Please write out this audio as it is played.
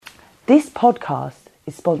This podcast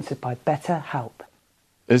is sponsored by BetterHelp.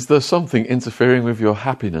 Is there something interfering with your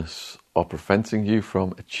happiness or preventing you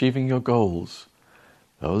from achieving your goals?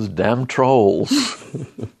 Those damn trolls.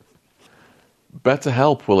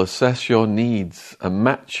 BetterHelp will assess your needs and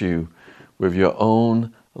match you with your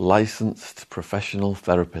own licensed professional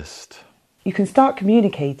therapist. You can start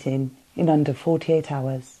communicating in under 48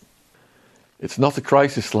 hours. It's not a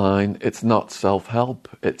crisis line, it's not self-help,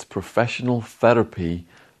 it's professional therapy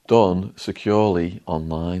done securely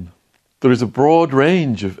online. There is a broad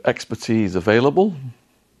range of expertise available,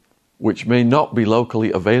 which may not be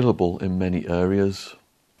locally available in many areas.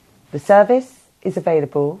 The service is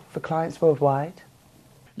available for clients worldwide.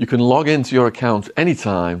 You can log into your account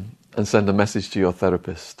anytime and send a message to your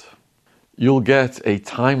therapist. You'll get a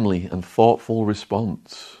timely and thoughtful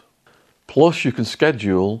response. Plus, you can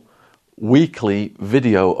schedule weekly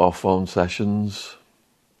video or phone sessions,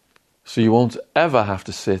 so you won't ever have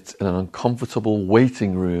to sit in an uncomfortable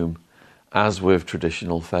waiting room as with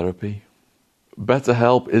traditional therapy.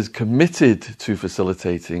 BetterHelp is committed to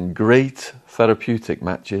facilitating great therapeutic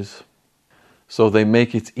matches, so they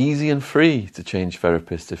make it easy and free to change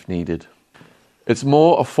therapists if needed. It's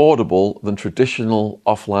more affordable than traditional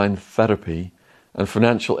offline therapy, and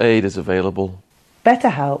financial aid is available.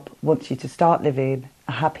 BetterHelp wants you to start living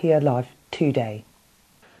a happier life today.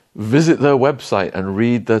 Visit their website and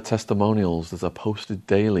read their testimonials that are posted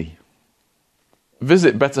daily.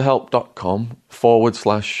 Visit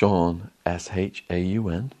betterhelp.com/Sean, SHAUN.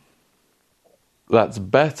 That's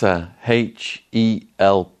better,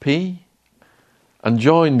 HELP. And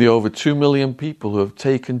join the over 2 million people who have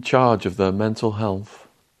taken charge of their mental health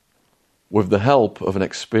with the help of an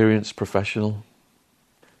experienced professional.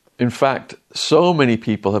 In fact, so many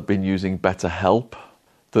people have been using BetterHelp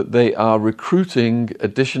that they are recruiting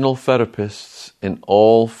additional therapists in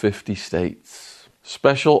all 50 states.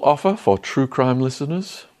 Special offer for true crime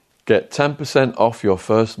listeners. Get 10% off your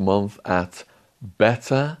first month at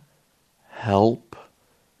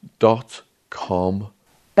betterhelp.com.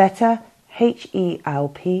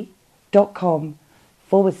 betterhelp.com/Sean,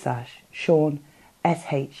 SHAUN.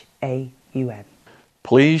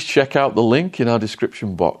 Please check out the link in our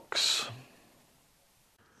description box.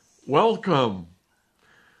 Welcome.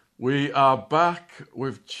 We are back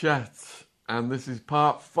with Chet, and this is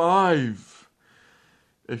part 5.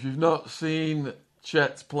 If you've not seen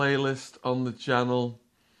Chet's playlist on the channel,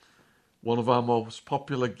 one of our most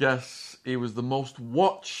popular guests, he was the most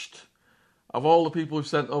watched of all the people who've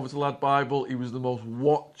sent over to Lad Bible. He was the most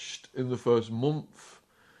watched in the first month.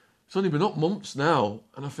 It's only been up months now,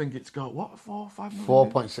 and I think it's got, 4 or 5 million?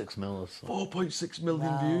 4.6 million. 4.6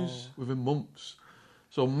 million views within months.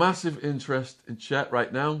 So massive interest in Chet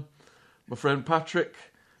right now. My friend Patrick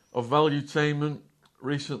of Valuetainment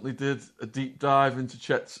recently did a deep dive into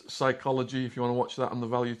Chet's psychology, if you want to watch that on the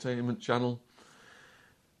Valuetainment channel.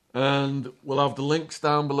 And we'll have the links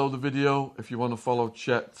down below the video if you want to follow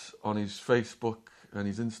Chet on his Facebook and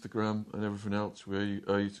his Instagram and everything else. We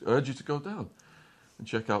urge you to go down and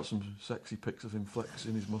check out some sexy pics of him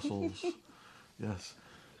flexing his muscles. Yes.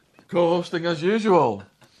 Co-hosting as usual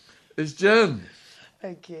is Jen.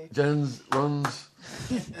 Thank you. Jen runs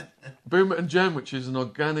Boomer and Jen, which is an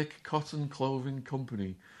organic cotton clothing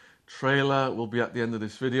company. Trailer will be at the end of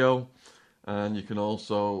this video, and you can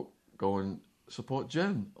also go and support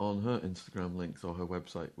Jen on her Instagram links or her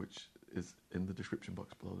website, which is in the description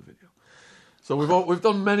box below the video. So we've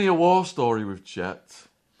done many a war story with Chet.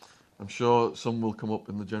 I'm sure some will come up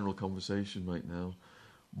in the general conversation right now,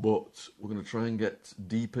 but we're going to try and get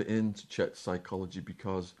deeper into Chet's psychology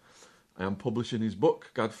because I am publishing his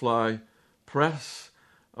book, Gadfly Press.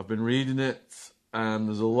 I've been reading it, and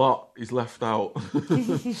there's a lot he's left out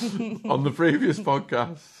on the previous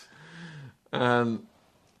podcasts. And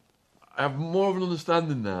I have more of an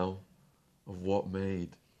understanding now of what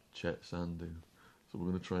made Chet Sandhu. So we're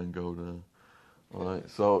going to try and go there. All right,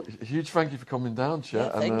 so a huge thank you for coming down,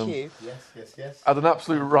 Chet. Yeah, thank you. Yes. Had an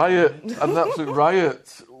absolute riot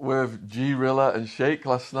with G Rilla and Shake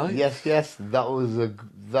last night. Yes. That was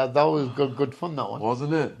good fun. That one,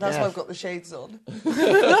 wasn't it? That's why I've got the shades on.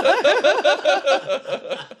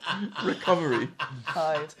 Recovery.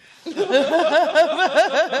 Hide.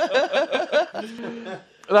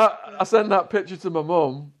 I sent that picture to my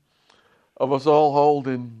mum of us all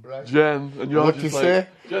holding Jen, and you're what just you like, say?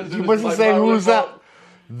 Jen's You just mustn't like say Marilyn who's that.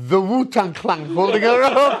 The Wu-Tang Clan holding her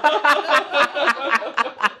up.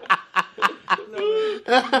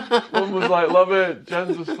 Mum was like, love it.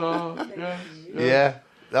 Jen's a star. Yeah,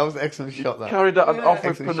 that was an excellent shot. That Carried that off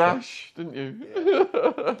with Excellent panache, didn't you?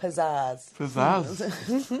 Pizzazz.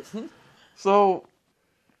 Pizzazz. So,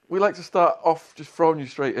 we like to start off just throwing you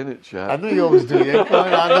straight in it, Chet. I know you always do, yeah. Go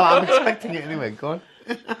on. I know, I'm expecting it anyway. Go on.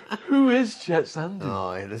 Who is Chet Sandy?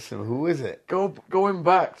 Oh, hey, listen, who is it? Going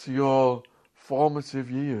back to your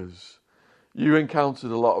formative years, you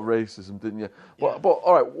encountered a lot of racism, didn't you? Yeah. But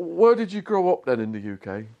all right, where did you grow up then in the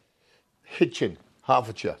UK? Hitchin,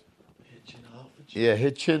 Hertfordshire. Yeah,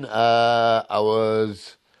 Hitchin. I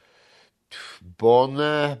was born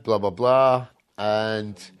there, blah, blah, blah.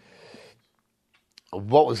 And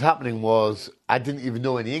what was happening was I didn't even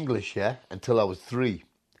know any English, yeah, until I was 3.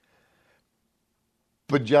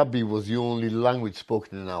 Punjabi was the only language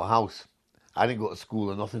spoken in our house. I didn't go to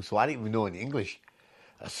school or nothing, so I didn't even know any English.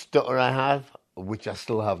 A stutter I have, which I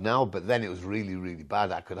still have now, but then it was really, really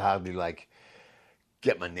bad. I could hardly,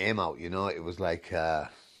 get my name out, you know. It was like I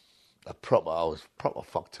was proper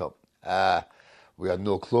fucked up. We had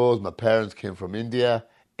no clothes. My parents came from India,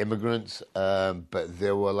 immigrants, but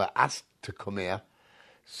they were asked to come here,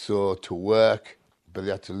 so to work, but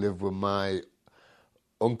they had to live with my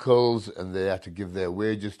uncles, and they had to give their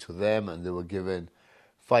wages to them, and they were given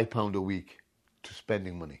 £5 a week to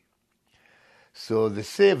spending money. So they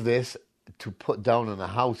saved this to put down on a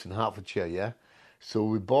house in Hertfordshire, yeah? So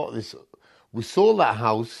we bought this, we sold that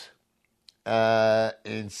house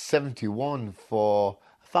in 71 for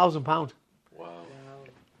 £1,000. Wow.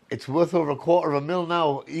 It's worth over £250,000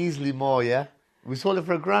 now, easily more, yeah? We sold it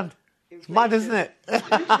for £1,000. It's mad, isn't it?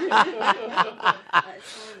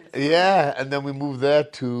 Yeah, and then we moved there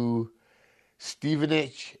to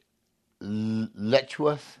Stevenage,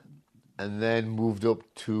 Letchworth, and then moved up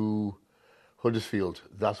to Huddersfield.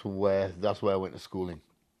 That's where I went to schooling.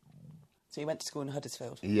 So you went to school in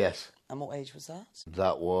Huddersfield? Yes. And what age was that?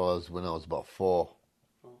 That was when I was about 4.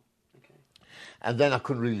 Oh, okay. And then I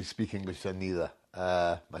couldn't really speak English then either.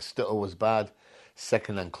 My stutter was bad.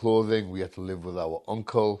 Second-hand clothing, we had to live with our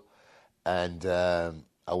uncle. And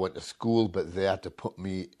I went to school, but they had to put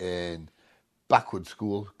me in backward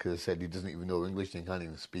school because they said he doesn't even know English and he can't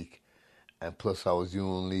even speak. And plus I was the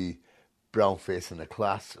only brown face in the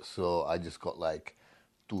class, so I just got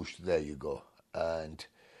douche, there you go.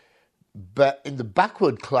 But in the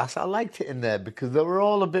backward class, I liked it in there because they're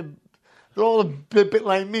all a bit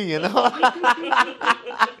like me, you know.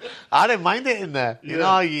 I didn't mind it in there, you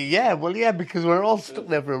know. Yeah, well, yeah, because we're all stuck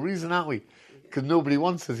there for a reason, aren't we? Because nobody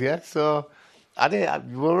wants us, yeah. So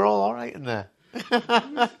we're all right in there.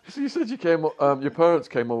 So you said you came. Your parents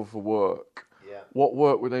came over for work. Yeah. What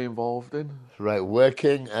work were they involved in? Right,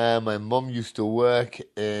 working. My mum used to work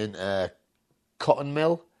in a cotton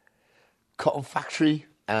mill, cotton factory.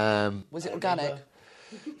 Was it organic?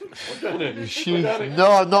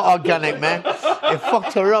 No, not organic, man. It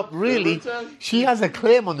fucked her up, really. She has a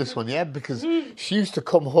claim on this one, yeah, because she used to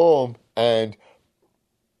come home and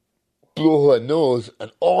blow her nose,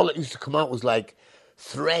 and all that used to come out was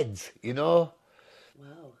threads, you know?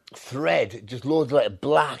 Wow. Thread, just loads of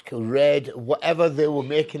black, red, whatever they were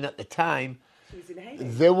making at the time.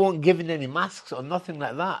 They weren't giving any masks or nothing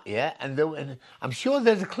like that, yeah? And I'm sure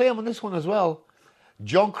there's a claim on this one as well.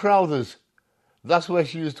 John Crowther's, that's where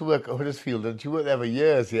she used to work at Huddersfield, and she worked there for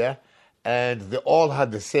years, yeah? And they all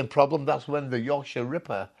had the same problem. That's when the Yorkshire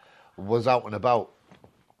Ripper was out and about.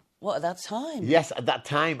 What, at that time? Yes, at that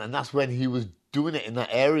time, and that's when he was doing it in that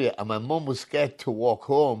area, and my mum was scared to walk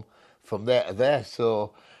home from there to there,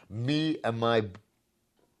 so me and my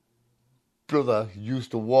brother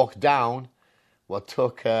used to walk down what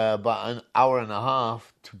took about an hour and a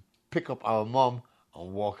half to pick up our mum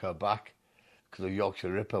and walk her back, because the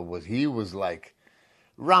Yorkshire Ripper was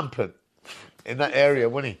rampant in that area,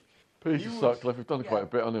 wasn't he? Peter Sutcliffe, we've done quite a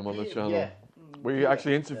bit on him on the channel. Yeah. We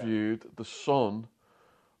actually interviewed the son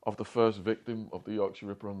of the first victim of the Yorkshire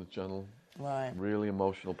Ripper on the channel. Right. Really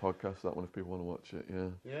emotional podcast, that one, if people want to watch it, yeah.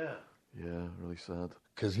 Yeah. Yeah, really sad.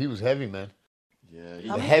 Because he was heavy, man. Yeah. How The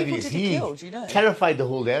many heaviest people did he kill? Do you know? terrified the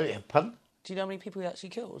whole area. Pardon? Do you know how many people he actually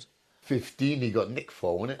killed? 15 he got nicked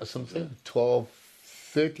for, wasn't it, or something?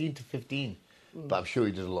 13 to 15. But I'm sure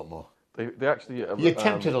he did a lot more. They actually... He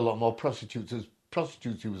attempted a lot more prostitutes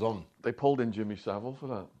he was on. They pulled in Jimmy Savile for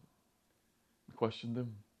that. Questioned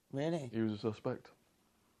him. Really? He was a suspect.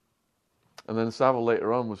 And then Savile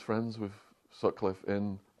later on was friends with Sutcliffe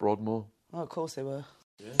in Broadmoor. Oh, of course they were.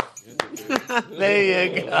 There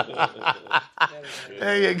you go.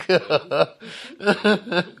 There you go.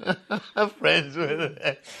 Friends with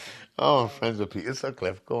it. Oh, friends with Peter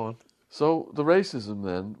Sutcliffe. Go on. So the racism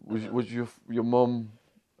then, was your mum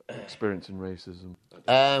experiencing racism?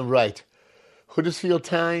 Right. Huddersfield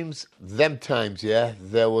times, them times, yeah,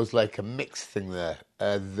 there was a mixed thing there.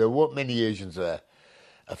 There weren't many Asians there.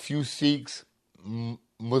 A few Sikhs,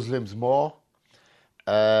 Muslims more.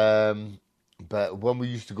 But when we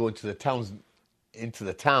used to go into the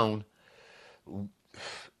town,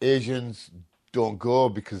 Asians don't go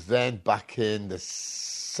because then back in the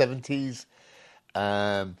 70s,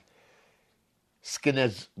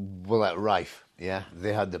 skinheads were like rife. Yeah,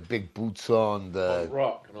 they had the big boots on, the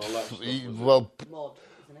Rock and all that stuff. well, Mod,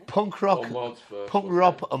 isn't it? punk rock, Oh, mods first, punk wasn't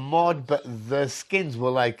rock, a mod, but the skins were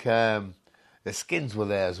like the skins were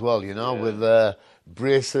there as well. You know, with the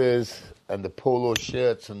braces and the polo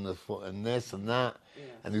shirts and and this and that,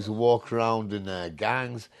 and they used to walk around in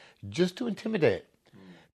gangs just to intimidate.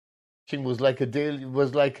 Was like a daily,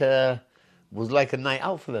 was like a night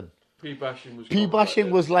out for them. P-bashing was...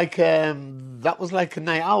 P-bashing was like that was like a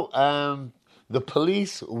night out. The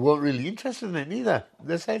police weren't really interested in it neither.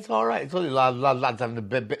 They said it's all right. It's only lads having a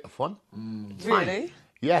bit of fun. It's fine. Really?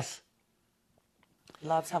 Yes,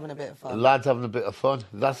 Lads having a bit of fun. lads having a bit of fun.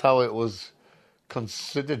 That's how it was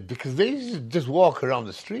considered because they used to just walk around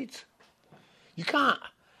the streets. You can't.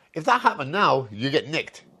 If that happened now, you get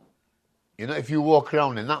nicked. You know, if you walk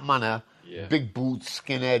around in that manner, big boots,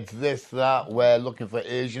 skinheads, this, that, we're looking for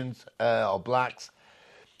Asians or blacks,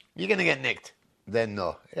 you're going to get nicked. Then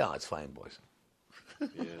no. Yeah, it's fine, boys.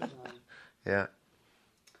 Yeah.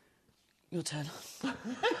 Your turn. Do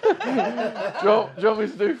you want me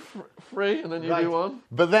to do three and then you do one?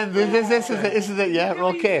 But then this is it, yeah,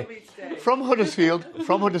 okay. From Huddersfield,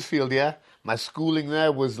 yeah, my schooling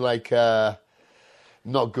there was like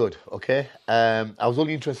not good, okay? I was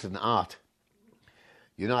only interested in art.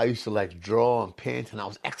 You know, I used to like draw and paint and I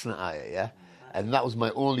was excellent at it, yeah? And that was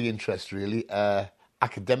my only interest really.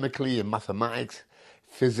 Academically in mathematics,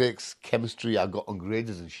 physics, chemistry, I got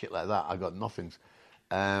ungraded and shit like that. I got nothings.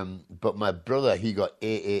 But my brother, he got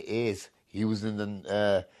AAAs. He was in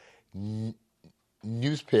the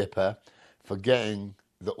newspaper for getting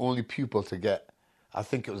the only pupil to get, I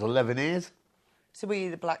think it was 11 A's. So were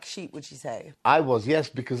you the black sheep, would you say? I was, yes,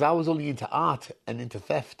 because I was only into art and into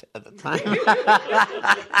theft at the time.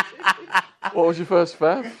 What was your first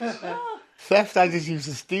theft? Theft, I just used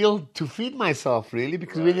to steal to feed myself, really,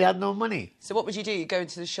 because we really had no money. So what would you do? You go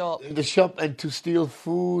into the shop. The shop and to steal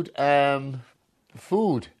food,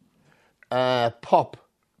 pop,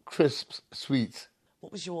 crisps, sweets.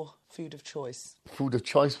 What was your food of choice? Food of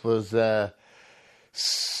choice was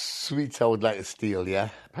sweets I would like to steal, yeah.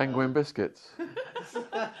 Penguin biscuits.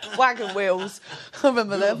 Wagon wheels. I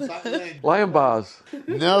remember them. Lion bars.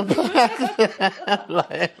 No,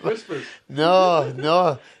 Whispers.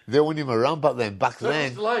 no, they weren't even around back then. Back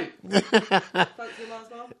then, Light.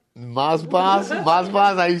 Mars bars,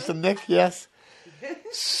 I used to nick, yes.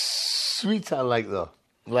 Sweets I like though,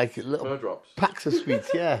 like little Bird drops. packs of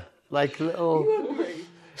sweets, yeah, like little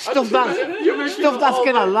stuff that's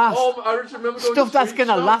gonna last. I remember going Stuff to that's sweet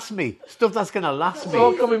gonna shop. last me. Stuff that's gonna last It's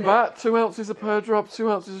all me. coming back. 2 ounces of pear drops,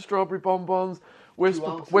 2 ounces of strawberry bonbons, Whisper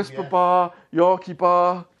ounces, yeah. bar, Yorkie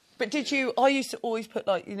bar. But did you... I used to always put,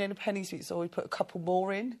 like, you know, the penny sweets, I always put a couple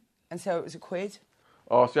more in, and so it was £1.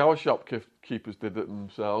 Oh, see, our shopkeepers did it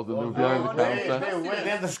themselves, and they were behind the counter. They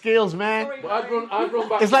have the scales, man. I'd run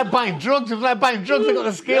back. It's like buying drugs. They got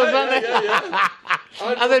the scales, aren't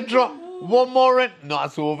they? And they drop one more in. No,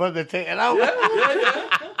 it's over. They take it out.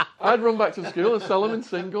 I'd run back to the school and sell them in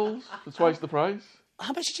singles for twice the price.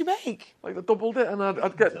 How much did you make? Like they doubled it, and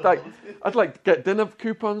I'd get dinner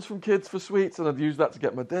coupons from kids for sweets, and I'd use that to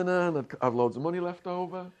get my dinner, and I'd have loads of money left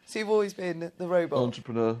over. So you've always been the robot.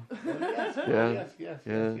 Entrepreneur. Yes.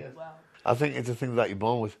 I think it's a thing that you're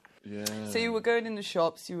born with. Yeah. So you were going in the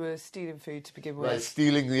shops, you were stealing food to begin with. Right,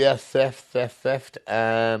 stealing, yes, theft.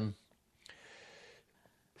 Have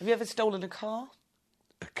you ever stolen a car?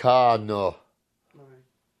 A car, no.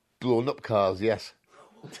 Blown up cars, yes.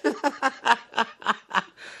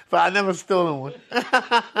 But I never stolen one.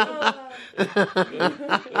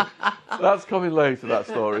 That's coming later, that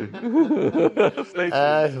story. Stay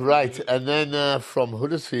tuned. Right, and then from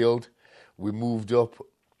Huddersfield, we moved up.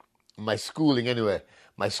 My schooling, anyway.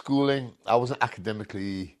 I wasn't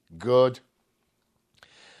academically good.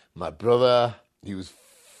 My brother, he was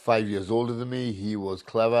 5 years older than me. He was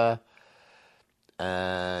clever.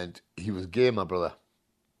 And he was gay, my brother.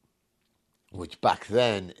 Which back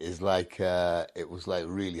then is like, it was like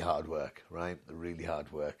really hard work, right? Really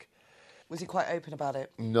hard work. Was he quite open about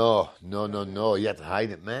it? No. You had to hide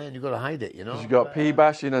it, man. You got to hide it, you know? You got P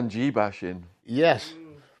bashing and G bashing. Yes,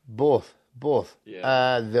 both.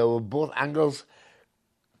 Yeah. There were both angles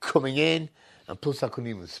coming in, and plus I couldn't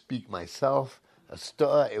even speak myself. A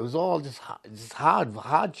stutter. It was all just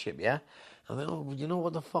hardship, yeah? I mean, oh, you know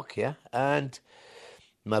what the fuck, yeah? And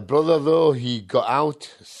my brother, though, he got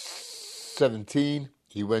out 17.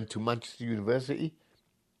 He went to Manchester University.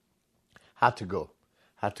 Had to go.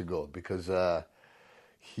 Had to go because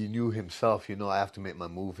he knew himself, you know, I have to make my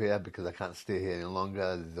move here because I can't stay here any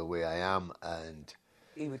longer the way I am. And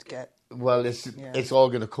He would get... well, it's all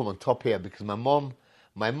going to come on top here because my mom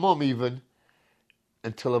even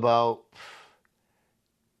until about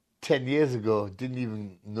 10 years ago didn't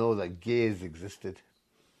even know that gays existed.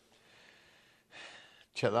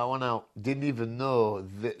 Check that one out. Didn't even know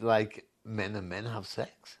that like men and men have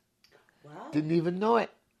sex. Wow. Didn't even know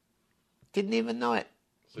it. Didn't even know it.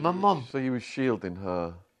 So my mum. So you were shielding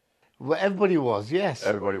her. Well, everybody was, yes.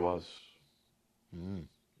 Everybody was. Mm.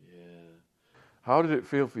 Yeah. How did it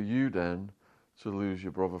feel for you then to lose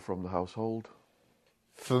your brother from the household?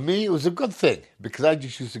 For me, it was a good thing because I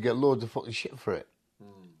just used to get loads of fucking shit for it.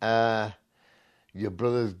 Your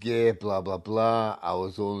brother's gay, blah, blah, blah. I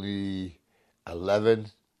was only 11.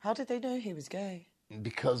 How did they know he was gay?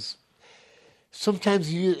 Because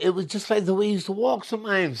sometimes it was just like the way he used to walk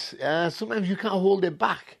sometimes. Sometimes you can't hold it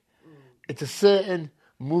back. It's a certain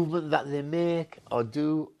movement that they make or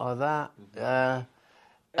do or that.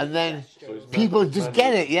 And then people just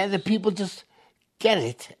get it, yeah? The people just get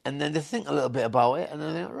it and then they think a little bit about it and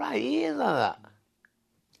then they're like, right, he is like that.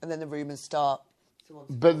 And then the rumours start.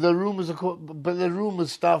 But the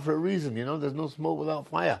rumours start for a reason, you know? There's no smoke without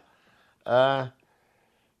fire.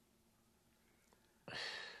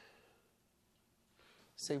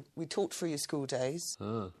 So we talked through your school days.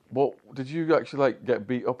 What did you actually like get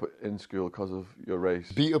beat up in school because of your race?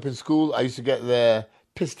 Beat up in school, I used to get the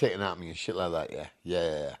piss taken out of me and shit like that,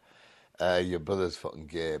 yeah. Your brother's fucking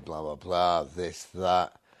gay, blah, blah, blah, this,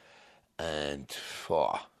 that. And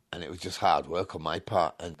it was just hard work on my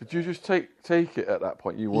part. And Did you just take it at that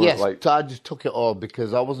point? You weren't yes, like... I just took it all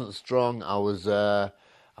because I wasn't strong.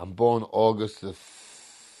 I'm born August the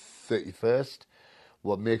 31st,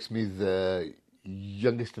 what makes me the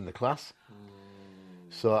youngest in the class.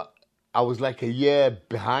 So I was like a year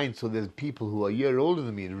behind, so there's people who are a year older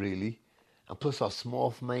than me, really. And plus I was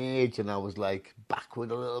small for my age, and I was like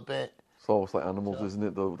backward a little bit. It's almost like animals, isn't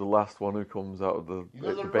it? The last one who comes out of the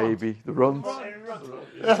the baby, the runt.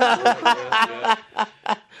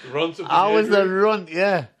 I was the runt,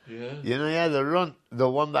 yeah. Yeah. You know, yeah, the runt, the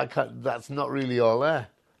one that's not really all there.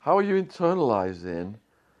 How are you internalising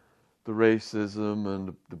the racism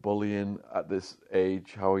and the bullying at this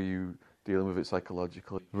age? How are you dealing with it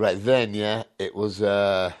psychologically? Right then, yeah, it was,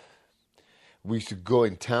 we used to go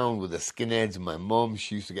in town with the skinheads. My mum,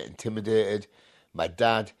 she used to get intimidated. My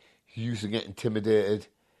dad, he used to get intimidated.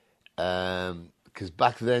 Because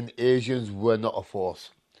back then, Asians were not a force.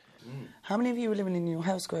 How many of you were living in your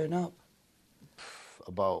house growing up?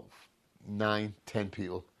 About 9, 10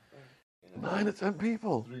 people. 9 or 10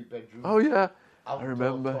 people? 3 bedrooms. Oh, yeah. I Outdoor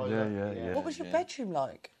remember. toilet. Yeah. What was your bedroom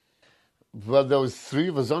like? Well, there was 3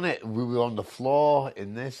 of us on it. We were on the floor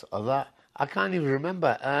in this or that. I can't even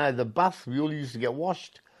remember. The bath, we only used to get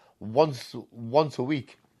washed once a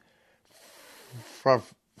week for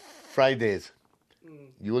Fridays.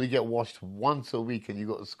 You only get washed once a week and you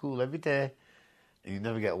go to school every day and you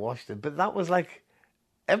never get washed. But that was like,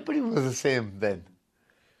 everybody was the same then.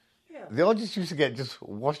 Yeah. They all just used to get just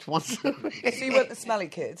washed once a week. So you weren't the smelly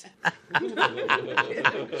kid?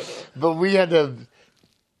 But we had a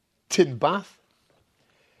tin bath,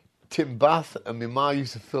 and my ma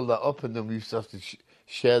used to fill that up, and then we used to have to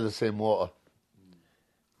share the same water.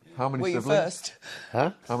 How many Were you siblings? first?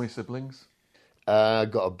 Huh? How many siblings?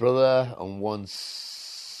 Got a brother and 1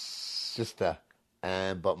 sister,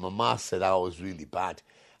 but my ma said I was really bad.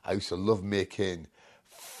 I used to love making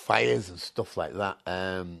fires and stuff like that.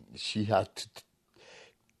 She had to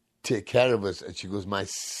take care of us, and she goes, my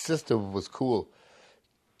sister was cool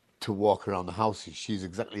to walk around the house. She's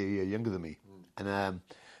exactly a year younger than me. And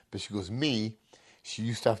but she goes, she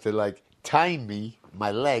used to have to like tie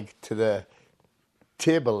my leg to the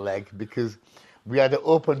table leg because we had an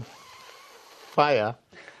open fire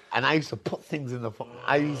and I used to put things in the fire.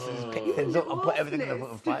 I used to just pick things up and put everything in the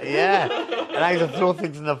fucking fire. Yeah. And I used to throw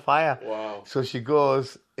things in the fire. Wow. So she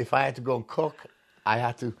goes, if I had to go and cook, I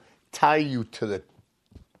had to tie you to the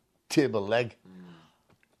table leg.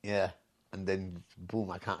 Yeah. And then,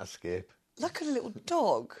 boom, I can't escape. Like a little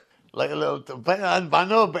dog. Like a little... I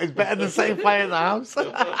know, but it's better than setting fire in the house.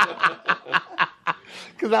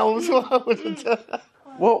 Because that was what I would have done.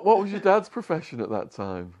 What was your dad's profession at that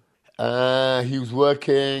time? He was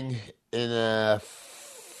working in a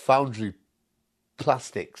foundry,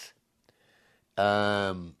 plastics.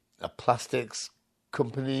 A plastics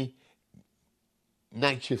company.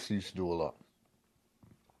 Night shifts he used to do a lot.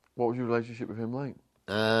 What was your relationship with him like?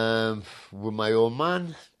 With my old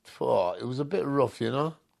man, it was a bit rough, you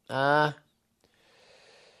know. My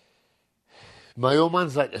My old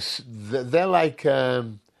man's like, they're like,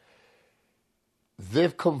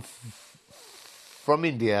 they've come from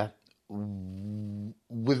India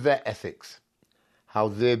with their ethics, how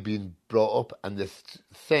they've been brought up, and they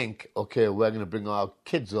think, okay, we're going to bring our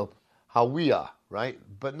kids up how we are, right?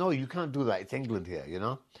 But no, you can't do that. It's England here, you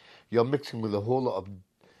know? You're mixing with a whole lot of,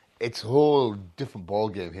 it's a whole different ball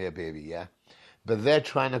game here, baby, yeah? But they're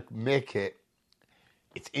trying to make it,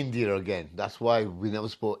 it's India again. That's why we never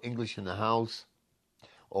spoke English in the house.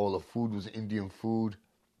 All the food was Indian food.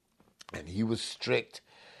 And he was strict.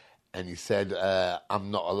 And he said, I'm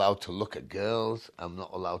not allowed to look at girls. I'm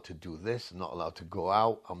not allowed to do this. I'm not allowed to go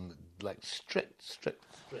out. I'm like strict. So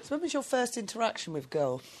when was your first interaction with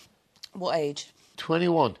girl? What age?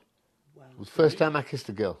 21. Wow. It was the first time I kissed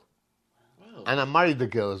a girl. Wow. And I married the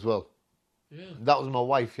girl as well. Yeah. That was my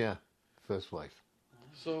wife, yeah. First wife.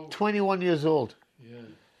 So 21 years old. yeah.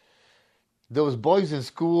 There was boys in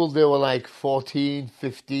school, they were like 14,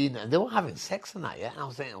 15, and they were having sex and that, yeah? And I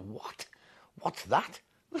was thinking, what? What's that?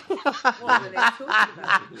 What were they talking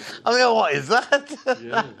about? I mean, what is that?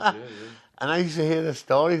 Yeah. And I used to hear the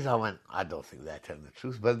stories. I went, I don't think they're telling the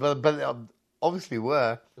truth, but obviously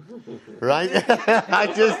were, right?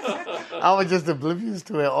 I was just oblivious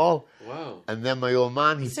to it all. Wow. And then my old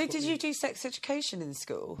man, So did you do sex education in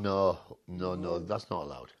school? No, that's not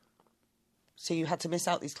allowed. So you had to miss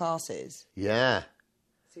out these classes? Yeah.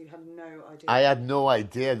 So you had no idea? I had no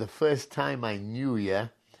idea. The first time I knew, yeah,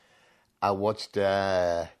 I watched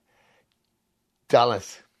Dallas,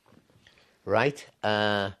 right?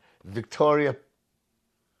 Victoria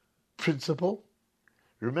Principal.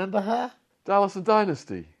 Remember her? Dallas and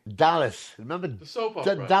Dynasty. Dallas. Remember? The soap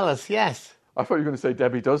opera. Dallas, yes. I thought you were going to say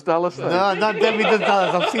Debbie Does Dallas then. No, not Debbie Does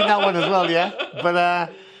Dallas. I've seen that one as well, yeah.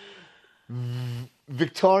 But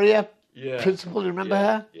Victoria Principal, remember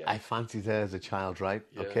her? Yeah. I fancied her as a child, right?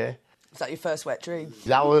 Yeah. Okay. Was that your first wet dream?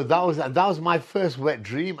 That was my first wet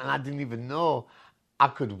dream, and I didn't even know I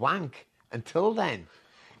could wank until then,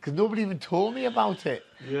 because nobody even told me about it.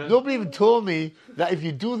 Yeah. Nobody even told me that if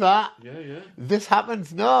you do that, this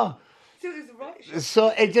happens. No. So it was the right shot. So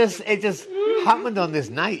it just happened on this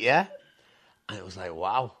night, yeah, and it was like,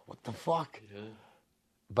 wow, what the fuck? Yeah.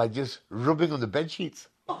 By just rubbing on the bed sheets.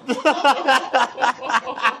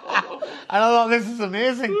 And I thought, this is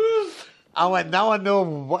amazing. I went, now I know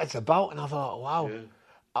what it's about, and I thought, wow. Yeah.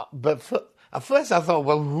 But at first I thought,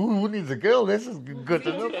 well, who needs a girl? This is good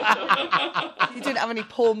enough. You didn't have any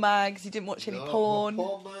porn mags? You didn't watch any porn?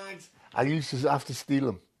 Porn mags. I used to have to steal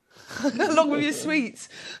them. Along with your sweets?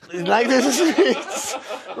 Like the sweets.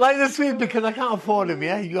 Like the sweets, because I can't afford them,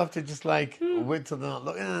 yeah? You have to just like wait till they're not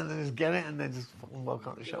looking and then just get it and then just fucking walk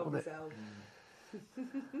out the shop with it.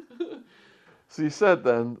 So you said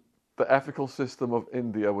then the ethical system of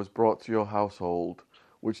India was brought to your household,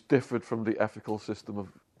 which differed from the ethical system of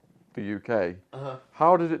the UK. Uh-huh.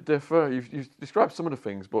 How did it differ? You've described some of the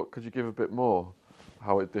things, but could you give a bit more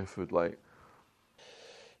how it differed? Like,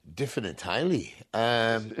 Different entirely.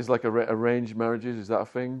 is like arranged marriages, is that a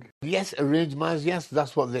thing? Yes, arranged marriage, yes,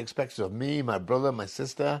 that's what they expected of me, my brother, my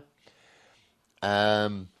sister.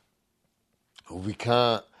 We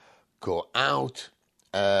can't go out.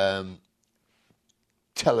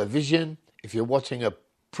 Television, if you're watching a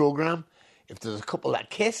program, if there's a couple that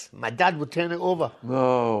kiss, my dad would turn it over.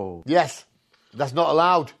 No. Yes, that's not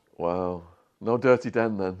allowed. Wow. No dirty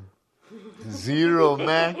den then. Zero,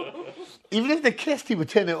 man. Even if they kissed, he would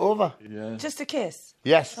turn it over. Yeah. Just a kiss?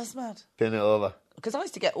 Yes. That's mad. Turn it over. Because I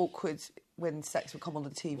used to get awkward when sex would come on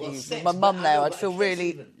the TV. Well, with sex, my mum but I there, know I'd about feel kiss really...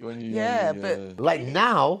 even. When you, Yeah, but... Like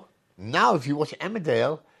now if you watch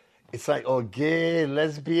Emmerdale, it's like, oh, gay,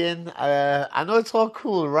 lesbian. I know it's all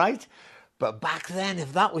cool, right? But back then,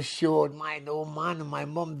 if that was showed, my old man and my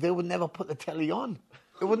mum, they would never put the telly on.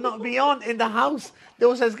 It would not be on in the house. They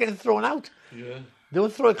was just getting thrown out. Yeah. They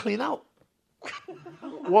would throw it clean out.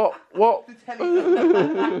 What?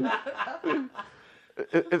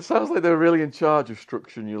 It sounds like they're really in charge of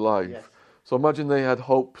structuring your life. Yes. So imagine they had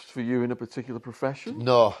hopes for you in a particular profession.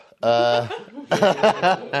 No. My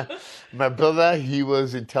brother, he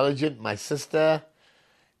was intelligent. My sister,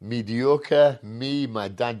 mediocre. Me, my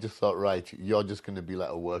dad just thought, right, you're just going to be like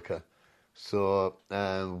a worker. So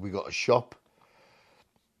we got a shop.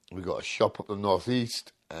 We got a shop up the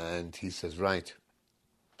northeast, and he says, right,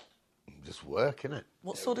 just work, innit?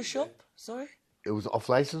 What sort of shop? Sorry? It was off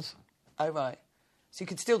license. Oh, right. So you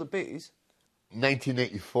could steal the booze?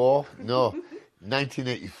 1984. No,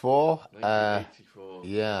 1984. 1984.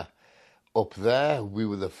 Yeah. Up there, we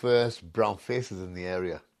were the first brown faces in the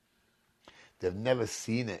area. They've never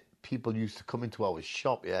seen it. People used to come into our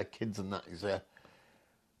shop, yeah, kids and that,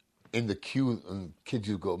 in the queue, and kids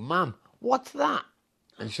would go, Ma'am, what's that?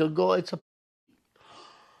 And she'll go, it's a...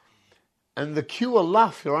 And the queue will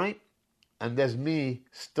laugh, right? And there's me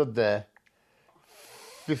stood there,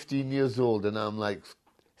 15 years old, and I'm like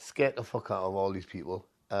scared the fuck out of all these people.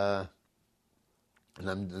 And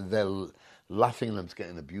they're laughing and I'm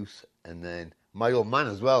getting abuse. And then my old man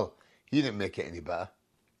as well, he didn't make it any better.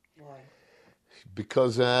 Why?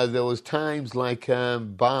 Because there was times like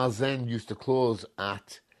bars then used to close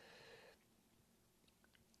at...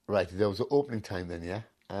 Right, there was an opening time then, yeah?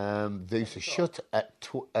 They used to shut at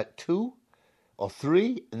 2 or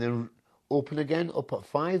 3 and then open again up at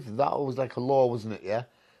 5. That was like a law, wasn't it, yeah?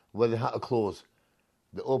 Where they had to close.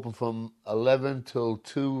 They open from 11 till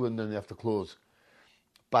 2 and then they have to close.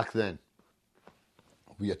 Back then,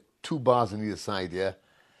 we had 2 bars on either side, yeah?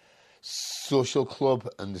 Social club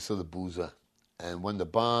and this other boozer. And when the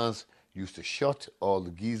bars used to shut, all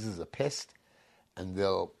the geezers are pissed and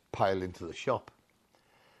they'll pile into the shop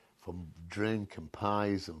from drink and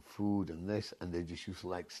pies and food and this, and they just used to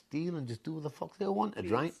like steal and just do what the fuck they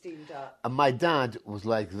wanted, right? Steamed up. And my dad was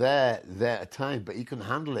like there at a time, but he couldn't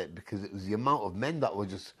handle it because it was the amount of men that were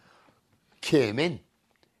just came in.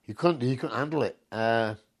 He couldn't handle it.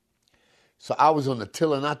 So I was on the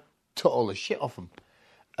till and I took all the shit off him.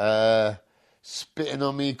 Spitting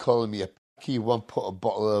on me, calling me a he one put a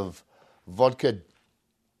bottle of vodka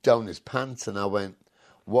down his pants, and I went,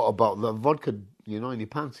 what about the vodka, in your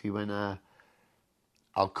pants? He went,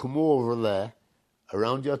 I'll come over there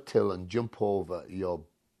around your till and jump over your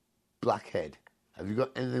blackhead. Have you got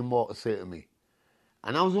anything more to say to me?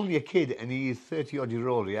 And I was only a kid, and he's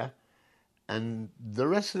 30-odd-year-old, yeah? And the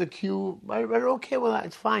rest of the queue, we're okay with that,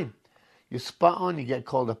 it's fine. You spat on, you get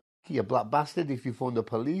called a black bastard. If you phone the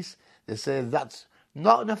police, they say that's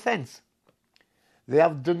not an offence. They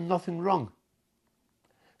have done nothing wrong.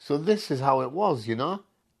 So this is how it was,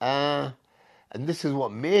 and this is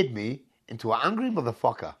what made me into an angry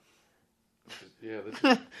motherfucker. Yeah,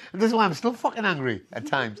 And this is why I'm still fucking angry at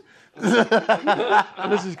times.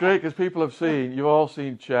 and this is great because you've all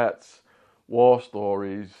seen Chet's war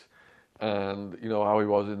stories and, how he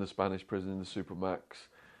was in the Spanish prison in the Supermax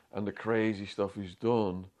and the crazy stuff he's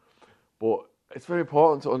done. But it's very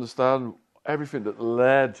important to understand everything that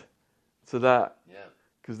led to that. Yeah.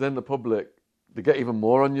 Because then the public, they get even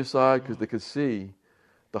more on your side because they can see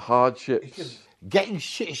the hardships. Getting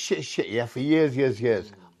shit, yeah, for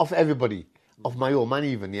years. Off everybody. Off my old man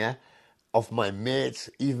even, yeah. Off my mates,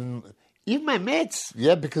 even my mates,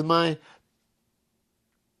 yeah, because my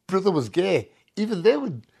brother was gay. Even they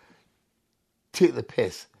would take the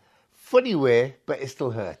piss. Funny way, but it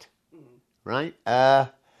still hurt. Right?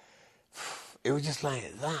 It was just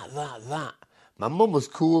like that. My mum was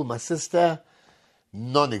cool, my sister,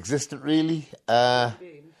 non-existent really.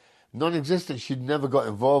 Non-existent, she'd never got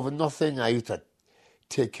involved in nothing. I used to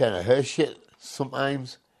take care of her shit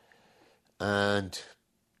sometimes. And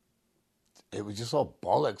it was just all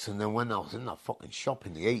bollocks. And then when I was in that fucking shop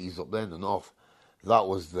in the 80s up there in the north, that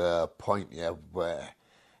was the point, yeah, where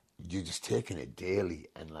you're just taking it daily.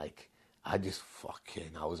 And like, I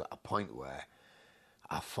was at a point where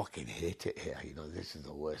I fucking hate it here. This is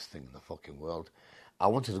the worst thing in the fucking world. I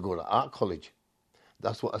wanted to go to art college.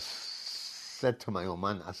 That's what I said to my old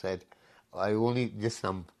man. I said,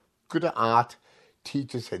 I'm good at art.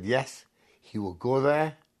 Teacher said, yes, he will go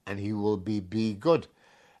there and he will be good.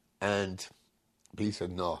 And he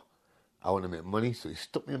said, no, I want to make money. So he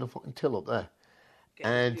stuck me on a fucking till up there.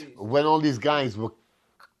 When all these guys were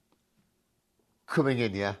coming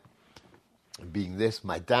in, yeah, being this,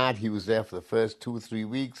 my dad, he was there for the first 2 or 3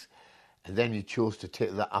 weeks, and then he chose to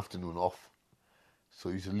take that afternoon off. So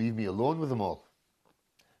he used to leave me alone with them all.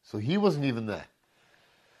 So he wasn't even there.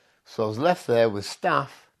 So I was left there with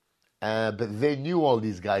staff, but they knew all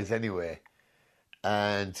these guys anyway,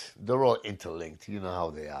 and they're all interlinked, you know how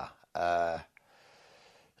they are.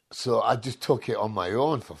 So I just took it on my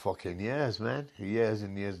own for fucking years, man. Years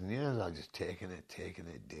and years and years. I was just taking it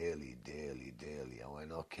daily. I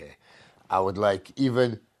went, okay. I would like,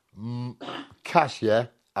 even cash, yeah,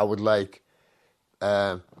 I would like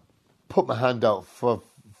put my hand out for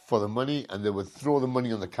the money and they would throw the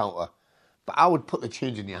money on the counter. But I would put the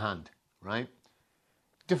change in your hand, right?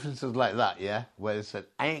 Differences like that, yeah, where they said,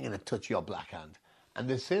 I ain't going to touch your black hand. And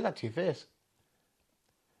they say that to your face.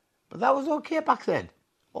 But that was okay back then.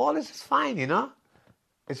 All this is fine,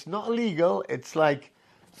 It's not illegal. It's like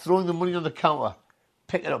throwing the money on the counter.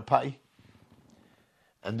 Pick it up, Patty.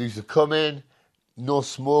 And they used to come in, no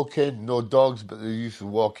smoking, no dogs, but they used to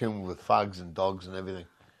walk in with fags and dogs and everything.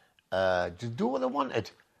 Just do what they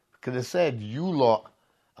wanted. Because they said, you lot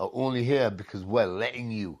are only here because we're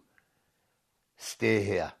letting you stay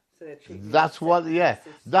here. That's what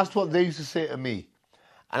they used to say to me.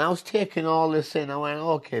 And I was taking all this in. I went,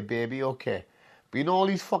 okay, baby, okay. But you know all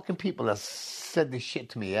these fucking people that said this shit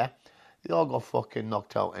to me, yeah? They all got fucking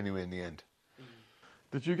knocked out anyway in the end.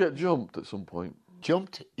 Did you get jumped at some point?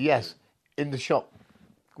 Jumped? Yes. In the shop.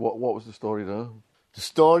 What was the story there? The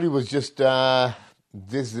story was just, there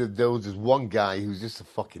was this one guy who was just a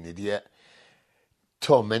fucking idiot.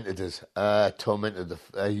 Tormented us.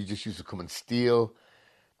 He just used to come and steal.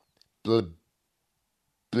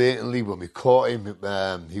 Blatantly, when we caught him,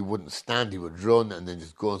 he wouldn't stand, he would run and then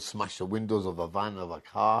just go and smash the windows of a van, of a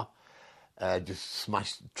car. Just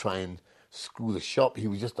smash, try and screw the shop. He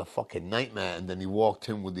was just a fucking nightmare. And then he walked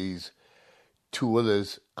in with these two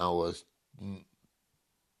others. I was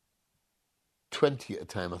 20 at the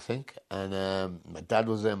time, I think. And my dad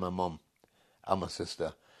was there, my mum and my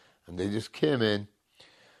sister. And they just came in,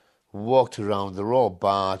 walked around. They're all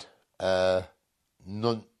bad.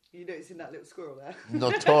 None. You noticing that little squirrel there?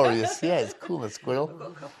 Notorious. Yeah, it's cool, a squirrel. I've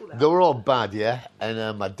got a couple there. They were all bad, yeah.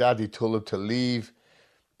 And my dad, he told them to leave.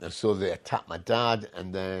 And so they attacked my dad.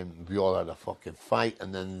 And then we all had a fucking fight.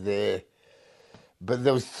 And then but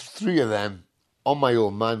there was three of them on my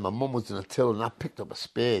old man. My mum was in a till and I picked up a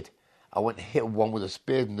spade. I went and hit one with a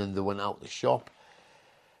spade and then they went out the shop.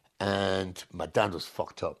 And my dad was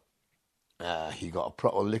fucked up. He got a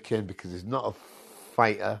proper licking because he's not a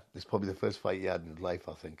fighter. It's probably the first fight he had in his life,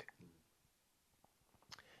 I think.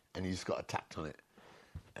 And he just got attacked on it.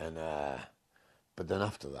 And but then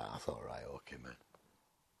after that, I thought, right, okay, man.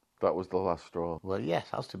 That was the last straw. Well, yes,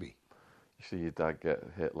 has to be. You see your dad get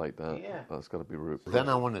hit like that. Yeah. That's got to be rude. Then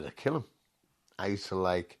I wanted to kill him. I used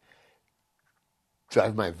to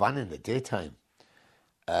drive my van in the daytime,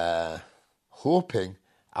 hoping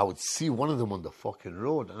I would see one of them on the fucking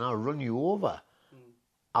road and I'll run you over.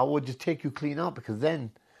 I would just take you clean out because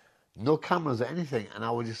then no cameras or anything, and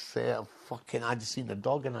I would just say, I just seen the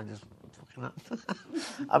dog and I just fucking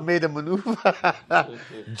I made a maneuver.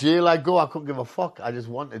 Jail I go, I couldn't give a fuck. I just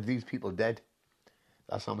wanted these people dead.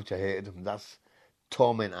 That's how much I hated them. That's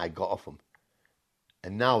torment I got off them.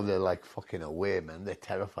 And now they're like fucking away, man. They're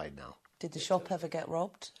terrified now. Did the shop ever get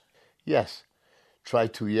robbed? Yes.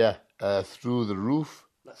 Tried to, yeah. Through the roof,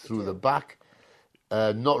 through the back.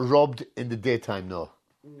 Not robbed in the daytime, no.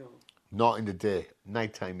 No. Not in the day.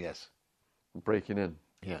 Nighttime, yes. Breaking in.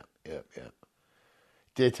 Yeah.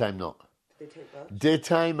 Daytime, not. Did they take that?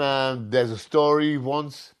 Daytime, there's a story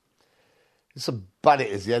once. It's how bad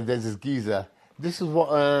it is, yeah. There's this geezer. This is what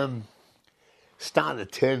started to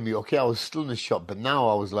turn me. Okay, I was still in the shop, but now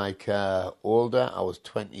I was older. I was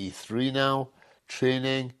 23 now,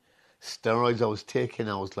 training. Steroids I was taking.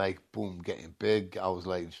 I was boom, getting big. I was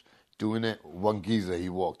doing it. One geezer, he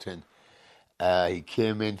walked in. He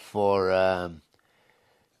came in for a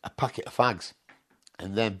packet of fags.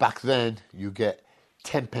 And then back then, you get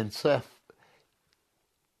 10 pence off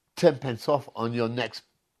on your next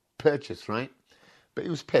purchase, right? But he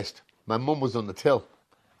was pissed. My mum was on the till.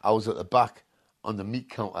 I was at the back on the meat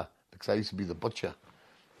counter because I used to be the butcher.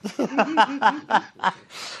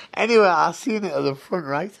 Anyway, I seen it at the front,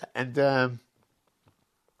 right? And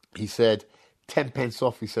he said, 10 pence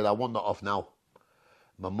off. He said, I want that off now.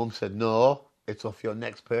 My mum said, no, it's off your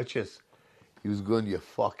next purchase. He was going, you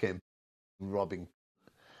fucking robbing.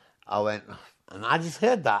 I went, and I just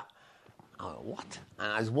heard that. I went, what?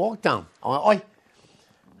 And I just walked down. I went, oi.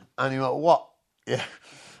 And he went, what? Yeah.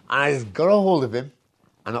 And I just got a hold of him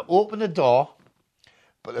and I opened the door.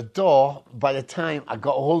 But the door, by the time I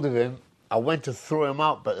got a hold of him, I went to throw him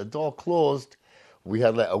out, but the door closed. We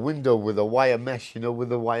had a window with a wire mesh, with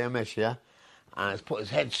the wire mesh, yeah? And I just put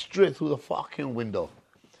his head straight through the fucking window.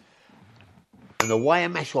 And the wire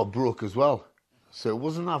mesh was broke as well. So it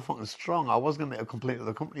wasn't that fucking strong. I was going to make a complaint to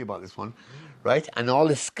the company about this one, right? And all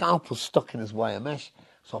his scalp was stuck in his wire mesh.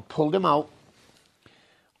 So I pulled him out.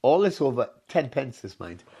 All this over 10 pence, this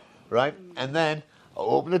mind, right? And then I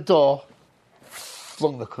opened the door,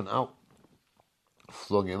 flung the cunt out.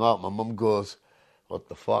 Flung him out. My mum goes, what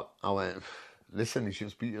the fuck? I went, listen, you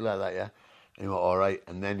shouldn't speak to you like that, yeah? And he went, all right.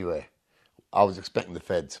 And anyway, I was expecting the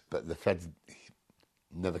feds, but the feds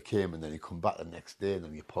never came. And then he come back the next day and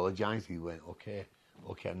then he apologised. He went, okay,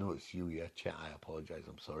 I know it's you, yeah, Chet, I apologise,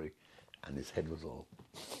 I'm sorry. And his head was all...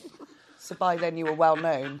 So by then you were well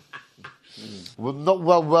known? Well, not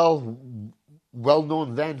well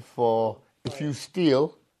known then for if you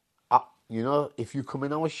steal, if you come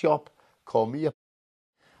in our shop, call me up.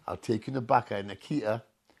 I'll take you in the back of Nikita.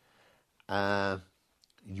 I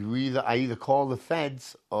either call the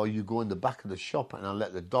feds or you go in the back of the shop and I'll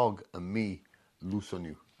let the dog and me loose on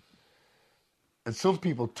you. And some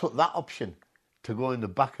people took that option to go in the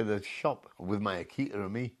back of the shop with my Akita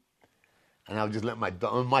and me. And I would just let my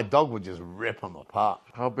dog would just rip them apart.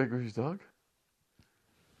 How big was your dog?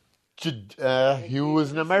 He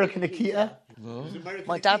was an American Akita. No.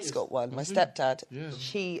 My dad's got one. My stepdad. Yeah.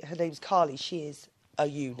 Her name's Carly. She is a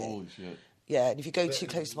unit. Holy shit. Yeah, and if you go too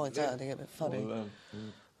close to my dad, they get a bit funny. One of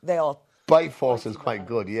them. They are. Bite force is quite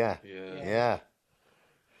good, yeah. Yeah.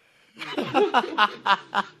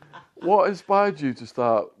 Yeah. What inspired you to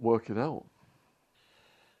start working out?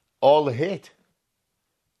 All the hate.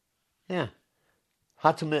 Yeah.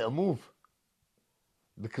 Had to make a move.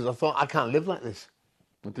 Because I thought, I can't live like this.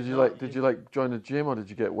 Did you like join a gym, or did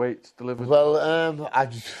you get weights delivered? Well,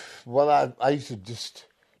 I used to just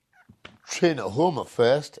train at home at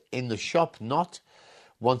first, in the shop, not.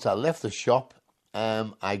 Once I left the shop,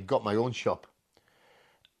 I got my own shop.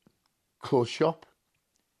 Clothes shop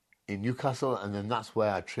in Newcastle, and then that's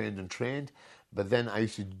where I trained. But then I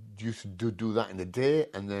used to do that in the day,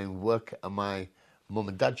 and then work at my mum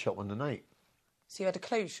and dad's shop on the night. So you had a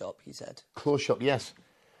clothes shop, you said? Clothes shop, yes.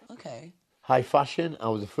 Okay. High fashion. I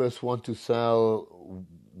was the first one to sell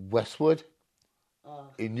Westwood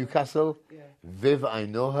in Newcastle. Yeah. Viv, I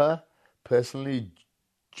know her personally.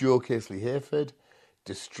 Joe Casely-Hayford,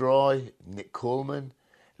 Destroy, Nick Coleman.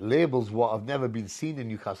 Labels what I've never been seen in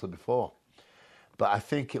Newcastle before. But I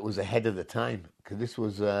think it was ahead of the time, because this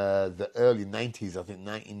was the early 90s, I think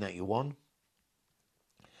 1991.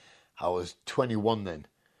 I was 21 then.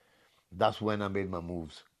 That's when I made my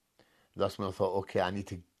moves. That's when I thought, okay, I need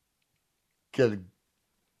to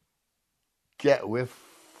get away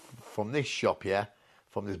from this shop, yeah,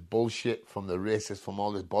 from this bullshit, from the racists, from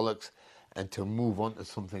all this bollocks, and to move on to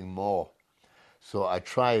something more. So I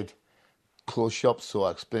tried clothes shops, so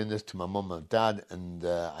I explained this to my mum and dad, and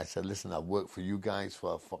I said, listen, I've worked for you guys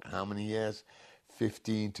for how many years?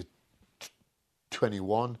 15 to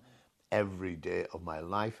 21, every day of my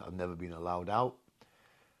life. I've never been allowed out.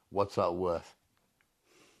 What's that worth?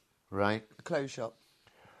 Right? A clothes shop.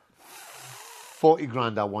 40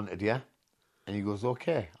 grand I wanted, yeah? And he goes,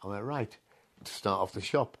 okay. I went, right, to start off the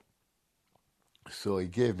shop. So he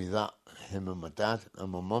gave me that, him and my dad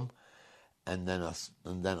and my mum, and then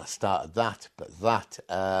I started that. But that,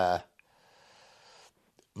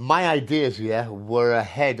 my ideas, yeah, were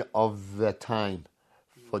ahead of the time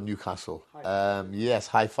for Newcastle. Yes,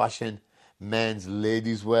 high fashion, men's,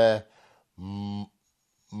 ladies wear,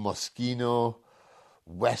 Moschino,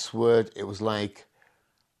 Westwood. It was like...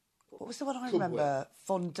 What was the one I remember?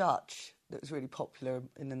 Von Dutch, that was really popular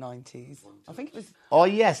in the 90s. I think it was... Oh,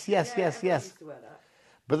 yes. used to wear that.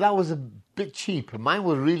 But that was a bit cheap. Mine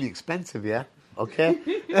was really expensive, yeah? Okay?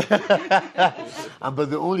 But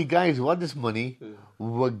the only guys who had this money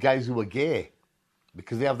were guys who were gay.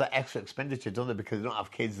 Because they have that extra expenditure, don't they? Because they don't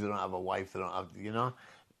have kids, they don't have a wife, they don't have, you know?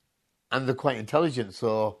 And they're quite intelligent,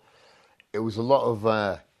 so it was a lot of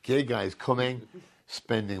gay guys coming,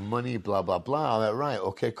 spending money, blah, blah, blah. I went, right,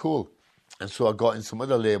 okay, cool. And so I got in some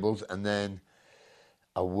other labels, and then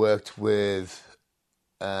I worked with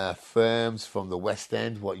firms from the West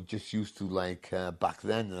End, what you just used to, like, back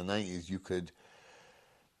then in the 90s, you could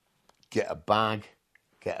get a bag,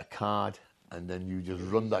 get a card, and then you just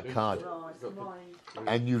run that card.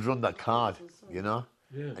 And you run that card, you know?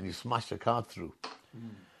 Yeah. And you smash the card through.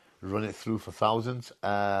 Run it through for thousands.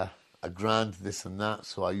 A grand, this and that.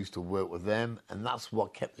 So I used to work with them. And that's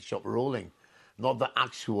what kept the shop rolling. Not the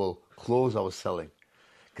actual clothes I was selling.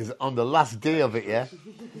 Because on the last day of it, yeah?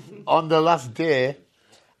 On the last day,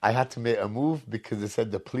 I had to make a move because they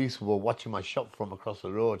said the police were watching my shop from across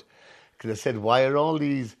the road. Because they said, why are all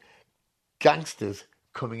these gangsters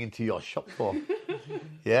coming into your shop for?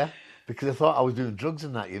 Yeah? Because I thought I was doing drugs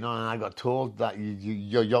and that, you know, and I got told that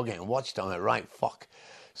you're getting watched. I went, right, fuck.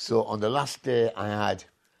 So on the last day, I had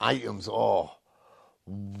items,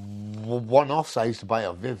 one-offs I used to buy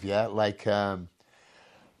at Viv, yeah, like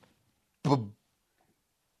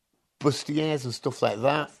bustiers and stuff like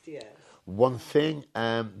that. Bustiers. One thing,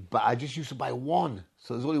 but I just used to buy one.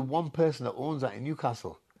 So there's only one person that owns that in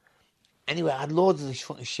Newcastle. Anyway, I had loads of this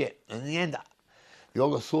fucking shit. And in the end, they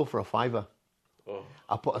all got sold for £5. Oh.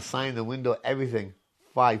 I put a sign in the window, everything,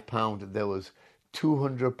 £5. There was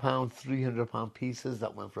 £200, £300 pieces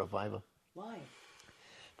that went for £5. Why?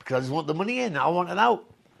 Because I just want the money in. I want it out.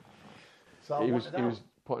 So he was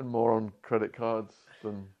putting more on credit cards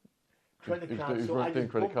than... He was doing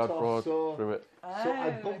credit card fraud through it. So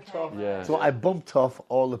I bumped off. Yeah. So I bumped off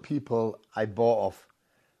all the people I bought off,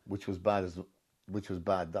 which was bad.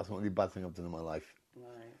 That's the only bad thing I've done in my life.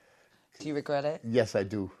 Right. Do you regret it? Yes, I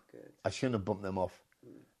do. Good. I shouldn't have bumped them off.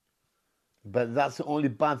 But that's the only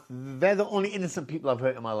bad. They're the only innocent people I've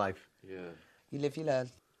hurt in my life. Yeah. You live, you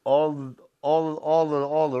learn. All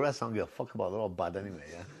the rest I don't give a fuck about. They're all bad anyway.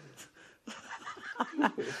 Yeah.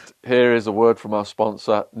 Here is a word from our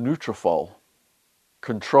sponsor, Nutrafol.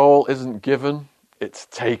 Control isn't given, it's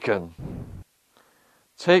taken.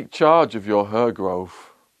 Take charge of your hair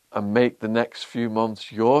growth and make the next few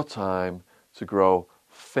months your time to grow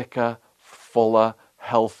thicker, fuller,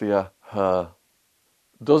 healthier hair.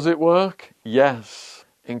 Does it work? Yes.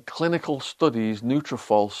 In clinical studies,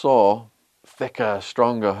 Nutrafol saw thicker,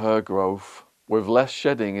 stronger hair growth with less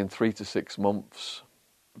shedding in 3 to 6 months.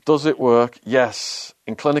 Does it work? Yes.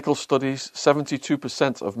 In clinical studies,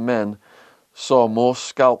 72% of men saw more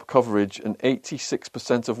scalp coverage and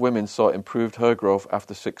 86% of women saw improved hair growth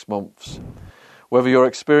after 6 months. Whether you're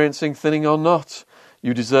experiencing thinning or not,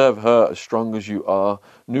 you deserve hair as strong as you are.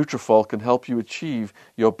 Nutrafol can help you achieve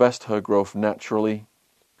your best hair growth naturally.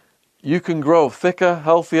 You can grow thicker,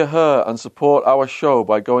 healthier hair and support our show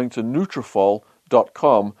by going to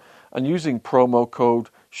Nutrafol.com and using promo code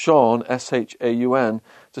Shaun, SHAUN,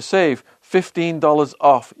 to save $15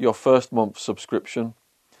 off your first month subscription.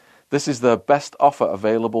 This is their best offer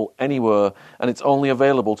available anywhere, and it's only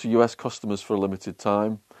available to US customers for a limited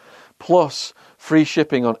time. Plus, free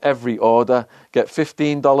shipping on every order. Get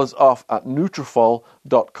 $15 off at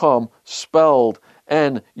Nutrafol.com, spelled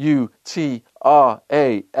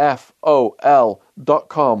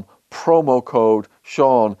Nutrafol.com, promo code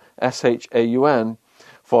Shaun, SHAUN,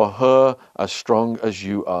 for hair as strong as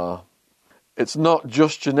you are. It's not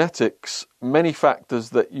just genetics. Many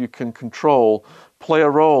factors that you can control play a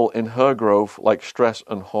role in hair growth, like stress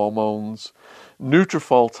and hormones.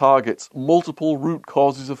 Nutrafol targets multiple root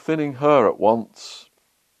causes of thinning hair at once.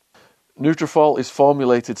 Nutrafol is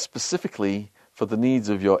formulated specifically for the needs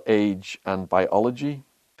of your age and biology.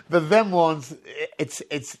 But them ones, it's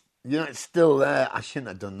still there. I shouldn't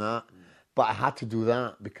have done that. But I had to do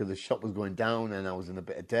that because the shop was going down and I was in a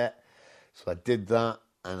bit of debt. So I did that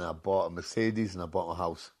and I bought a Mercedes and I bought a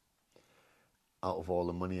house out of all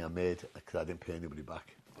the money I made because I didn't pay anybody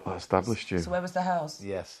back. I established you. So where was the house?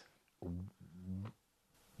 Yes.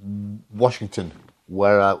 Washington,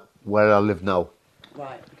 where I live now.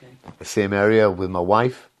 Right, okay. The same area with my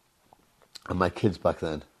wife and my kids back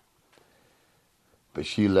then. But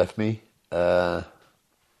she left me when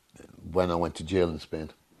I went to jail in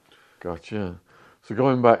Spain. Gotcha. So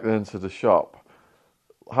going back then to the shop,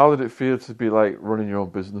 how did it feel to be like running your own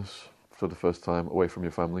business for the first time away from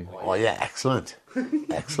your family? Oh yeah, excellent.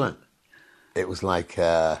 Excellent. It was like,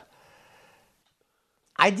 I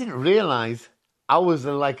didn't realise I was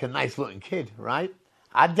like a nice looking kid, right?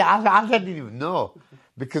 I didn't even know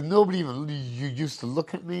because nobody even used to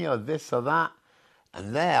look at me or this or that.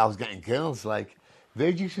 And there I was getting girls like, they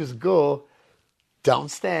used to just go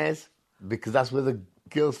downstairs because that's where the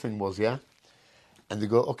girls thing was, yeah? And they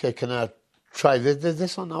go, okay, can I try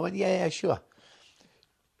this one? I went, yeah, sure.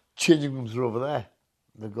 Changing rooms are over there.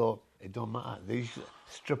 They go, it don't matter. They used to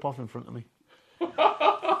strip off in front of me.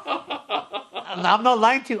 And I'm not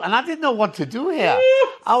lying to you. And I didn't know what to do here.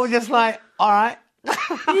 I was just like, all right.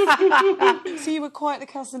 So you were quite the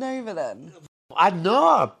Casanova then? I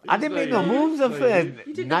know. I didn't make no moves.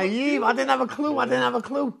 Naive. I didn't have a clue. I didn't have a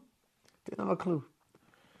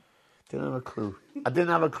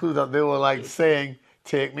clue that they were like saying,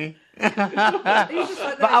 take me. But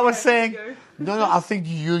I was saying, no, I think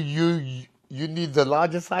you need the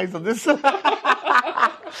larger size of this.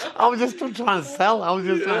 I was just trying to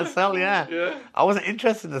sell. Yeah. I wasn't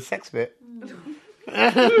interested in the sex bit.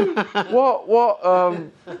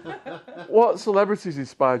 What celebrities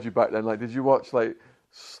inspired you back then? Like, did you watch like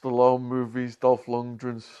Stallone movies, Dolph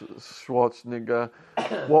Lundgren, Schwarzenegger?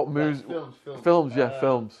 What movies? Films.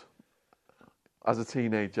 Films. As a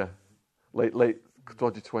teenager, late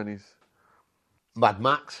towards your 20s. Mad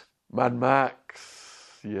Max,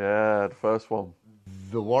 yeah, the first one.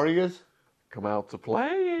 The Warriors. Come out to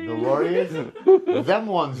play. The Warriors. Them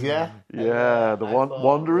ones, yeah. Yeah, the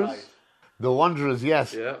Wanderers. Right. The Wanderers,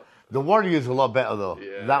 yes. Yeah. The Warriors a lot better though.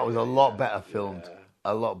 Yeah, that was a lot better filmed. Yeah.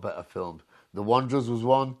 A lot better filmed. The Wanderers was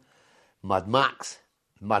one. Mad Max,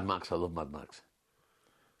 I love Mad Max.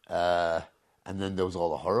 And then there was all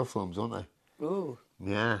the horror films, weren't they? Ooh.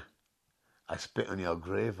 Yeah. I Spit on Your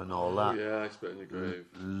Grave and all that. Yeah, I Spit on Your Grave.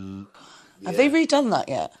 Have they redone that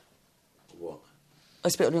yet? What? I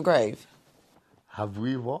Spit on Your Grave? Have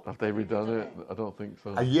we what? Have they redone it? I don't think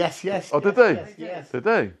so. Yes. Oh, did they? Yes. Did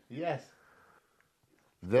they? Yes.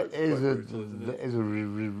 There is a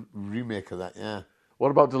remake of that, yeah.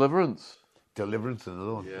 What about Deliverance? Deliverance,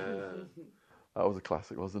 another one. Yeah. That was a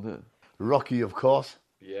classic, wasn't it? Rocky, of course.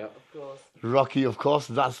 Yeah, of course. Rocky, of course.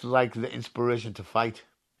 That's like the inspiration to fight.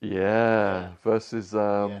 Yeah. Versus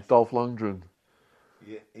Dolph Lundgren.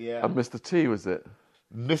 Yeah. And Mr. T, was it?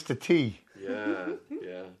 Mr. T. Yeah.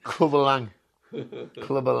 Clubber Lang.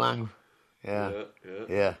 Clubber Lang. Yeah.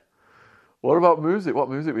 Yeah. What about music? What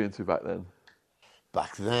music were you into back then?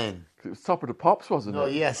 Back then. 'Cause it was Top of the Pops, wasn't No,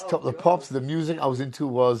 it? yes, Top of the Pops. The music I was into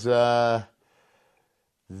was The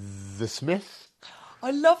Smiths. I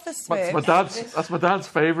love the Smiths. That's my dad's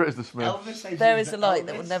favourite is the Smiths. There is a light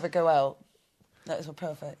that will never go out. That is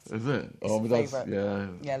perfect. Is it? It's my my dad's, favourite. yeah.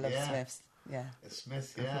 Yeah, I love the Smiths. Yeah. The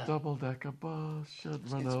Smiths, A double-decker bus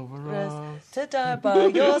should run over Yes, us. to die by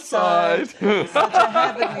your side. Such a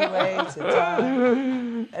heavenly way to die.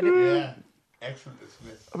 And Yeah. Excellent, The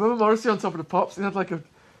Smiths. I remember Morrissey on Top of the Pops. He had like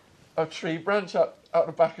a tree branch out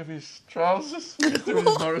the back of his trousers. Doing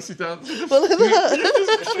his Morrissey dance.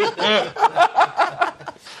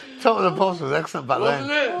 Top of the Pops was excellent back Wasn't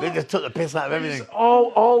then. it? They just took the piss out of everything.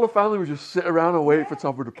 All the family would just sit around and wait for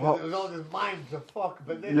Top of the Pops. It was all this mime to fuck,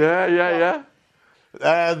 but then Yeah.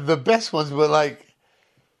 the best ones were like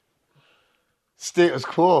Status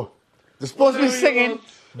Quo. They're supposed to be singing.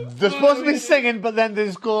 They're supposed to be singing, but then they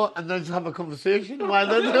just go and they just have a conversation while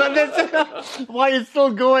while it's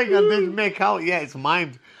still going, and they make out. Yeah, it's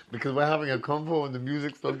mimed because we're having a convo and the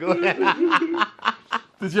music's still going.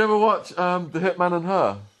 Did you ever watch The Hitman and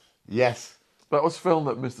Her? Yes, That was filmed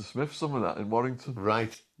at Mr. Smith's, some of that in Warrington.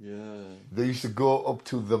 right. Yeah. They used to go up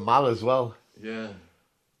to the Mall as well. Yeah.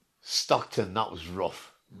 Stockton, that was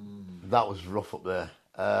rough. That was rough up there.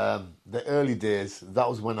 The early days, that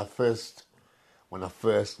was when I first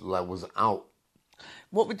like was out.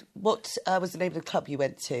 what was the name of the club you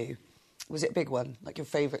went to? Was it a big one, like your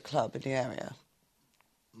favourite club in the area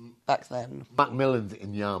back then? Macmillan's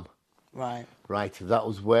in Yarm. Right. Right, that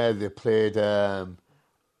was where they played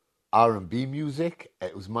R&B music.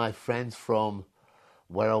 It was my friends from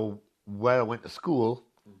where I went to school.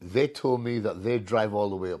 They told me that they'd drive all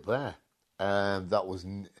the way up there. That was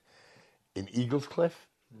in Eaglescliff.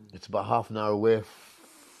 It's about half an hour away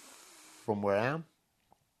from where I am.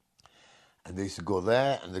 And they used to go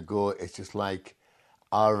there, and they go, it's just like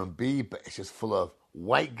R&B, but it's just full of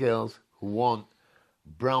white girls who want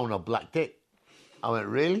brown or black dick. I went,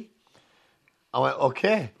 really? I went,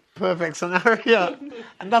 okay, perfect scenario.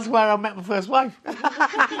 And that's where I met my first wife.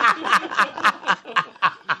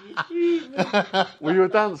 Were you a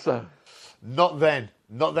dancer? Not then.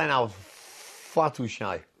 I was far too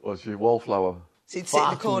shy. Was she wallflower? So you'd sit in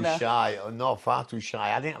Far the corner. too shy. Oh, no, far too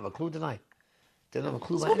shy. I didn't have a clue, did I? Didn't have a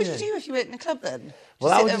clue So about what would you anything. do if you went in a club then?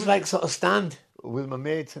 Well, I sit would there just with- like sort of stand with my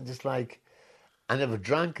mates and just like, I never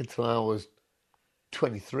drank until I was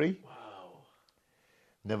 23. Wow.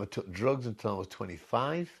 Never took drugs until I was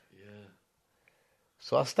 25. Yeah.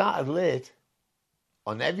 So I started late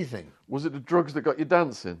on everything. Was it the drugs that got you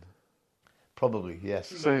dancing? Probably, yes.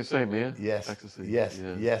 Same here. Yes. Ecstasy. Yes.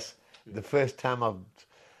 Yeah. Yes. The first time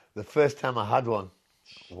I had one.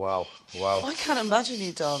 Wow. I can't imagine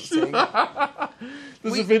you dancing.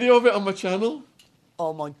 There's a video of it on my channel.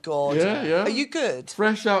 Oh my God. Yeah. Are you good?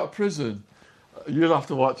 Fresh out of prison. You'll have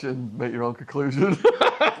to watch it and make your own conclusion.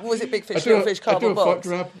 Was it big I fish, do little a, fish, I do cardboard a foot box?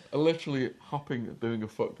 grab. I'm literally hopping and doing a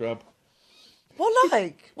foot grab. What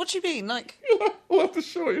like? What do you mean? Like, I'll have to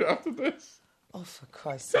show you after this. oh, for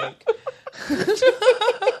Christ's sake.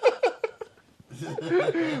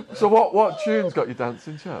 So what tunes got you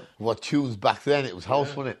dancing, chap? What tunes back then? It was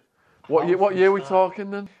house, wasn't it? What year we talking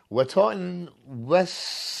then? We're talking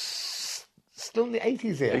still in the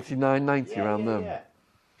 80s here. 89, 90, around them.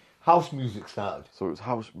 House music started. So it was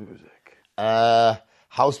house music.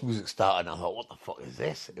 House music started, and I thought, what the fuck is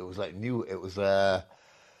this? It was like new. It was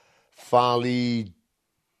Farley,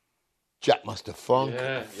 Jackmaster Funk,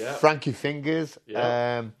 Yeah. Frankie Fingers,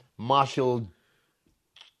 Yeah. Marshall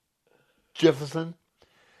Jefferson,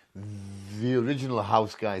 the original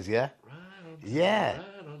house guys, yeah? Yeah.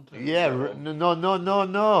 No.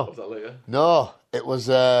 Was that later? No, it was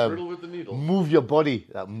Riddle with the Needle. Move Your Body.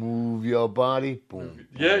 That move your body, boom.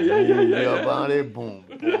 Yeah. Move your body, boom,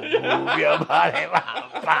 boom. Move your body,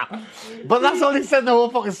 bam, bam. But that's all he said in the whole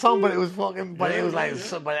fucking song. But it was fucking. But it was like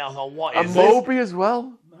somebody else. Like, what is And this? Moby as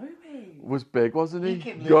well. Was big, wasn't he? He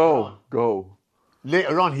came later on. Go.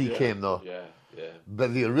 Later on, he came though. Yeah.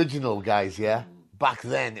 But the original guys, yeah. Back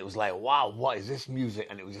then, it was like, wow, what is this music?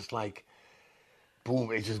 And it was just like,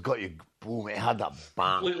 boom. It just got you. Boom. It had that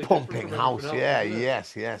bang, Completely pumping different from house. everything Yeah. else,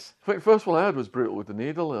 isn't it? Yes. I think the first one I heard was Brutal with the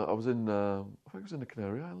Needle. I was in, I think it was in the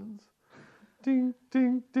Canary Islands. Ding,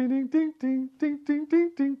 ding, ding, ding, ding, ding, ding, ding,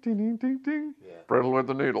 ding, ding, ding, ding, ding, ding. Brutal with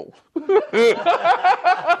the Needle.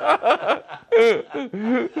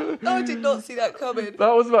 Oh, I did not see that coming.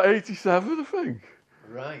 That was about 87, I think.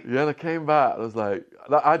 Right. Yeah, and I came back. I was like,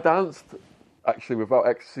 I danced actually without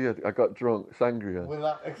ecstasy. I got drunk, sangria.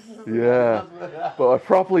 Without Yeah, but I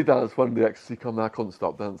properly danced when the ecstasy come. I couldn't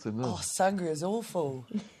stop dancing. Then. Oh, sangria's awful.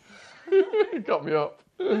 It got me up.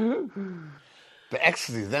 The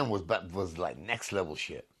ecstasy then was like next level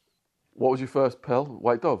shit. What was your first pill?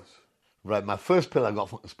 White Doves? Right, my first pill I got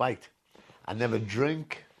fucking spiked. I never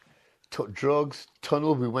drink, took drugs.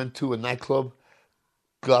 Tunnel, we went to a nightclub,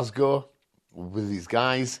 Glasgow, with these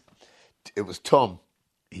guys. It was Tom.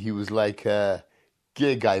 He was like a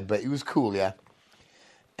gay guy, but he was cool, yeah.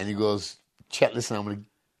 And he goes, Chet, listen, I'm going to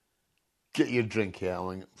get you a drink here. I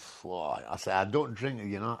went, oh. I said, I don't drink it,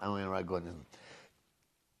 you know. I went, right, go on.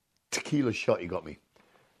 Tequila shot he got me.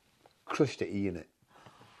 Crushed it, in it.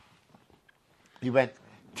 He went,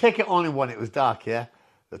 take it only when it was dark, yeah?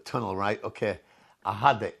 The tunnel, right? Okay. I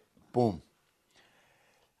had it. Boom.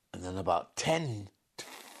 And then about 10 to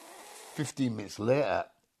 15 minutes later,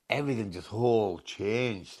 everything just whole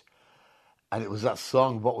changed. And it was that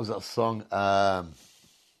song. What was that song? Oh,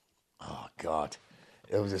 God.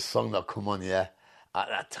 It was a song that come on, yeah? At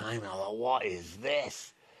that time, I was like, what is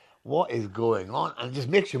this? What is going on? And it just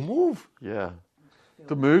makes you move. Yeah.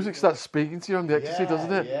 The music starts speaking to you on the ecstasy,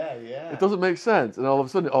 doesn't it? Yeah. It doesn't make sense, and all of a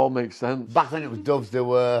sudden it all makes sense. Back then it was Doves, they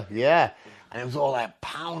were, yeah. And it was all like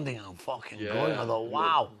pounding and fucking going. I thought,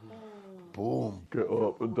 wow. Boom. Get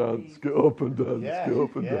up and dance, get up and dance, get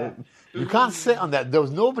up and dance. You can't sit on that. There was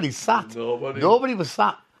nobody sat. Nobody was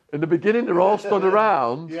sat. In the beginning, they're all stood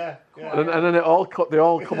around, and then they all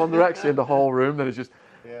come on their ecstasy in the whole room. Then it's just,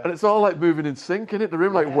 and it's all like moving in sync, innit? The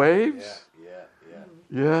room like waves.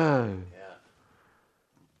 Yeah.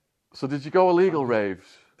 So did you go illegal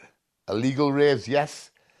raves? Illegal raves, yes.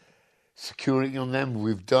 Security on them,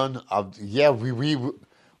 we've done.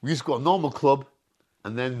 We used to go to a normal club,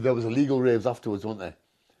 and then there was illegal raves afterwards, weren't there?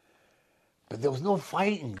 But there was no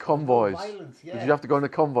fighting. Convoys. No violence, yeah. Did you have to go in a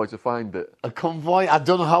convoy to find it? A convoy? I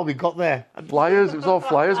don't know how we got there. Flyers? It was all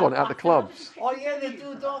flyers, wasn't it, at the clubs? Oh, yeah, they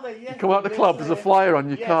do, don't they? Yeah. You come out the club, there's a flyer on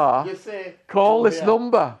your car. You say, Call this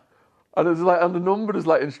number. And it was like, and the number is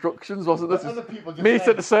like instructions, wasn't it? Other people just Meet said,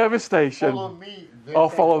 at the service station. Follow me.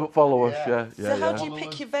 Follow us, yeah. So how do you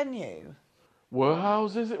pick your venue?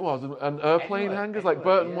 Warehouses it was, and airplane hangars, like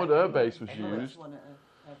Burton Wood Air Base was used.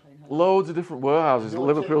 Loads of different warehouses,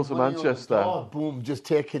 Liverpool to Manchester. Boom, just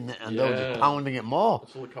taking it and they were just pounding it more.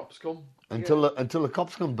 Until the cops come. Until the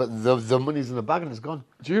cops come, but the money's in the bag and it's gone.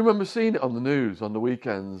 Do you remember seeing it on the news on the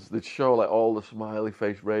weekends? They'd show like all the smiley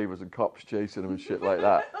face ravers and cops chasing them and shit like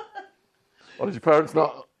that. Or did your parents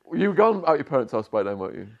not? You gone out your parents' house by then,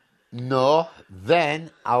 weren't you? No,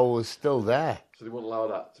 then I was still there. So they wouldn't allow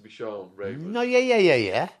that to be shown, ravers? No,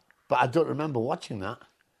 yeah. But I don't remember watching that.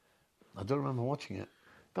 I don't remember watching it.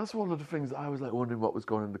 That's one of the things that I was like wondering what was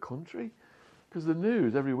going on in the country. Because the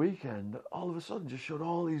news every weekend, all of a sudden, just showed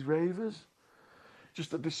all these ravers.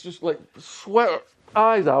 Just like sweat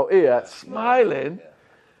eyes out here, smiling,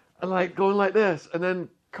 and like going like this. And then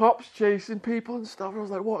cops chasing people and stuff. I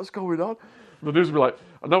was like, what's going on? And the news would be like,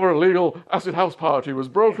 another illegal acid house party was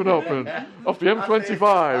broken open off the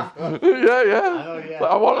M25. Yeah.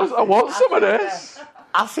 Like, I want some of this.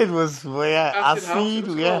 Acid was Acid house it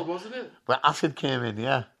was called, wasn't it? Where acid came in,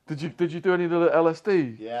 yeah. Did you do any of the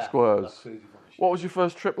LSD squares? That's crazy. What was your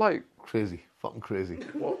first trip like? Crazy, fucking crazy.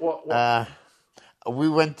 What? We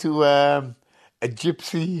went to a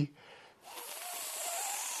gypsy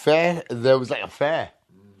fair. There was like a fair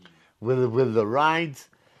with the rides.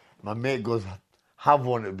 My mate goes, have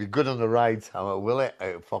one, it'd be good on the rides. I went, will it?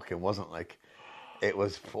 It fucking wasn't like, it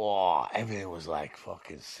was, everything was like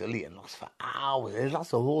fucking silly and lasts for hours. It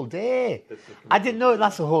lasts a whole day. I didn't know it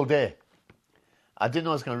lasts a whole day. I didn't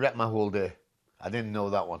know it was going to wreck my whole day. I didn't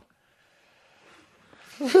know that one.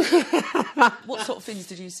 What sort of things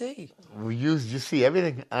did you see? You see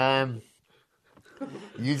everything.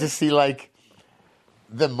 You just see like,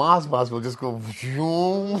 the Mars bars will just go. What's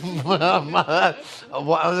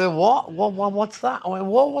that? I went,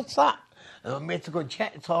 what's that? And my mate to go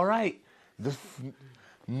check. It's all right. Just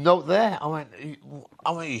note there. I went,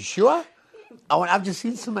 you sure? I went, I've just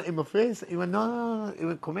seen something in my face. He went, no. He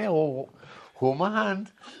went, come here, hold my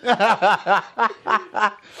hand.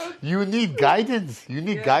 You need guidance.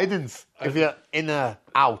 Guidance. If you're in or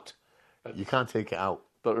out, you can't take it out.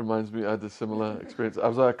 That reminds me, I had a similar experience. I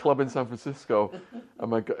was at a club in San Francisco,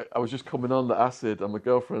 and I was just coming on the acid, and my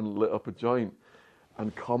girlfriend lit up a joint,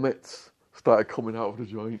 and comets started coming out of the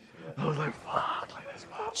joint. I was like, fuck, like this.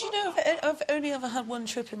 Do you know, I've only ever had one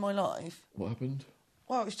trip in my life. What happened?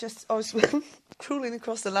 Well, I was crawling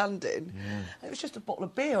across the landing, and it was just a bottle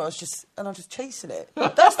of beer. I was just chasing it.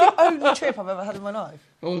 That's the only trip I've ever had in my life.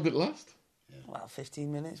 How long did it last? Well, 15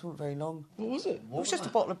 minutes, wasn't very long. What was it? It was just a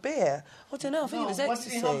bottle of beer. I don't know, I think No, it was what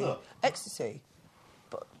did he have, ecstasy. though? Ecstasy.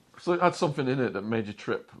 So it had something in it that made you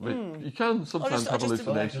trip. But you can sometimes I have just- Like a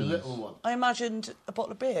hallucinations. little one. I imagined a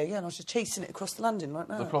bottle of beer, yeah, and I was just chasing it across the landing like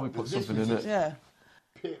They that. probably put This something was in just- it. Yeah.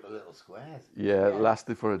 Paper little squares. Yeah, it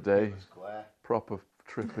lasted for a day. Square. Proper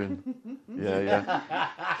tripping. Yeah.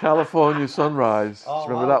 California Sunrise. Do you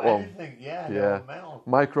remember that one? Anything. Yeah. they Yeah. were metal.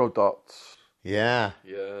 Micro dots. Yeah.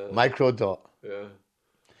 Yeah. Micro dot. Yeah.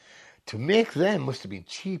 To make them must have been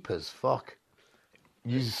cheap as fuck.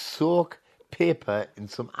 You soak paper in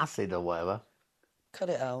some acid or whatever. Cut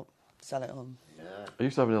it out, sell it on. I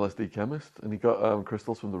used to have an LSD chemist, and he got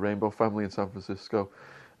crystals from the Rainbow family in San Francisco.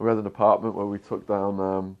 We had an apartment where we took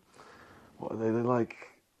down, what are they? They're like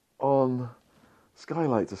on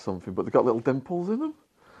skylights or something, but they've got little dimples in them.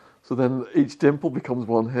 So then each dimple becomes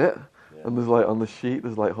one hit, and there's like on the sheet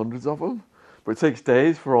there's like hundreds of them. But it takes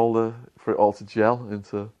days for it all to gel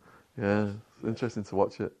into. Yeah, it's interesting to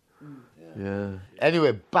watch it. Yeah.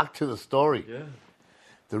 Anyway, back to the story. Yeah.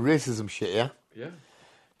 The racism shit, yeah? Yeah.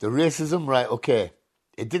 The racism, right, okay.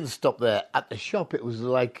 It didn't stop there. At the shop, it was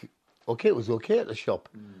like, okay, it was okay at the shop.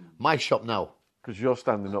 My shop now. Because you're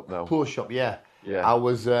standing up now. Poor shop, yeah. Yeah. I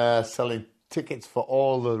was selling tickets for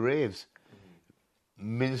all the raves.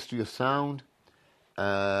 Ministry of Sound,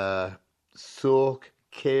 Soak,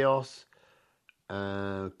 Chaos,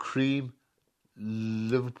 Cream,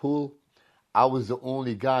 Liverpool. I was the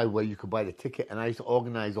only guy where you could buy the ticket, and I used to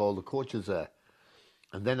organise all the coaches there.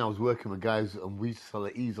 And then I was working with guys, and we used to sell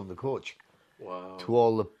the E's on the coach Wow. to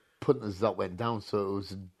all the punters that went down. So it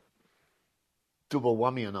was a double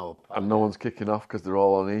whammy on our part. And no one's kicking off because they're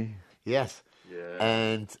all on E. Yes. Yeah.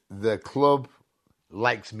 And the club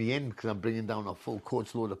likes me in because I'm bringing down a full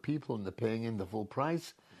coach load of people and they're paying in the full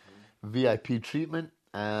price. VIP treatment.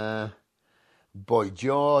 Boy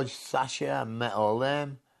George, Sasha, I met all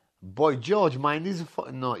them. Boy George, mind, he's a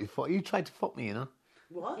fucking naughty fuck. He tried to fuck me, you know.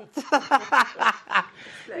 What?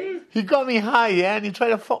 He got me high, yeah, and he tried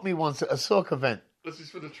to fuck me once at a soak event. This is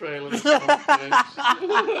for the trailer.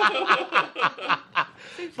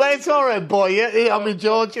 But it's all right, boy, yeah. I mean,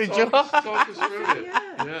 George. Talk us through it.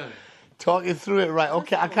 Yeah. Talk you through it, right.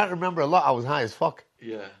 Okay, I can't remember a lot. I was high as fuck.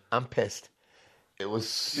 Yeah. I'm pissed. It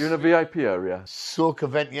was You're in a VIP area. soak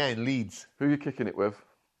event, yeah, in Leeds. Who are you kicking it with?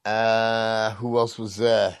 Who else was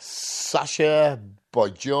there? Sasha, Boy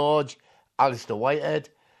George, Alistair Whitehead.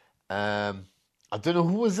 I don't know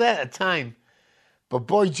who was there at the time, but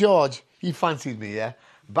Boy George, he fancied me, yeah.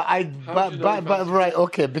 But right,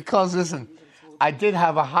 okay, because listen, I did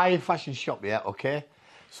have a high fashion shop, yeah, okay.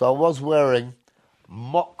 So I was wearing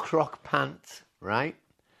mock croc pants, right?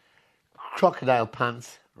 Crocodile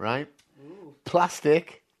pants, right?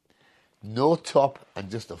 Plastic, no top, and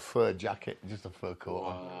just a fur jacket, just a fur coat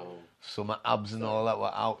on. Wow. So my abs and all that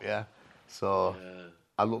were out, yeah. So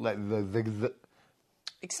I look like the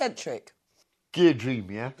Eccentric. gay dream,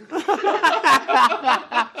 yeah.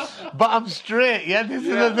 But I'm straight, yeah. This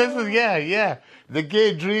is yeah. The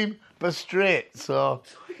gay dream, but straight. So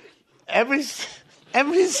every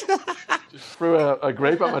Threw a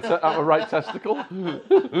grape at my right testicle.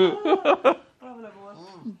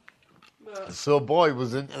 so boy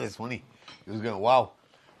was into this funny. He was going, wow.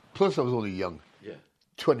 Plus I was only young, Yeah.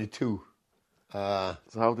 22. So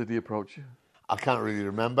how did he approach you? I can't really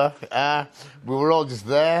remember. We were all just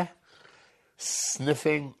there,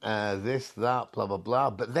 sniffing this, that, blah, blah, blah.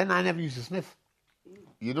 But then I never used to sniff.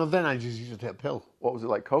 You know, then I just used to take a pill. What was it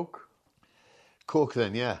like, Coke? Coke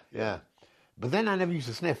then, yeah. But then I never used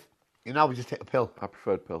to sniff. You know, I would just take a pill. I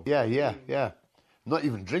preferred pill. Yeah. Not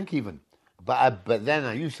even drink even. But then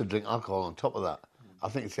I used to drink alcohol on top of that. I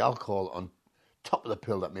think it's the alcohol on top of the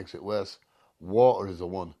pill that makes it worse. Water is the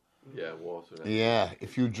one. Yeah, water. Yeah,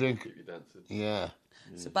 if you drink... Keep you dancing. Yeah.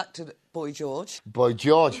 So back to Boy George. Boy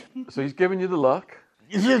George. So he's giving you the look.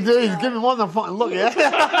 He's giving me more than fucking look, yeah?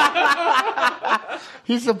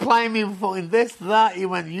 He's supplying me with fucking this, that. He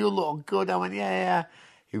went, you look good. I went, yeah.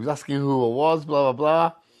 He was asking who it was, blah, blah,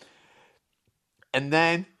 blah. And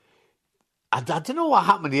then, I don't know what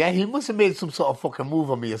happened, yeah? He must have made some sort of fucking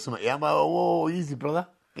move on me or something, yeah? I'm like, whoa, easy, brother.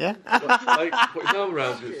 Yeah? Like, put his arm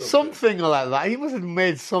around you or something. Something like that. He must have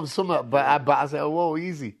made something, but I said, whoa,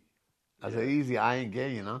 easy. I said, easy, I ain't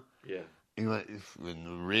gay, you know? Yeah. He went,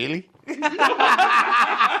 really?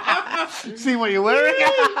 See what you're wearing?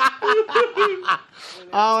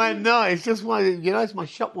 I went, no, it's just it's my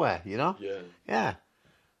shopwear, you know? Yeah. Yeah.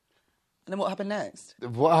 And then what happened next?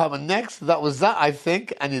 What happened next? That was that, I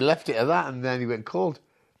think. And he left it at that, and then he went cold.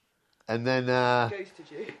 And then Ghosted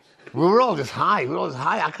you. we were all just high.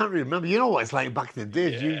 I can't really remember. You know what it's like back in the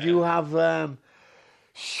days. Yeah. You have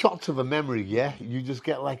shots of a memory, yeah? You just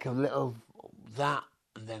get like a little that,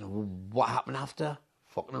 and then what happened after?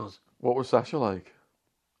 Fuck knows. What was Sasha like?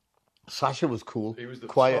 Sasha was cool. He was the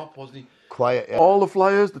quiet, top, wasn't he? quiet. Yeah. All the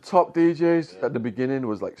flyers, the top DJs at the beginning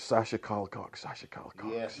was like Sasha Carl Cox, Sasha Carl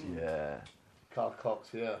Cox. Yes. Yeah. Carl Cox,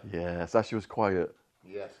 yeah. Yeah, Sasha was quiet.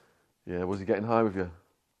 Yes. Yeah, was he getting high with you?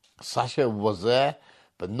 Sasha was there,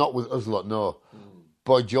 but not with us lot, no.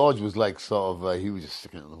 Boy George was like sort of, he was just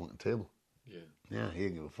sticking it on the fucking table. Yeah. Yeah, he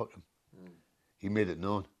didn't give a fuck. He made it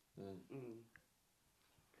known.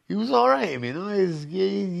 He was all right. I mean,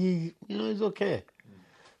 he's okay.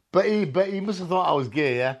 But he must have thought I was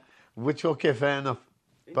gay, yeah. Which okay, fair enough.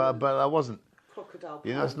 But I wasn't. Crocodile.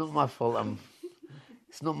 You know, it's not my fault.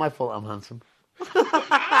 It's not my fault. I'm handsome.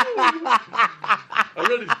 I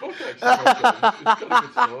read his book actually. It's got a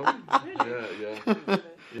good story. Yeah.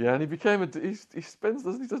 Yeah, and he became he spends,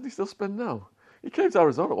 doesn't he still spend now? He came to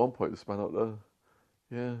Arizona at one point to spend out there.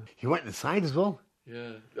 Yeah. He went inside as well.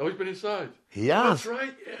 Yeah. Oh, he's been inside. He has. That's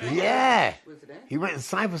right. Yeah. Wasn't it? He went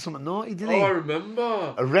inside for something naughty, didn't Oh, he? I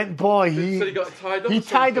remember. A rent boy. He said he got tied up. He or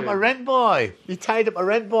tied up something. a rent boy. He tied up a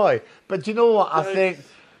rent boy. But you know what? I Right. think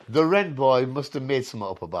the rent boy must have made something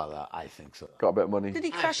up about that. I think so. Got a bit of money. Did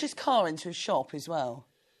he crash his car into a shop as well?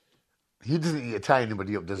 He doesn't need to tie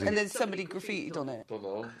anybody up, does he? And then somebody graffitied on it. Don't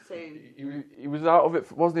know. Saying- He was out of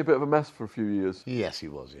it. Wasn't he a bit of a mess for a few years? Yes, he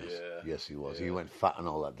was. Yes, yes, he was. He went fat and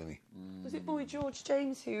all that, didn't he? Was it Boy George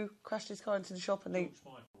James who crashed his car into the shop and they...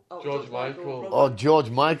 George Michael. Oh,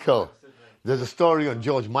 George Michael. There's a story on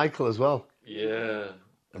George Michael as well Yeah.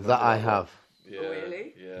 that I have. Yeah.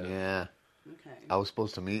 really? Yeah. Yeah, Okay. I was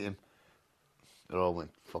supposed to meet him. It all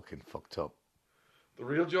went fucking fucked up. The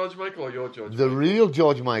real George Michael or your George? The real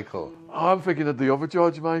George Michael. Oh, I'm thinking of the other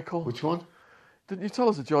George Michael. Which one? Didn't you tell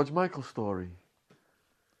us a George Michael story?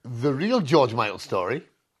 The real George Michael story.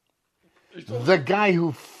 The guy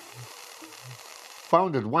who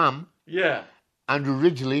founded Wham, Yeah. Andrew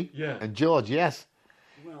Ridgely, Yeah. and George, yes.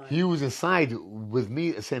 Right. He was inside with me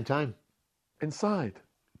at the same time. Inside.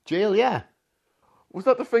 Jail, yeah. Was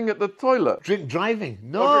that the thing at the toilet? Drink driving.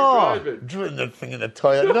 No. Oh, drink driving. Drink the thing in the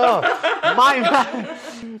toilet. No. My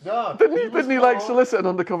man. No. Didn't he like solicit an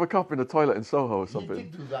undercover cop in the toilet in Soho or something?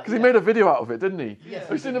 did do that, Because he yeah. made a video out of it, didn't he? Yes,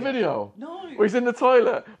 Have you seen the video? No. Where he's in the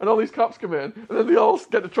toilet and all these cops come in and then they all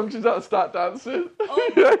get the truncheons out and start dancing.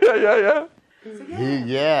 Yeah.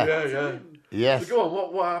 Yeah. Yes. So go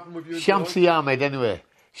on, what happened with you? and Shamsi Ahmed, anyway.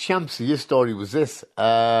 Shamsi, his story was this.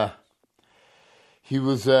 He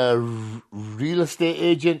was a real estate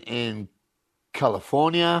agent in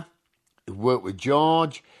California. He worked with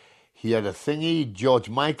George. He had a thingy. George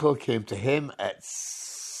Michael came to him at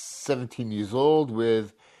 17 years old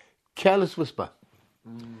with Careless Whisper.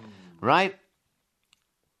 Right?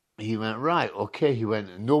 He went, right, okay. He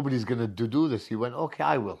went, nobody's going to do this. He went, okay,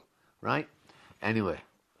 I will. Right? Anyway.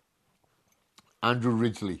 Andrew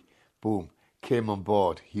Ridgely, boom, came on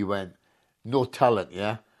board. He went, no talent,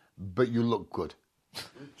 yeah, but you look good.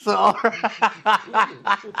 So, all right.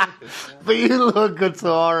 But you look good,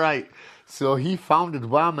 so all right. So he founded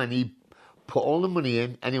Wham and he put all the money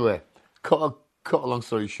in. Anyway, cut a long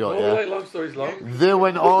story short, Oh, yeah. like long stories long. They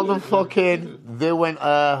went all the fucking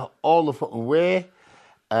way.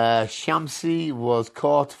 Shamsi was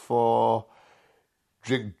caught for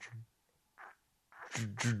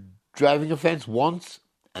driving offence once,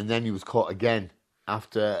 and then he was caught again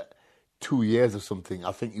after 2 years or something.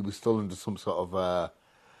 I think he was still under some sort of a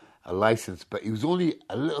license, but he was only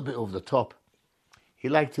a little bit over the top. He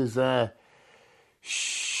liked his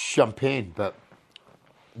champagne, but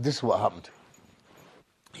this is what happened.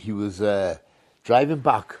 He was driving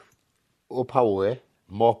back up our way,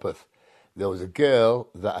 Morpeth. There was a girl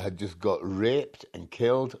that had just got raped and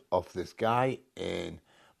killed off this guy in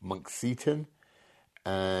Monkseaton,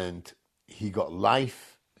 and he got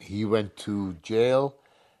life. He went to jail.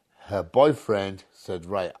 Her boyfriend said,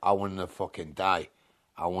 right, I want to fucking die.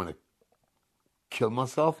 I want to kill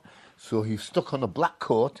myself. So he stuck on a black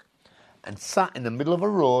coat and sat in the middle of a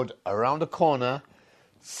road around a corner,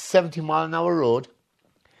 70-mile-an-hour road,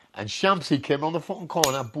 and Shamsi came around the fucking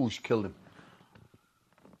corner, boosh, killed him.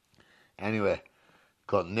 Anyway,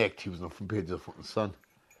 got nicked. He was on the front page of the fucking Sun.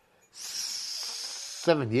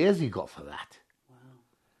 7 years he got for that. Wow.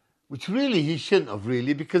 Which really he shouldn't have,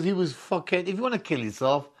 really, because he was fucking... If you want to kill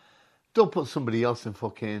yourself, don't put somebody else in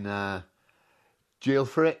fucking jail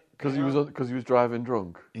for it. Because he was driving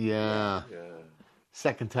drunk. Yeah.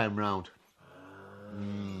 Second time round.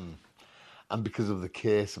 And because of the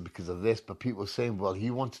case and because of this, but people were saying, well,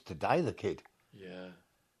 he wanted to die, the kid. Yeah.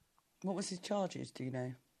 What was his charges, do you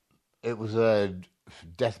know? It was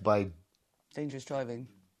death by... Dangerous driving.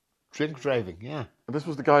 drink driving, yeah. And this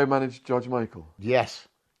was the guy who managed George Michael? Yes.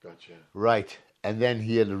 Gotcha. Right. And then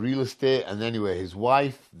he had the real estate, and anyway, his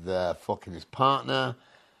wife, his partner,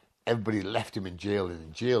 everybody left him in jail, and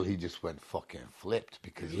in jail he just went fucking flipped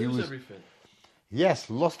because he was... everything. Yes,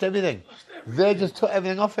 lost everything. They just took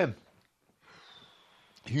everything off him.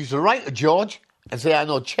 He used to write to George and say, I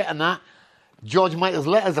know Chet and that. George Michael's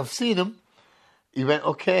letters, I've seen them. He went,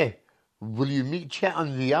 okay, will you meet Chet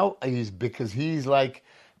on the out? Because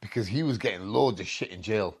he was getting loads of shit in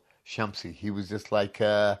jail, Shamsi. He was just like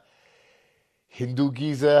a Hindu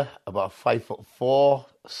geezer, about 5'4",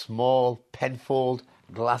 small, penfold,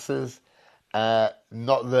 glasses, not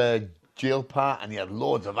the jail part, and he had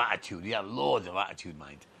loads of attitude. He had loads of attitude,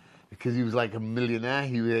 mind. Because he was like a millionaire.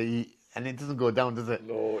 And it doesn't go down, does it?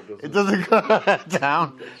 No, it doesn't. It doesn't go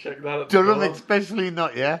down. Check that at the Durham door. especially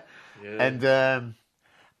not, yeah? Yeah.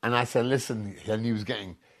 And I said, listen, and he was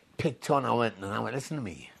getting picked on. I went, listen to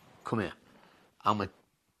me. Come here. I'm going to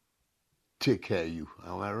take care of you.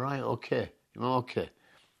 I went, right, okay. He went, okay.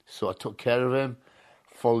 So I took care of him,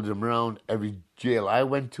 followed him around. Every jail I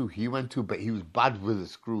went to, he went to, but he was bad with the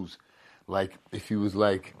screws. Like, if he was,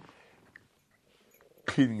 like,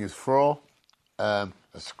 cleaning his floor, a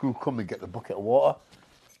screw come and get the bucket of water,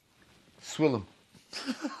 swill him.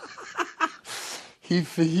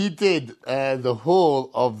 He did the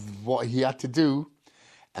whole of what he had to do,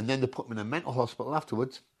 and then they put him in a mental hospital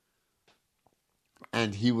afterwards.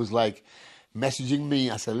 And he was like messaging me.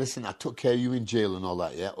 I said, listen, I took care of you in jail and all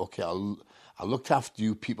that, yeah? Okay, I looked after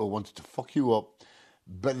you. People wanted to fuck you up.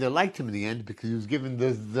 But they liked him in the end because he was giving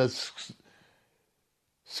the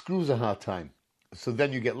screws a hard time. So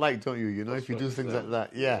then you get liked, don't you? You know, if you do things like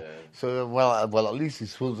that. Yeah. So, well, at least he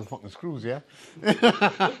swills the fucking screws, yeah?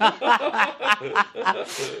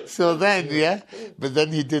 So then, yeah. But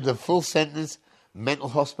then he did a full sentence, mental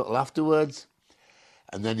hospital afterwards.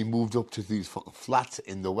 And then he moved up to these fucking flats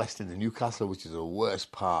in the west end of Newcastle, which is the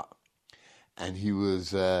worst part. And he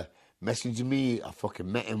was messaging me. I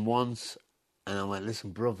fucking met him once. And I went,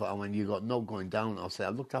 listen, brother, you got no going down. I said, I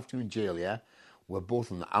looked after you in jail, yeah? We're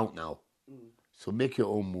both on the out now. So make your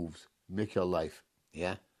own moves. Make your life,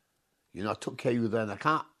 yeah? You know, I took care of you then. I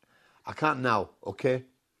can't now, okay?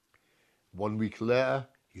 1 week later,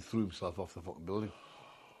 he threw himself off the fucking building.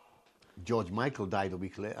 George Michael died a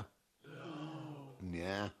week later. No.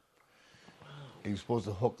 Yeah. Wow. He was supposed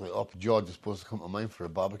to hook it up. George was supposed to come to mine for a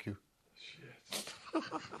barbecue. Shit.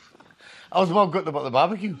 I was more good about the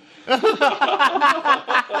barbecue.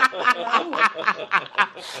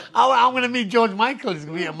 I'm going to meet George Michael. He's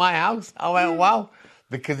going to be at my house. I went, wow.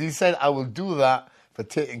 Because he said, I will do that for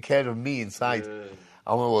taking care of me inside. Yeah.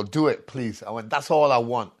 I went, well, do it, please. I went, that's all I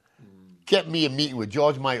want. Get me a meeting with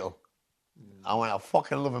George Michael. I went, I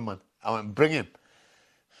fucking love him, man. I went, bring him.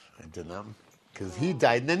 It didn't happen. Because he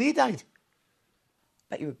died and then he died.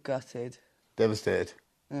 Bet you were gutted. Devastated.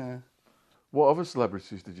 Yeah. What other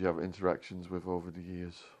celebrities did you have interactions with over the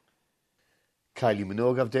years? Kylie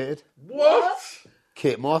Minogue I've dated. What?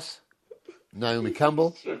 Kate Moss. Naomi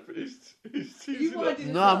Campbell. He's teasing that.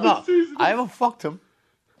 No, I'm not. I haven't fucked him.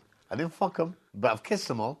 I didn't fuck him, but I've kissed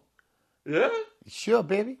them all. Yeah? Sure,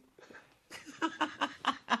 baby.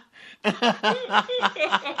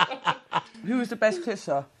 Who was the best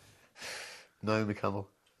kisser? Naomi Campbell.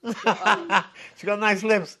 She got nice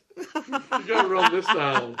lips. You got to run this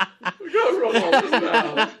down. We got to run all this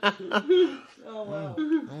down. Oh, wow.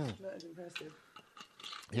 That is impressive.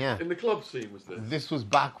 Yeah. In the club scene, was this? This was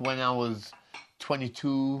back when I was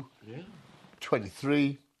 22,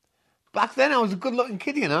 23. Back then, I was a good-looking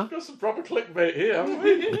kid, you know. Got some proper clickbait here, haven't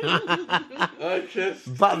we? I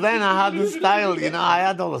kissed. Back then, I had the style, you know. I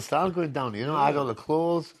had all the style going down, you know. I had all the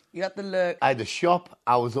clothes. You had the look. I had a shop.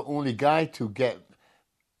 I was the only guy to get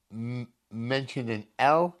mentioned in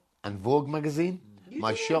Elle and Vogue magazine.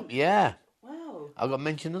 My shop, yeah. Wow. I got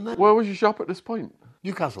mentioned in that. Where was your shop at this point?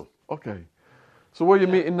 Newcastle. Okay. So were you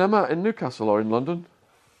meeting them at in Newcastle or in London?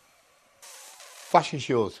 Fashion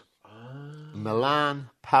shows. Milan,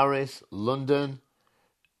 Paris, London.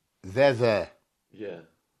 They're there. Yeah.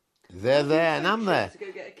 They're there and I'm there. To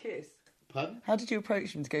go get a kiss? Pardon? How did you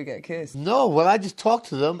approach them to go get a kiss? No, well, I just talk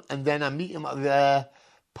to them and then I meet them at the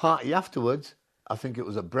party afterwards. I think it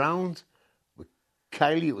was at Brown's. With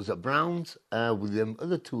Kylie, it was at Brown's. With the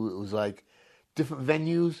other two, it was like different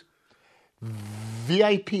venues.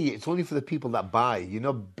 VIP, it's only for the people that buy, you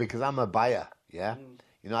know, because I'm a buyer, yeah?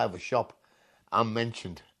 You know, I have a shop. I'm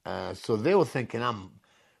mentioned. So they were thinking I'm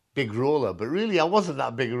big roller, but really I wasn't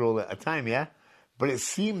that big roller at the time, yeah? But it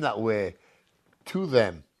seemed that way to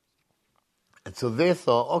them. And so they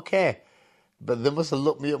thought, okay, But they must have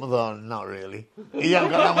looked me up and thought, not really. You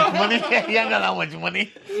haven't got that much money. You haven't got that much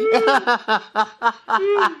money.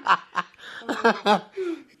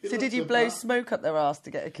 So did you blow smoke up their ass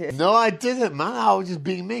to get a kiss? No, I didn't, man. I was just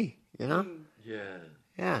being me, you know? Yeah.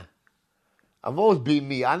 Yeah. I've always been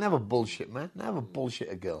me. I never bullshit, man. Never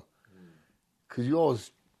bullshit a girl. Because you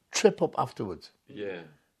always trip up afterwards. Yeah.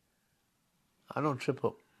 I don't trip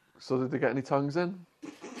up. So did they get any tongues in?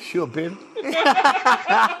 Sure, babe.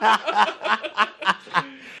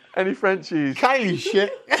 Any Frenchies? Kylie's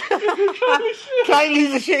shit.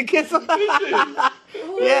 Kylie's a shit kisser.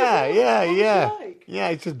 Yeah. Yeah,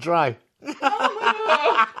 it's just dry.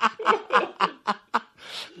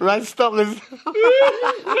 Right, stop this.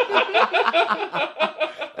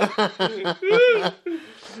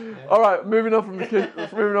 All right, moving on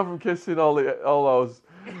from kissing all those.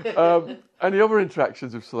 Any other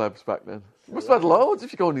interactions with celebs back then? You must have had loads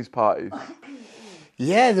if you go on these parties.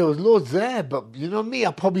 Yeah, there was loads there, but you know me,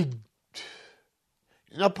 I probably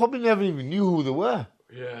never even knew who they were.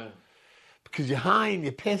 Yeah. Because you're high and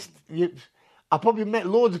you're pissed. I probably met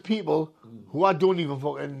loads of people who I don't even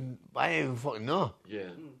fucking know. Yeah.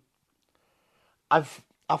 I've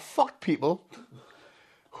fucked people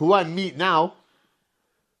who I meet now,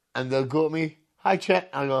 and they'll go to me, "Hi, Chet."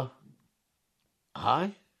 I go,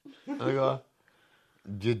 "Hi." And I go,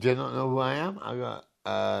 do you not know who I am? I go,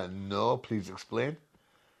 "No, please explain."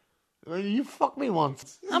 Well, you fucked me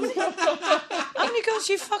once. How many girls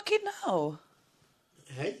you fucking know?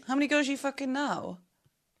 Hey? How many girls you fucking know?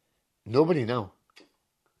 Nobody now.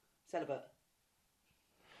 Celibate.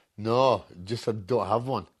 No, just I don't have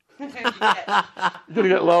one. You're going to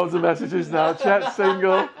get loads of messages now. Chet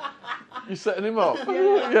single. You setting him up?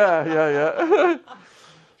 Yeah.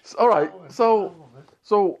 All right. So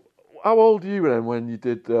how old are you then when you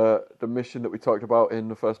did the mission that we talked about in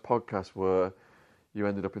the first podcast where you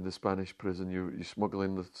ended up in the Spanish prison, you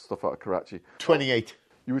smuggling the stuff out of Karachi? 28.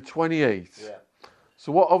 You were 28? Yeah.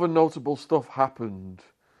 So what other notable stuff happened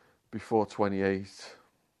before 28?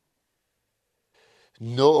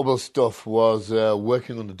 Notable stuff was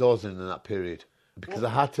working on the doors in that period because I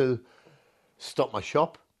had to stop my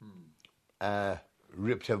shop,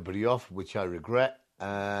 ripped everybody off, which I regret,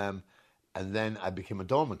 and then I became a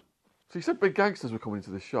doorman. So you said big gangsters were coming to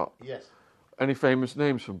the shop. Yes. Any famous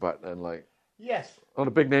names from back then? Like, Yes. oh,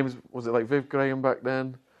 the big names, was it like Viv Graham back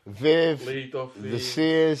then? Viv, Lee Duffy, the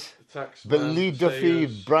Sears, the Taxman, but Lee Duffy,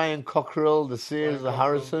 Sayers. Brian Cockrell, the Sears, the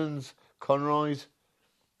Harrisons, Conroys,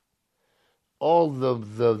 all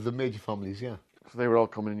the major families, yeah. So they were all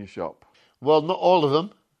coming in your shop. Well, not all of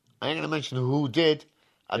them. I ain't going to mention who did.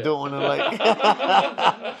 I don't want to, like...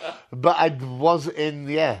 But I was in,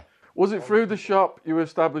 yeah. Was it through the shop you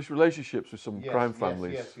established relationships with some crime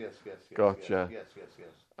families? Yes. Gotcha. Yes.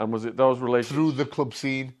 And was it those relationships? Through the club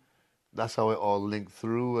scene. That's how it all linked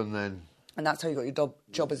through, and then... And that's how you got your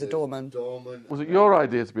job as a doorman. Was it your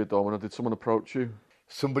idea to be a doorman, or did someone approach you?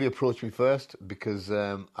 Somebody approached me first because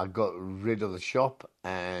I got rid of the shop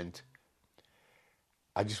and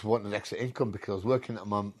I just wanted extra income because I was working at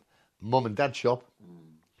my mum and dad's shop,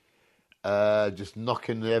 just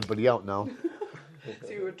knocking everybody out now.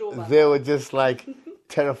 So you were a doorman? They were just like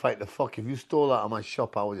terrified to fuck. If you stole out of my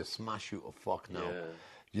shop, I would just smash you to fuck now. Yeah.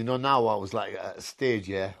 You know, now I was like at a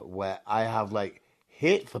stage, where I have like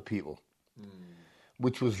hate for people.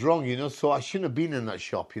 Which was wrong, you know, so I shouldn't have been in that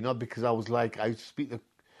shop, you know, because I was like, I used to speak to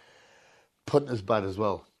punters bad as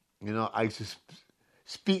well. You know, I used to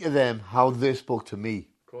speak to them how they spoke to me.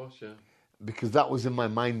 Of course, yeah. Because that was in my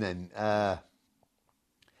mind then. And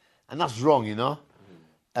that's wrong, you know,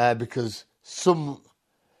 because some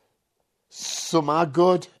are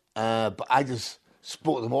good, but I just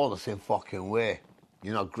spoke to them all the same fucking way.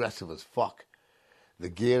 You know, aggressive as fuck. The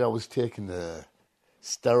gear I was taking, the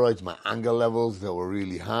steroids, my anger levels, they were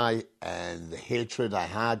really high, and the hatred I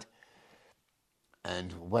had.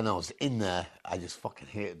 And when I was in there, I just fucking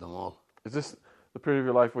hated them all. Is this the period of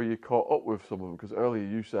your life where you caught up with some of them? Because earlier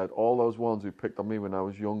you said all those ones who picked on me when I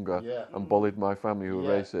was younger and bullied my family who were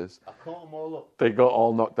racist, I caught them all up. they got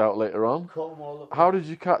all knocked out later on. Caught them all up. How did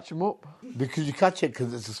you catch them up? Because you catch it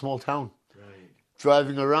because it's a small town. Right.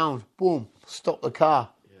 Driving around, boom, stop the car.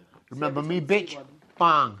 Remember me, bitch?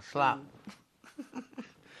 Bang, slap.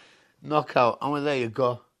 Knockout. And well, there you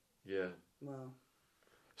go. Yeah. Wow.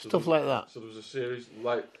 Stuff like that. So there was a series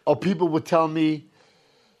like... Or people would tell me,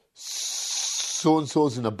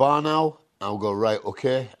 so-and-so's in a bar now. I would go, right,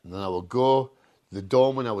 okay. And then I would go. The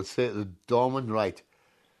doorman, I would say to the doorman, right,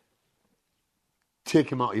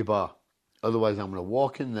 take him out of your bar. Otherwise, I'm going to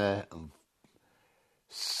walk in there and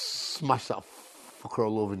smash that fucker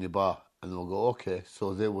all over in your bar. And they'll go, okay.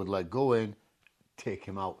 So they would like go in, take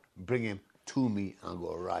him out, bring him to me, and I'll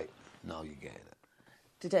go, right, now you get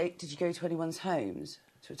it. Did you go to anyone's homes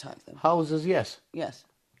to attack them? Houses, yes. Yes.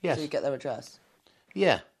 Yes. So you get their address?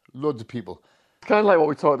 Yeah, loads of people. It's kind of like what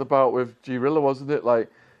we talked about with G-Rilla, wasn't it?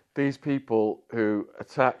 Like, these people who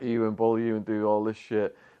attack you and bully you and do all this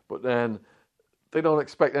shit, but then they don't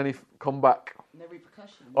expect any comeback. No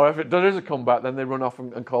repercussions. Or if there is a comeback, then they run off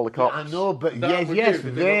and call the cops. I know, but That would yes,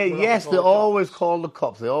 do, they always call the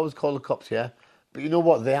cops. They always call the cops, yeah? But you know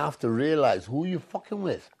what? They have to realise who you fucking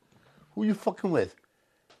with. Who you fucking with.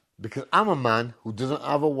 Because I'm a man who doesn't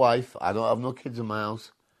have a wife. I don't have no kids in my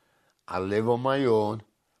house. I live on my own.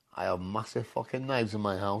 I have massive fucking knives in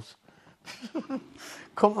my house.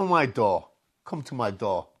 Come to my door. Come to my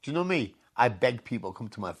door. Do you know me? I beg people come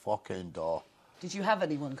to my fucking door. Did you have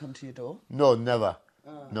anyone come to your door? No, never.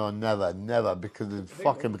 No, never. Because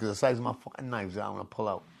the size of my fucking knives that I'm gonna pull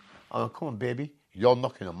out. I'm like, come on, baby. You're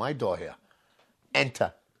knocking on my door here.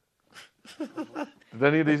 Enter. Did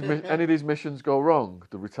any of these missions go wrong?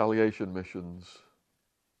 The retaliation missions?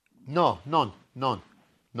 No, none.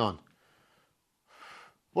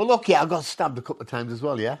 Well, look, yeah, I got stabbed a couple of times as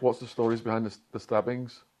well, yeah? What's the stories behind the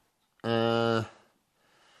stabbings? There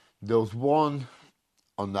was one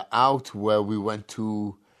on the out where we went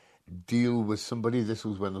to deal with somebody. This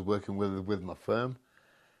was when I was working with my firm.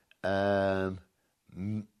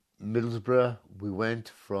 Middlesbrough, we went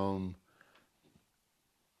from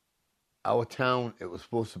our town. It was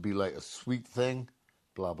supposed to be like a sweet thing,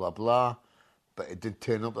 blah, blah, blah. But it didn't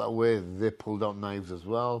turn up that way. They pulled out knives as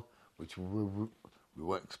well, which we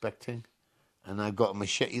weren't expecting. And I got a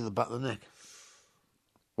machete in the back of the neck.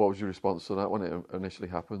 What was your response to that when it initially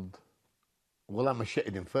happened? Well, I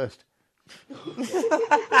macheted him first.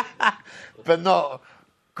 But not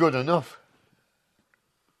good enough.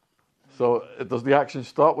 So does the action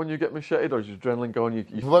stop when you get macheted, or is your adrenaline going?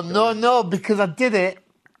 Well, no, because I did it,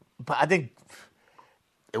 but I think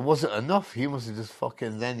it wasn't enough. He must have just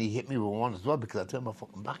fucking, then he hit me with one as well because I turned my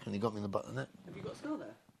fucking back and he got me in the back of the neck. Have you got a scar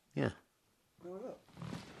there? Yeah. No, look.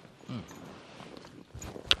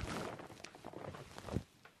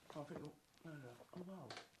 Oh, wow.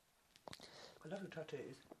 I love your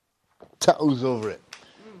tattoos. Tattoos over it.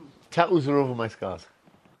 Tattoos are over my scars.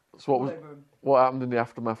 So what happened in the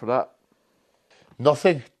aftermath of that?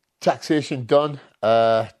 Nothing. Taxation done.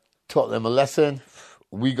 Taught them a lesson.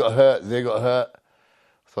 We got hurt. They got hurt.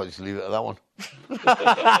 I thought just leave it at that one.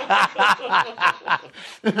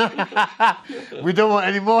 We don't want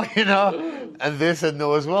any more, you know. And they said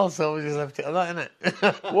no as well, so we just left it at that,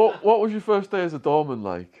 innit? What was your first day as a doorman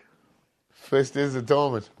like? First day as a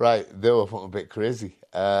doorman, right? They were fucking a bit crazy.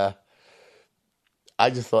 I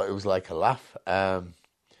just thought it was like a laugh.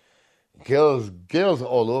 Girls are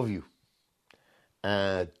all over you.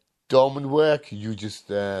 Doorman work, you just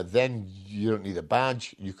then you don't need a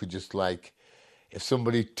badge. You could just like, if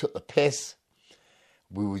somebody took the piss,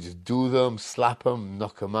 we would just do them, slap them,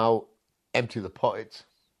 knock them out, empty the pockets.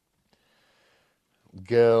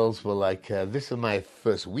 Girls were like, this is my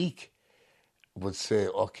first week. Would say,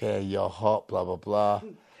 okay, you're hot, blah, blah, blah.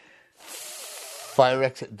 Fire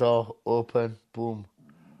exit door, open, boom.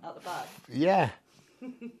 Out the back? Yeah.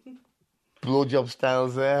 Blowjob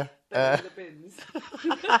styles there. The bins.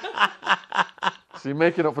 So you're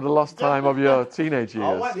making up for the lost time of your teenage years.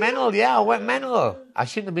 I went mental, yeah, I went mental. I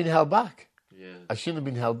shouldn't have been held back. Yeah. I shouldn't have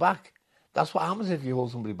been held back. That's what happens if you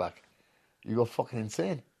hold somebody back. You go fucking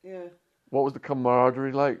insane. Yeah. What was the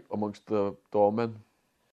camaraderie like amongst the doormen?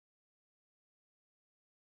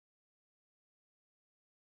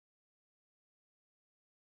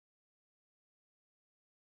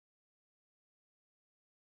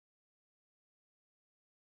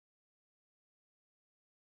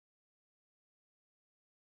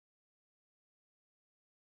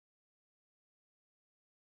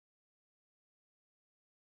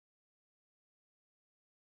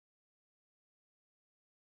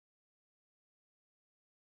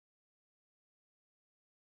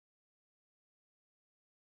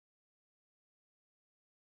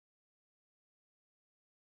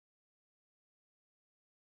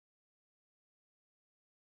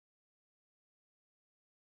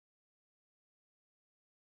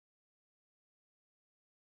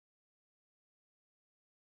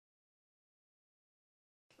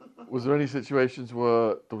 Was there any situations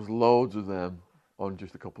where there was loads of them on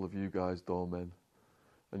just a couple of you guys, doormen,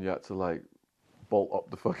 and you had to like bolt up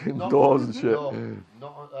the fucking doors and shit? Or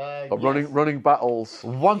running battles.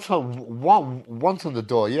 Once on the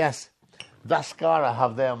door, yes. That scar I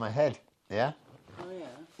have there on my head, yeah? Oh, yeah.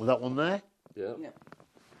 With that one there? Yeah. Yeah.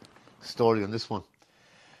 Story on this one.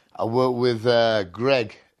 I worked with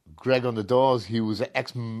Greg on the doors. He was an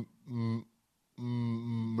ex-Marine.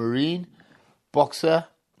 Boxer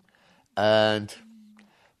and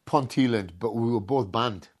Ponteland, but we were both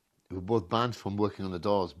banned. We were both banned from working on the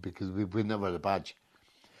doors because we never had a badge.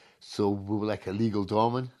 So we were like a legal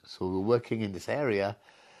doorman. So we were working in this area,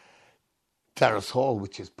 Terrace Hall,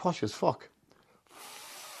 which is posh as fuck.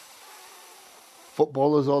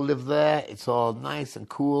 Footballers all live there. It's all nice and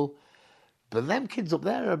cool. But them kids up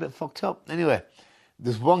there are a bit fucked up. Anyway,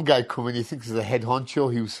 there's one guy coming, he thinks he's a head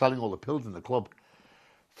honcho. He was selling all the pills in the club.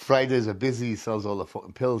 Fridays are busy, he sells all the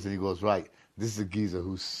fucking pills, and he goes, right, this is a geezer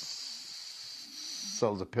who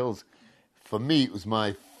sells the pills. For me, it was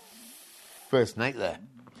my first night there.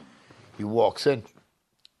 He walks in,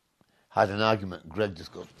 had an argument. Greg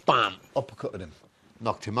just goes, bam, uppercutted him,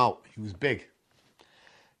 knocked him out. He was big.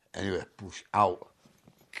 Anyway, push out,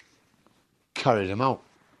 carried him out.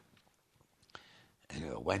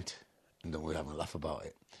 Anyway, went, and then we were having a laugh about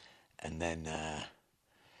it. And then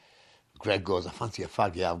Greg goes, I fancy a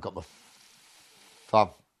fag. Yeah, I've got my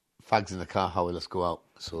fags in the car, Howie, let's go out.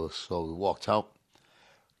 So we walked out,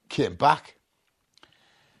 came back,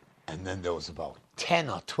 and then there was about 10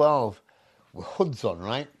 or 12 with hoods on,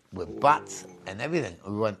 right? With bats and everything.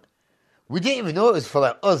 And we didn't even know it was for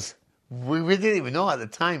like us. We didn't even know at the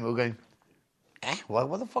time. We were going,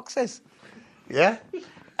 what the fuck's this? Yeah?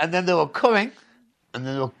 And then they were coming, and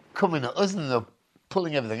then they were coming at us, and they were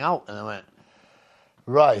pulling everything out. And I went,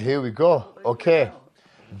 right, here we go. Okay.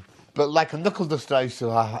 But like a knuckle duster I used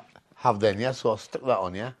to have then, yeah? So I stuck that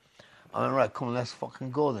on, yeah? I went, right, come on, let's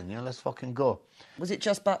fucking go then, yeah? Let's fucking go. Was it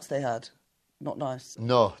just bats they had? Not nice.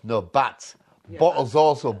 No, bats. Yeah, bottles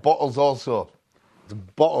also. The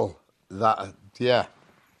bottle that, yeah.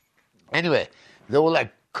 Anyway, they were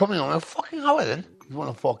like coming on, like, fucking Howard then. You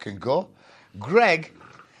want to fucking go? Greg,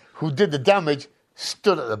 who did the damage,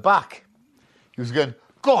 stood at the back. He was going,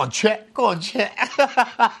 go on, Chet.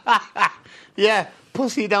 Yeah,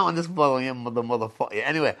 pussy down on this bottle, you motherfucker. Yeah.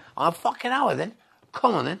 Anyway, I'm a fucking Howard then.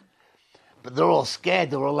 Come on then. But they're all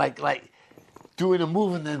scared. They were like doing a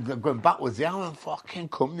move and then going backwards. Yeah, I'm fucking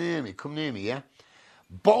come near me, yeah.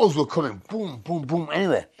 Bottles were coming, boom, boom, boom.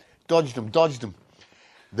 Anyway, dodged them.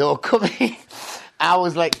 They were coming. I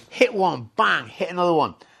was like, hit one, bang, hit another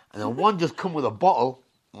one. And then one just come with a bottle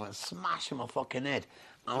and went smash in my fucking head.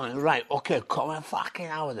 I went, right, okay, come on, fucking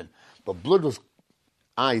Howard then. But blood was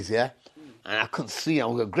eyes, yeah? And I couldn't see. I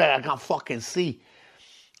was like, Greg, I can't fucking see.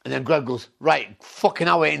 And then Greg goes, right, fucking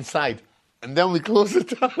Howard inside. And then we closed the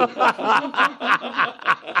door.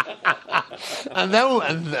 and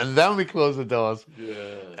then we closed the doors.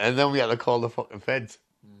 Yeah. And then we had to call the fucking feds.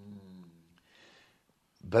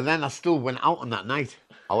 But then I still went out on that night.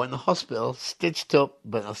 I went to the hospital, stitched up,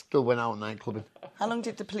 but I still went out nightclubbing. How long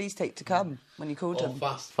did the police take to come when you called them?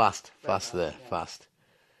 Fast.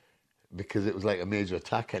 Because it was like a major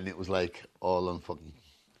attack and it was like all on fucking...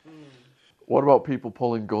 What about people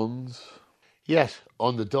pulling guns? Yes,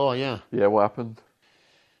 on the door, yeah. Yeah, what happened?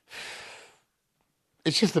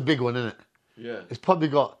 It's just a big one, isn't it? Yeah. It's probably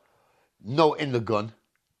got no in the gun,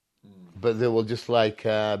 but they will just like...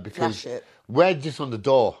 because flash it. We're just on the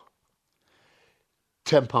door.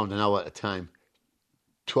 £10 an hour at a time.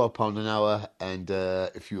 £12 an hour, and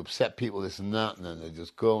if you upset people, this and that, and then they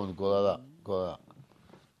just go like that.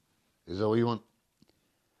 Is that what you want?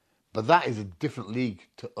 But that is a different league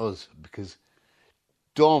to us, because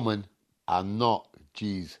doormen are not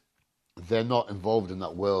G's. They're not involved in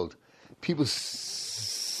that world. People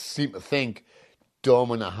seem to think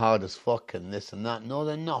doormen are hard as fuck and this and that. No,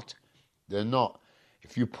 they're not. They're not.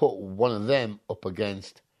 If you put one of them up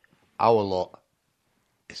against our lot,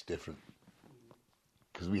 it's different.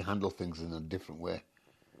 Because we handle things in a different way.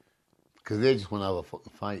 Because they just want to have a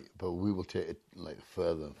fucking fight, but we will take it like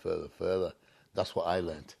further and further. That's what I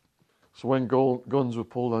learnt. So when guns were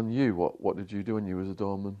pulled on you, what did you do when you was a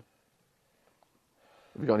doorman?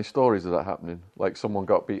 Have you got any stories of that happening? Like someone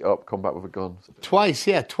got beat up, come back with a gun? Twice.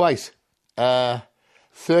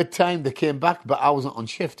 Third time they came back, but I wasn't on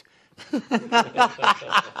shift.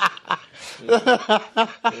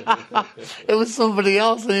 It was somebody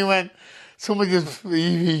else, and he went,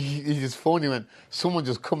 he just phoned, he went, someone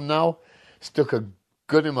just come now, stuck a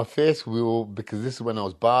gun in my face. Because this is when I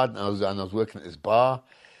was barred, and I was working at this bar,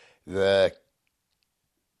 the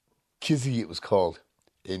Kizzy it was called,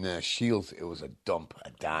 in Shields. It was a dump,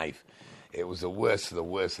 a dive. It was the worst of the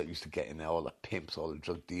worst that used to get in there, all the pimps, all the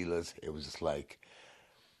drug dealers. It was just like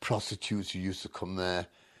prostitutes who used to come there.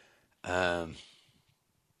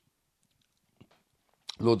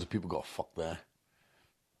 Loads of people got fucked there.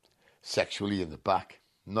 Sexually in the back.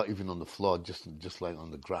 Not even on the floor, just like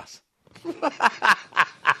on the grass.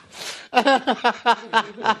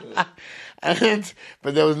 But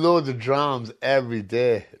there was loads of dramas every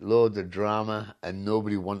day, loads of drama, and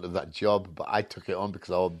nobody wanted that job. But I took it on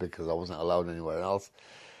because I wasn't allowed anywhere else.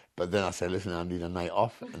 But then I said, listen, I need a night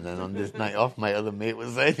off. And then on this night off, my other mate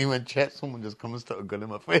was there. He went, Chet, someone just come and stuck a gun in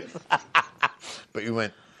my face. But he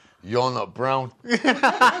went, you're not brown.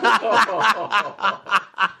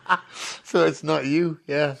 So it's not you,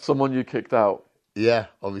 yeah. Someone you kicked out. Yeah,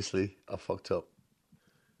 obviously, I fucked up.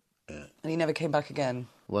 And he never came back again.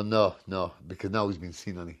 Well, no, because now he's been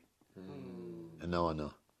seen, honey. And now I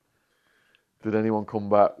know. Did anyone come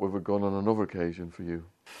back with a gun on another occasion for you?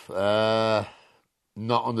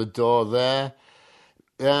 Not on the door there.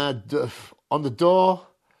 On the door,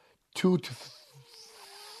 2 to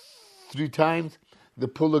 3 times. They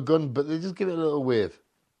pull a gun, but they just give it a little wave.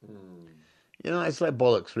 You know, it's like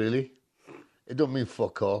bollocks, really. It don't mean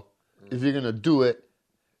fuck all. If you're going to do it,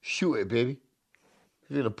 shoot it, baby.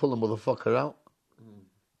 If you're going to pull a motherfucker out,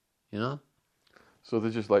 you know? So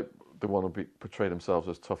they're just like, they want to portray themselves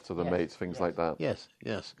as tough to their mates, things like that. Yes.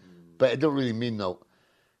 But it don't really mean no.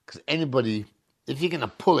 Because anybody, if you're going to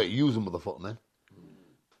pull it, use a motherfucker, man.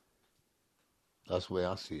 That's the way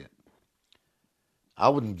I see it. I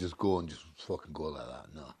wouldn't just go and just fucking go like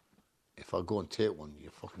that, no. If I go and take one, you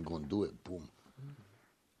fucking go and do it, boom.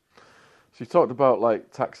 So you talked about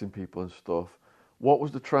like taxing people and stuff. What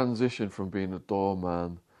was the transition from being a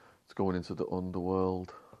doorman to going into the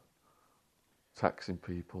underworld? Taxing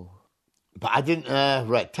people. But I didn't,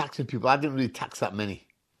 taxing people, I didn't really tax that many.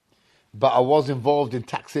 But I was involved in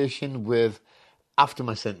taxation after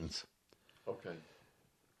my sentence. Okay.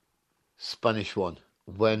 Spanish one.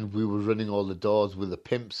 When we were running all the doors with the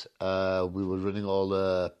pimps, we were running all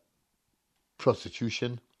the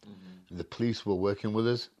prostitution. Mm-hmm. The police were working with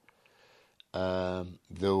us.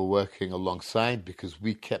 They were working alongside because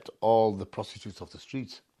we kept all the prostitutes off the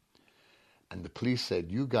streets. And the police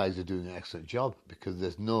said, you guys are doing an excellent job because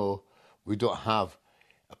we don't have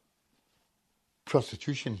a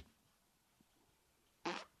prostitution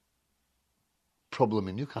problem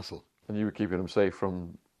in Newcastle. And you were keeping them safe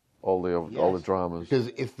from all the dramas. Because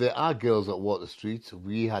if there are girls that walk the streets,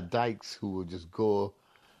 we had dykes who would just go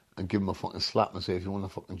and give them a fucking slap and say, if you want a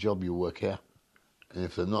fucking job, you work here. And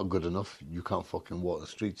if they're not good enough, you can't fucking walk the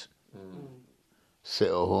streets. Sit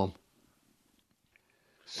at home.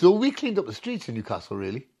 So we cleaned up the streets in Newcastle,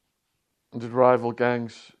 really. And did rival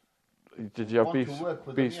gangs, did you have Want to work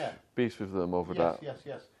with them, beefs with them over that?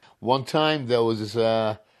 Yes. One time there was this,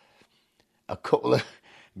 a couple of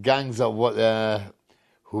gangs that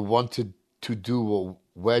who wanted to do what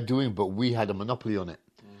we're doing, but we had a monopoly on it.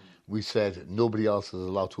 We said nobody else is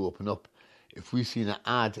allowed to open up. If we seen an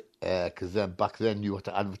ad, because then back then you had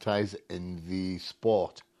to advertise in the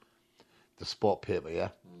sport paper, yeah?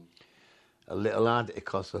 A little ad, it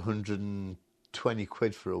cost 120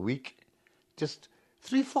 quid for a week. Just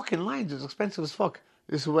 3 fucking lines, it was expensive as fuck.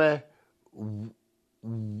 This is where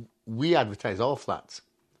we advertise our flats,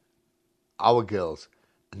 our girls.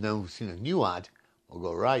 And then we've seen a new ad, we'll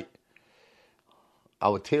go, right.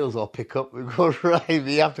 Our tails all pick up, we go, right,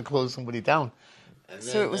 we have to close somebody down. And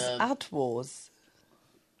So then, it was ad wars.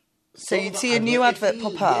 So you'd see a new advert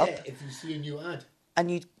pop up. Yeah, if you see a new ad. And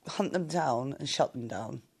you'd hunt them down and shut them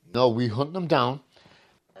down. No, we hunt them down.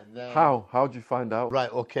 And then, How? How'd you find out?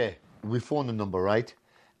 right, okay. We phone the number, right?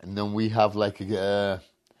 And then we have like a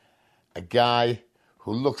guy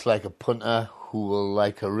who looks like a punter who will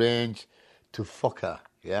like arrange to fuck her,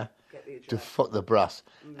 yeah? To fuck the brass.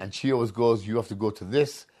 And she always goes, you have to go to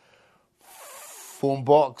this phone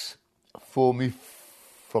box, phone me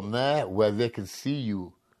from there where they can see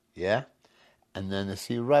you, yeah? And then they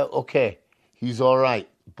see, right, okay, he's all right,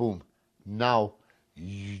 boom. Now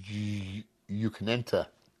you can enter.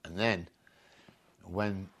 And then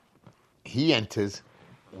when he enters,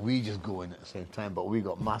 we just go in at the same time, but we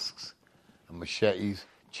got masks and machetes,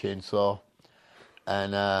 chainsaw,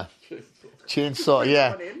 and chainsaw,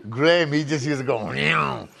 yeah. Graham, he just used to go,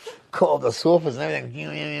 meow, cut up the sofas and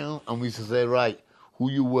everything, and we used to say, right, who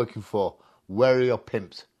you working for? Where are your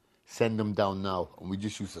pimps? Send them down now. And we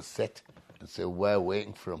just used to sit and say, we're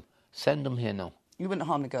waiting for them. Send them here now. You wouldn't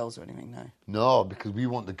harm the girls or anything, no? No, because we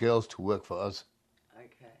want the girls to work for us.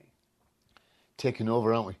 Okay. Taking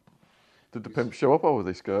over, aren't we? Did the pimp show up, or were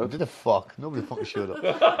they scared? Did the fuck? Nobody fucking showed up.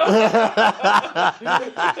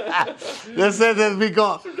 They said that we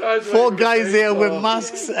got 4 guys here with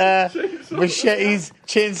masks, machetes,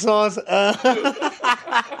 chainsaws.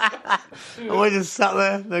 And we just sat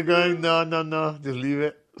there. They're going, no, just leave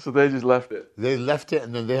it. So they just left it? They left it,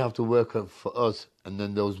 and then they have to work for us. And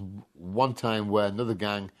then there was one time where another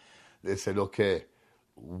gang, they said, okay,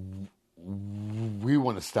 we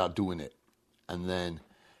want to start doing it. And then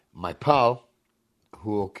my pal,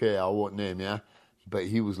 who, okay, I won't name, yeah, but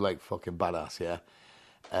he was like fucking badass, yeah.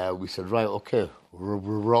 We said, right, okay,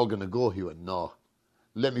 we're all going to go. He went, no,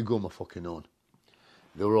 let me go on my fucking own.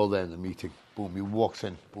 They were all there in the meeting. Boom, he walks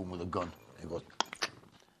in, boom, with a gun. He goes,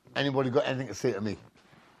 anybody got anything to say to me?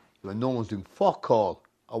 He went, no one's doing fuck all.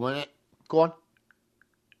 I went, go on.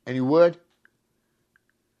 Any word?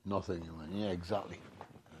 Nothing. He went, yeah, exactly.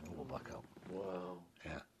 And we'll back out. Wow.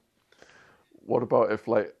 Yeah. What about if,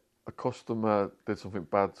 like, a customer did something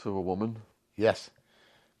bad to a woman? Yes.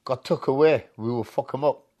 Got took away. We will fuck him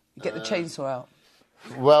up. You get the chainsaw out.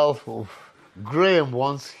 Well, Graham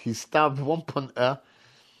once, he stabbed one punter.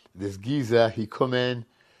 This geezer, he come in,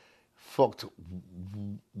 fucked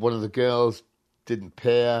one of the girls, didn't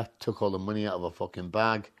pay her, took all the money out of her fucking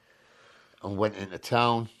bag, and went into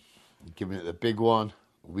town, giving it the big one.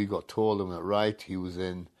 We got told and went right. He was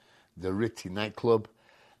in the Ritzy nightclub.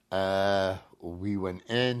 We went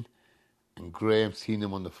in, and Graham seen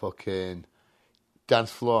him on the fucking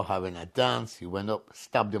dance floor having a dance. He went up,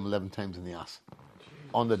 stabbed him 11 times in the ass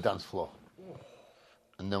on the dance floor.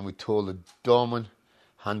 And then we told the doorman,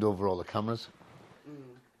 hand over all the cameras.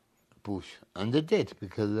 Bush. And they did,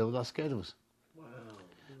 because they were that scared of us. Wow.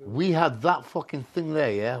 We had that fucking thing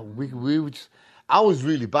there, yeah? We were just, I was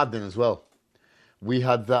really bad then as well. We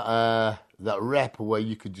had that rep where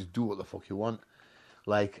you could just do what the fuck you want.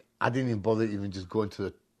 Like, I didn't even bother even just going to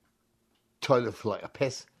the toilet for like a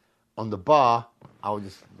piss. On the bar, I would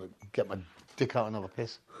just like, get my dick out and have a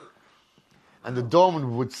piss. And the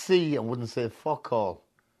doorman would see and wouldn't say fuck all.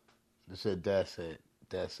 They said, dare say it,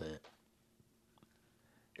 dare say it.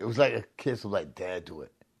 It was like a case of like, dare do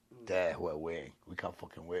it. Dare, we're waiting. We can't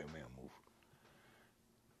fucking wait and make a move.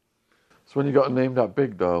 So when you got a name that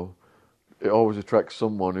big, though, it always attracts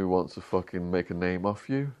someone who wants to fucking make a name off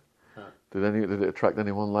you. Huh. Did it attract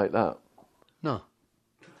anyone like that? No.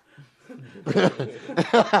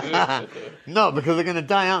 No, because they're going to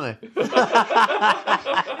die, aren't they?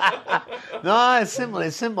 No,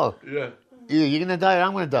 it's simple. Yeah. Either you're going to die or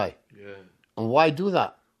I'm going to die. Yeah. And why do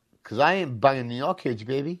that? Because I ain't banging in your cage,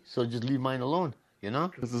 baby, so just leave mine alone, you know?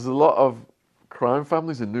 Because there's a lot of crime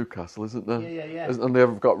families in Newcastle, isn't there? Yeah. And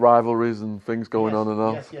they've got rivalries and things going on and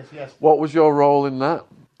all. Yes. What was your role in that?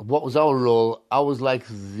 What was our role? I was like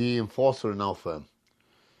the enforcer in our firm.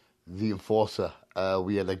 The enforcer.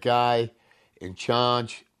 We had a guy in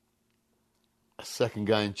charge, a second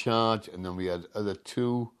guy in charge, and then we had other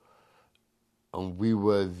two, and we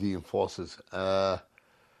were the enforcers. But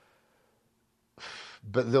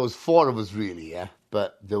there was four of us really, yeah?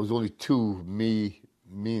 But there was only two, me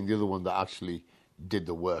and the other one that actually did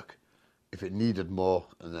the work. If it needed more,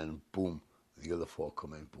 and then boom, the other four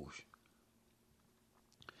come in, push.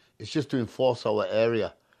 It's just to enforce our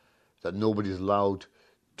area that nobody's allowed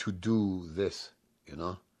to do this, you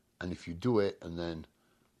know? And if you do it, and then...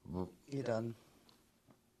 You're done.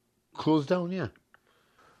 Close down, yeah.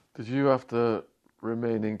 Did you have to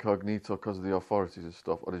remain incognito because of the authorities and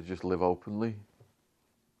stuff, or did you just live openly?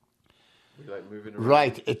 Like moving around?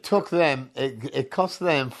 Right, it took them, it cost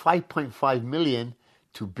them 5.5 million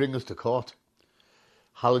to bring us to court.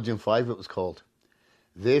 Halogen 5 it was called.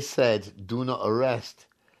 They said, do not arrest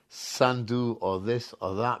Sandhu or this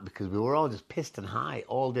or that, because we were all just pissed and high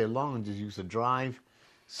all day long and just used to drive,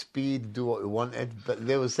 speed, do what we wanted. But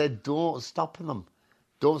they said, don't stop them.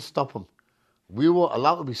 Don't stop them. We were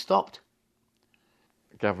allowed to be stopped.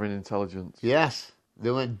 Gathering intelligence. Yes. They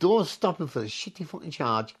went, don't stop him for the shitty fucking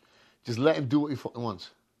charge. Just let him do what he fucking wants.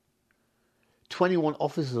 21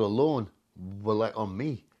 officers alone were like on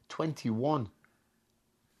me. 21.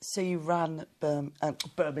 So you ran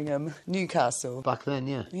Birmingham, Newcastle? Back then,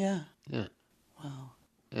 yeah. Yeah. Yeah. Wow.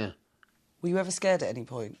 Yeah. Were you ever scared at any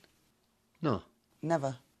point? No.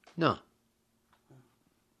 Never? No.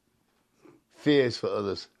 Fears for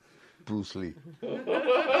others. Bruce Lee.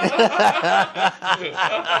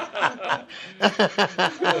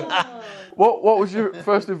 What was your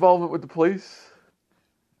first involvement with the police?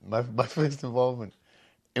 My first involvement.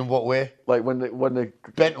 In what way? Like when they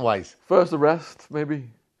Bent-wise. First arrest, maybe?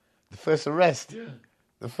 The first arrest? Yeah.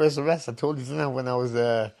 The first arrest, I told you, didn't I, when I was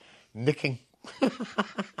nicking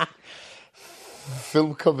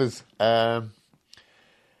film covers. For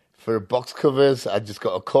box covers, I just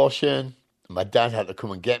got a caution. My dad had to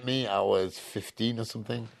come and get me. I was 15 or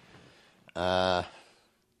something. It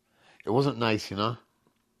wasn't nice, you know.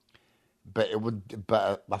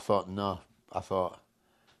 But I thought, no. I thought,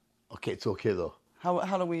 okay, it's okay though.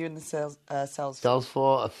 How long were you in the cells? Cells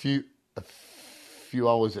for a few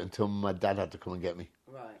hours until my dad had to come and get me.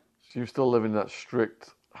 Right. So you still live in that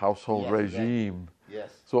strict household regime. Yes.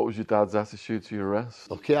 So what was your dad's attitude to your arrest?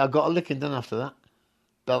 Okay, I got a licking done after that.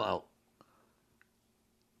 Belt out.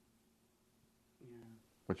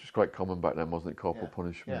 Which was quite common back then, wasn't it? Corporal Yeah.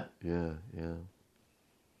 punishment. Yeah, yeah.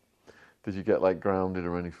 Did you get like grounded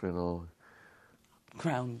or anything, or?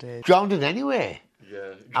 Grounded. Grounded anyway.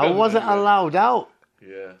 Yeah. I wasn't allowed out.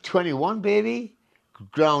 Yeah. 21, baby.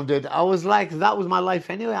 Grounded. I was like, that was my life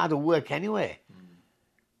anyway. I had to work anyway.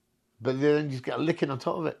 But then you just get a licking on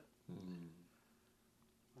top of it.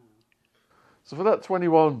 So for that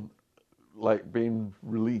 21, like being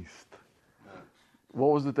released,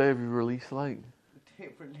 what was the day of your release like?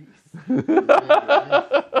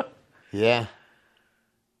 Yeah.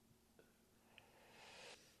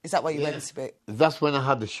 Is that why you went to it? That's when I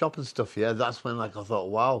had the shop and stuff, yeah. That's when like I thought,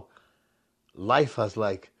 wow, life has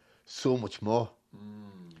like so much more.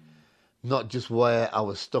 Not just where I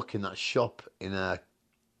was stuck in that shop in a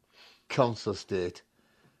council estate.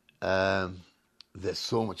 There's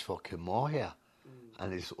so much fucking more here.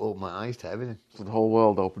 And it's opened my eyes to everything. So the whole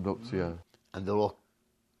world opened up to you. And they're all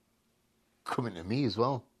coming to me as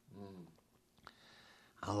well.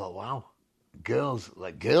 I thought, wow, girls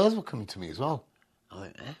were coming to me as well. I'm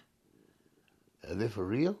like, are they for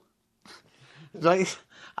real? Like,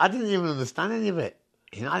 I didn't even understand any of it.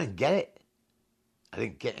 You know, I didn't get it. I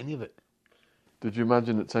didn't get any of it. Did you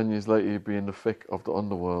imagine that 10 years later you'd be in the thick of the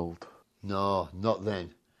underworld? No, not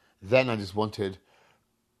then. Then I just wanted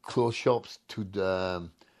clothes shops to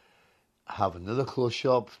have another clothes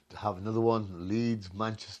shop, have another one, Leeds,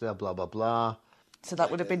 Manchester, blah, blah, blah. So that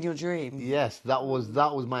would have been your dream? Yes, that was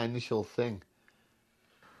my initial thing.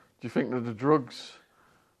 Do you think that the drugs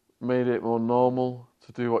made it more normal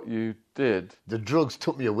to do what you did? The drugs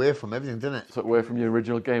took me away from everything, didn't it? Took away from your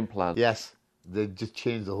original game plan? Yes, they just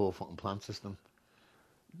changed the whole fucking plan system.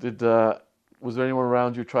 Was there anyone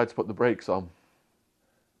around you who tried to put the brakes on?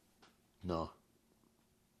 No.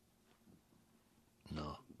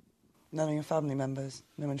 No. None of your family members?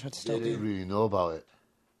 No one tried to They stop didn't you? really know about it.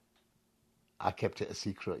 I kept it a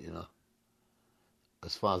secret, you know.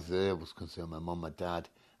 As far as they was concerned, my mum, my dad,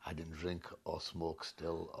 I didn't drink or smoke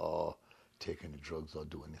still or take any drugs or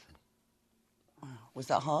do anything. Wow. Was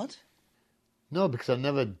that hard? No, because I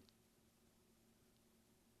never...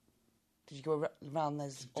 Did you go around there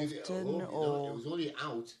often? Or It was only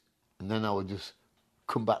out. And then I would just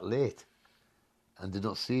come back late and they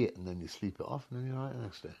don't see it and then you sleep it off and then you're all right the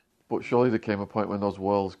next day. But surely there came a point when those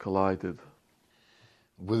worlds collided.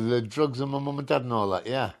 With the drugs and my mum and dad and all that,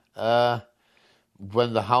 yeah.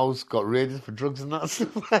 When the house got raided for drugs and that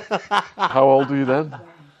stuff. How old were you then?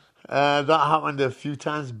 That happened a few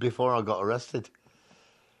times before I got arrested.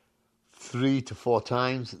 3 to 4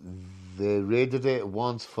 times. They raided it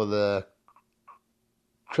once for the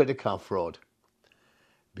credit card fraud.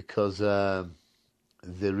 Because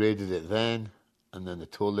they raided it then, and then they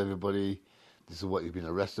told everybody, this is what you've been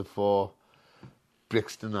arrested for.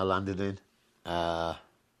 Brixton I landed in.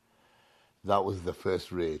 That was the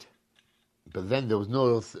first raid. But then there was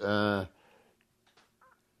no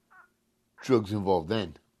drugs involved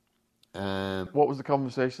then. What was the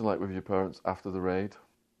conversation like with your parents after the raid?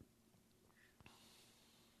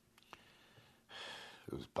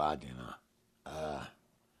 It was bad, you know.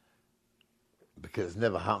 Because it's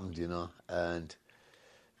never happened, you know. And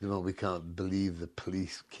you know, we can't believe the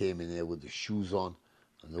police came in there with the shoes on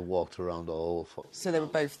and they walked around all over. so they were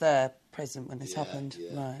both there, present when this happened?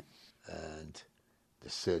 yeah. Right. And they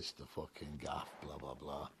searched the fucking gaff, blah, blah,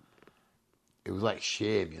 blah. It was like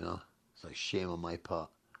shame, you know. It's like shame on my part.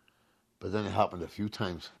 But then it happened a few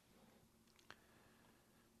times.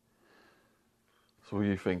 So were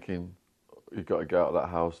you thinking you got to get out of that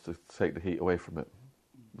house to take the heat away from it?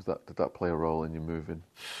 Did that play a role in you moving?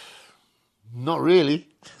 Not really.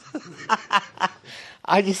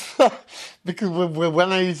 I just thought, because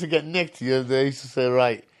when I used to get nicked, they used to say,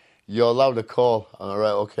 right, you're allowed to call. I'm like,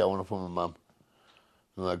 right, okay, I want to phone my mum.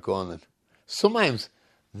 I'm like, go on then. Sometimes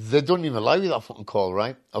they don't even allow you that fucking call,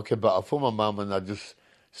 right? Okay, but I phone my mum and I just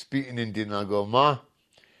speak in Indian and I go, Ma,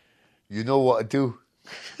 you know what to do.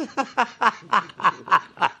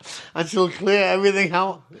 And she'll clear everything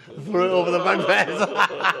out, throw it over the back fence.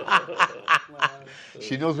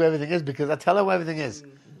 She knows where everything is because I tell her where everything is.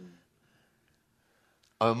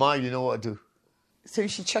 Oh, Ma, you know what to do. So you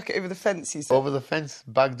should chuck it over the fence, you said? Over the fence,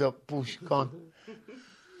 bagged up, push, gone.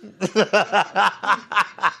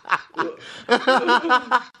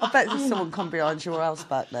 I bet there's someone come behind your house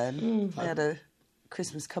back then. They had a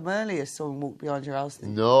Christmas come early if someone walked behind your house.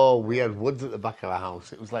 No, we had woods at the back of our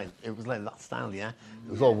house. It was like that style, yeah.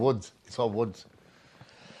 It was all woods. It's all woods.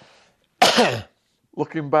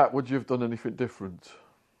 Looking back, would you have done anything different?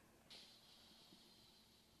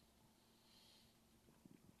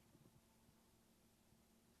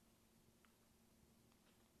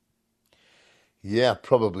 Yeah,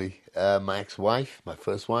 probably. My ex-wife, my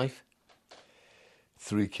first wife.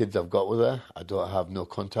 3 kids I've got with her. I don't have no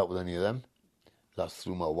contact with any of them. That's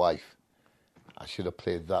through my wife. I should have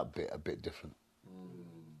played that bit a bit different.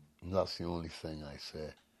 And that's the only thing I say.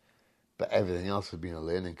 But everything else has been a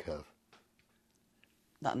learning curve.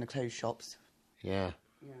 That and the clothes shops. Yeah.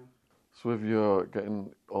 So if you're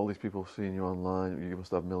getting all these people seeing you online, you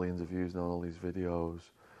must have millions of views now on all these videos.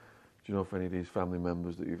 Do you know if any of these family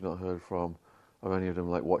members that you've not heard from, have any of them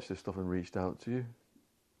like watched this stuff and reached out to you?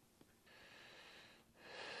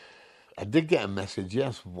 I did get a message,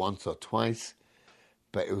 yes, once or twice.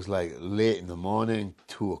 But it was like late in the morning,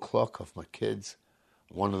 2 o'clock off my kids.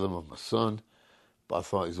 One of them of my son. But I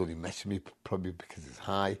thought he was only messaging me probably because it's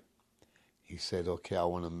high. He said, okay, I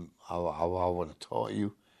want to talk to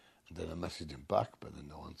you. And then I messaged him back, but then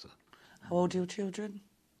no answer. How old are your children?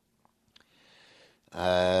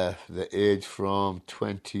 The age from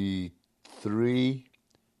 23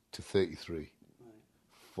 to 33. Right.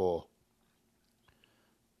 4.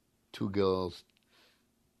 2 girls,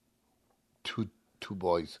 2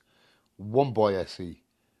 boys. 1 boy I see,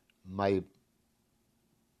 my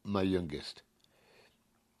youngest.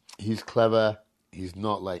 He's clever. He's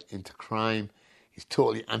not like into crime. He's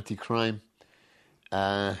totally anti-crime.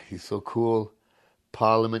 He's so cool.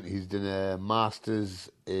 Parliament. He's done a master's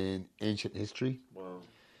in ancient history. Wow.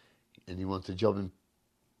 And he wants a job in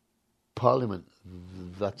Parliament.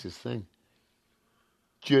 That's his thing.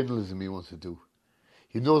 Journalism he wants to do.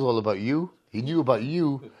 He knows all about you. He knew about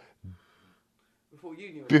you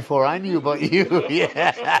before I knew about you.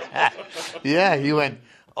 Yeah. Yeah, he went,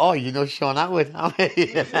 oh, you know Sean Atwood.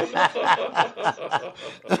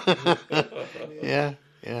 Yeah.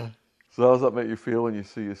 So how does that make you feel when you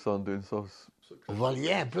see your son doing so successful? Well,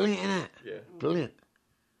 yeah, brilliant, isn't it? Yeah. Brilliant.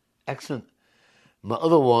 Excellent. My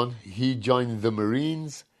other one, he joined the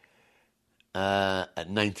Marines at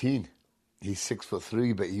 19. He's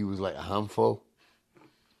 6'3", but he was like a handful.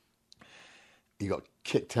 He got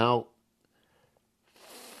kicked out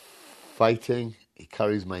fighting. He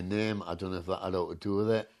carries my name. I don't know if that had anything to do with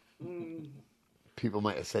it. People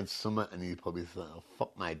might have said something, and he probably thought, oh,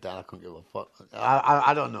 fuck my dad, I couldn't give a fuck.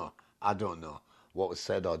 I don't know. I don't know what was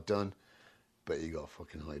said or done, but he got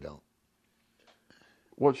fucking hired out.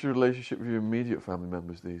 What's your relationship with your immediate family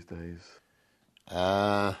members these days?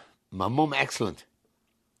 My mum, excellent.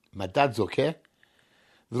 My dad's okay.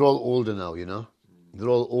 They're all older now, you know. They're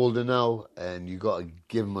all older now, and you got to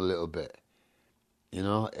give them a little bit. You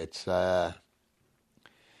know, it's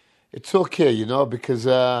okay, you know, because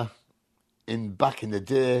back in the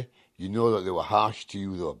day, you know that they were harsh to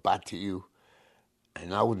you, they were bad to you,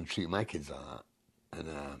 and I wouldn't treat my kids like that. And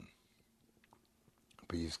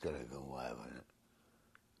but you just gotta go whatever.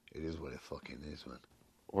 It is what it fucking is, man.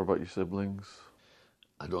 What about your siblings?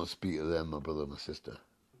 I don't speak to them, my brother and my sister.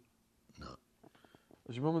 No.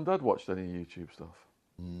 Has your mum and dad watched any YouTube stuff?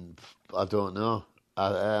 I don't know.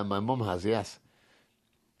 My mum has, yes.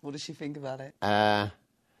 What does she think about it?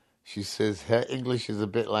 She says her English is a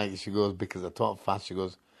bit like, she goes, because I talk fast, she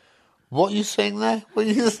goes, what are you saying there? What are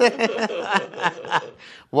you saying?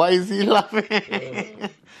 Why is he laughing?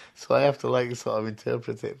 So I have to like sort of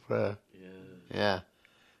interpret it for her. Yeah.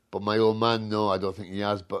 But my old man, no, I don't think he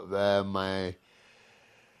has. But my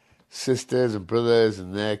sisters and brothers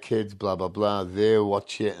and their kids, blah, blah, blah, they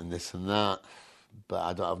watch it and this and that. But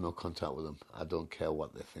I don't have no contact with them. I don't care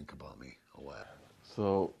what they think about me or whatever.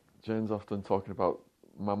 So Jane's often talking about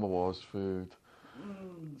Mama War's food.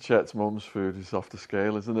 Chet's mum's food is off the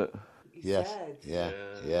scale, isn't it? Yes. Yeah.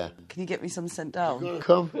 Can you get me some sent down?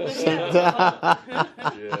 Come, sit down.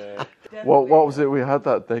 Yeah. What was it we had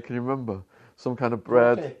that day? Can you remember? Some kind of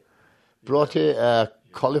bread. Brought it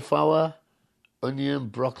cauliflower, onion,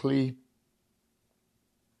 broccoli,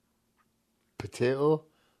 potato.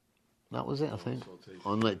 That was it, I think.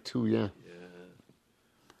 On like 2, yeah.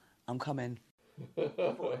 I'm coming.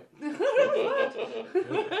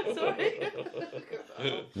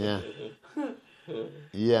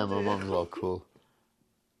 Yeah, my mum's all cool.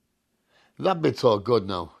 That bit's all good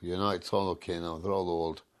now, you know, it's all okay now. They're all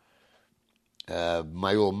old.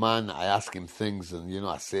 My old man, I ask him things and, you know,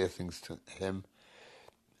 I say things to him.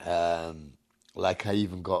 Like I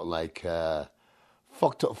even got like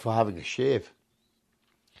fucked up for having a shave.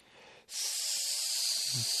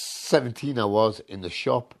 17 I was in the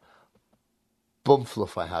shop. Bum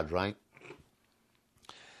fluff I had, right?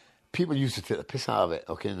 People used to take the piss out of it,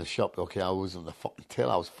 okay, in the shop. Okay, I wasn't the fucking tail.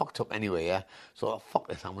 I was fucked up anyway, yeah? So I thought, fuck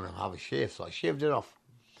this, I'm going to have a shave. So I shaved it off.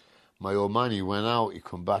 My old man, he went out, he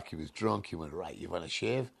come back, he was drunk. He went, right, you want a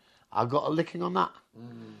shave? I got a licking on that.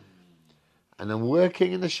 And I'm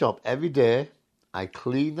working in the shop every day. I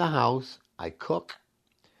clean the house. I cook,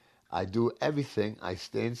 I do everything. I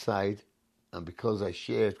stay inside, and because I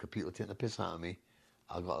shared, because people take the piss out of me,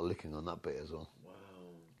 I got a licking on that bit as well. Wow.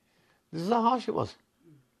 This is how harsh it was.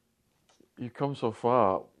 You've come so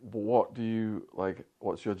far, but what do you, like,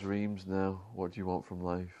 what's your dreams now? What do you want from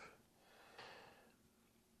life?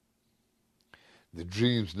 The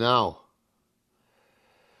dreams now.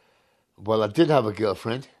 Well, I did have a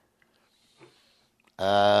girlfriend.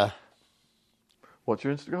 What's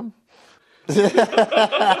your Instagram?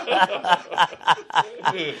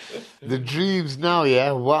 The dreams now,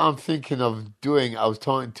 yeah. What I'm thinking of doing, I was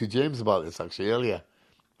talking to James about this actually earlier,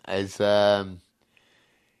 is Hugh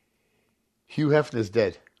Hefner's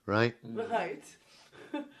dead, right? Right.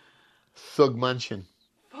 Thug Mansion.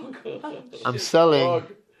 I'm selling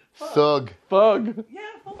Thug. Thug. Yeah.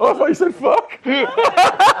 Oh, I thought you said fuck.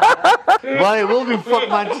 Well, it will be Fuck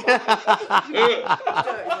Mansion.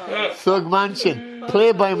 Thug Mansion.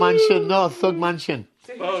 Playboy Mansion, no, Thug Mansion.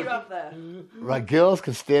 So who do you have there? Right, girls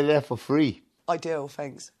can stay there for free. Ideal,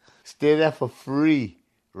 thanks. Stay there for free,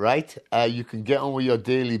 right? You can get on with your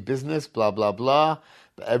daily business, blah, blah, blah.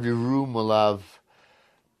 But every room will have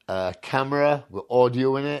a camera with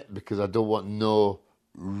audio in it because I don't want no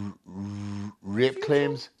rape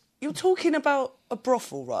claims. You're talking about a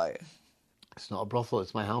brothel, right? It's not a brothel,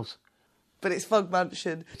 it's my house. But it's Thug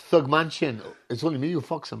Mansion. Thug Mansion. It's only me who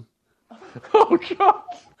fucks them. Oh, God.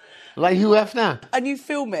 Like Hugh Hefner. And you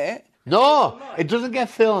film it. No, it doesn't get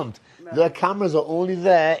filmed. The cameras are only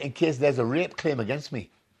there in case there's a rape claim against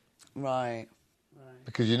me. Right.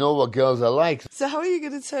 Because you know what girls are like. So how are you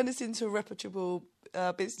going to turn this into a reputable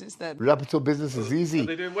business then? Reputable business is easy. Are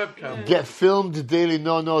they doing webcam? Get filmed daily.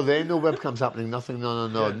 No, there ain't no webcams happening. Nothing. No.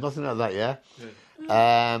 Nothing like that. Yeah.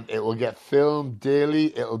 It will get filmed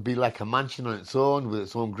daily. It'll be like a mansion on its own with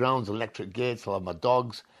its own grounds, electric gates. I'll have my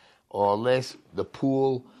dogs, all this, the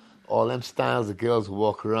pool, all them styles. The girls will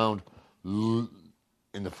walk around in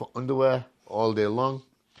the underwear all day long.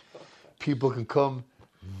 People can come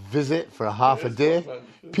visit for a half a day.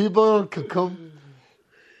 People can come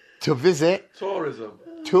to visit. Tourism.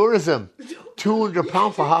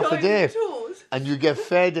 £200 for half a day. And you get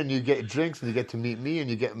fed and you get drinks and you get to meet me and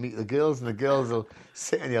you get to meet the girls and the girls will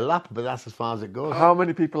sit in your lap, but that's as far as it goes. How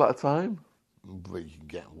many people at a time? But you can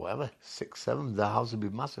get whatever, 6, 7. The house will be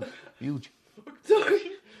massive, huge.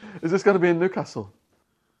 Is this going to be in Newcastle?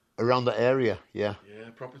 Around the area, yeah.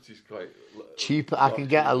 Yeah, property's quite Cheap. I can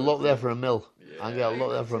get a lot there for a mil. I can get a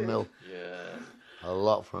lot there for a mil. Yeah. A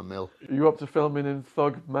lot for a mil. Are you up to filming in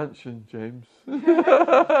Thug Mansion, James?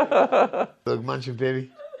 Thug Mansion, baby.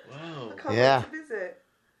 Wow. Yeah. Visit.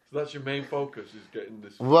 So that's your main focus, is getting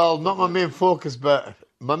this. Well, not my main focus, but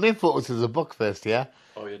my main focus is the book first, yeah?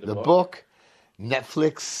 Oh, yeah, The book,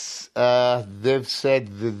 Netflix, they've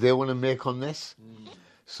said that they want to make on this.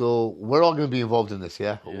 So we're all going to be involved in this,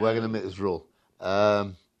 yeah? We're going to make this roll.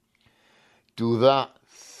 Do that.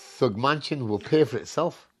 Thug Mansion will pay for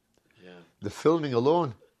itself. Yeah. The filming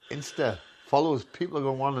alone, Insta, follows. People are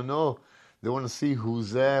going to want to know. They want to see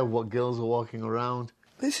who's there, what girls are walking around.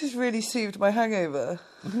 This has really soothed my hangover.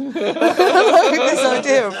 I like this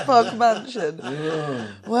idea of Thug Mansion.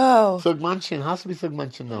 Yeah. Wow. Thug Mansion, has to be Thug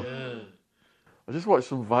Mansion now. Yeah. I just watched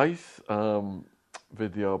some Vice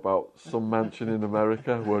video about some mansion in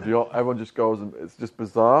America where everyone just goes and it's just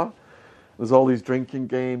bizarre. There's all these drinking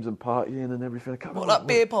games and partying and everything. I can't What, remember like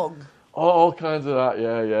beer pong? all kinds of that,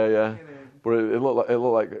 yeah. But it looked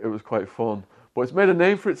like it was quite fun. But it's made a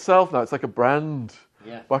name for itself now. It's like a brand.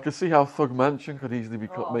 Yeah. But I can see how Thug Mansion could easily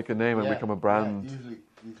make a name and become a brand.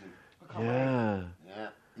 Yeah, Yeah.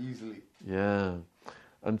 easily. Yeah.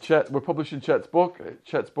 And Chet, we're publishing Chet's book.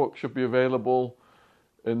 Chet's book should be available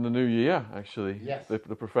in the new year, actually. Yes.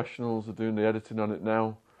 The professionals are doing the editing on it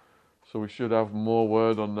now. So we should have more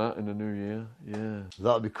word on that in the new year. Yeah.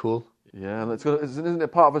 That'll be cool. Yeah, and isn't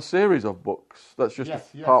it part of a series of books? That's just Yes.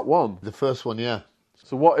 part one. The first one, yeah,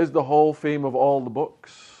 So what is the whole theme of all the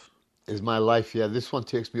books? is my life, yeah. This one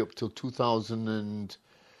takes me up till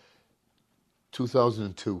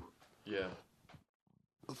 2002. Yeah.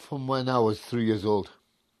 From when I was 3 years old.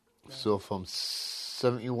 So from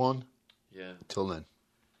 71 Yeah. till then.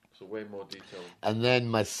 So way more detail. And then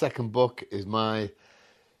my second book is what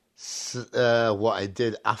I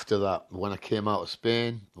did after that, when I came out of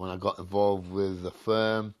Spain, when I got involved with the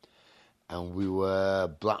firm, and we were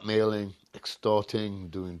blackmailing, extorting,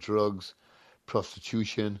 doing drugs,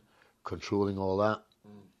 prostitution, controlling all that,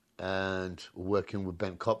 and working with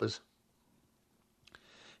bent coppers,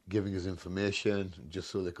 giving us information just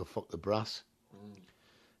so they could fuck the brass.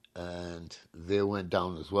 And they went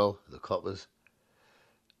down as well, the coppers.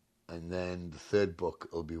 And then the third book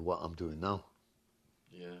will be what I'm doing now.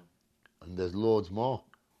 Yeah. and there's loads more.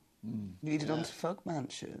 Needed onto Fug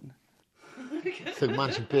Mansion. Thug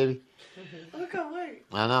Mansion, baby. I can't wait.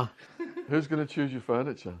 I know. Who's going to choose your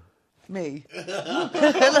furniture? Me.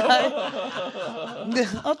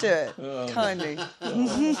 I'll do it. Kindly.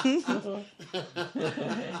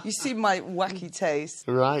 You see my wacky taste.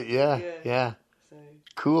 Right, yeah. So,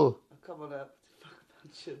 Cool. come on up to Fug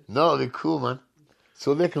Mansion. No, they're cool, man.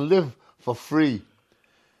 So they can live for free.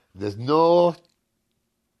 There's no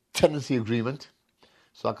tenancy agreement.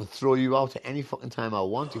 So I can throw you out at any fucking time I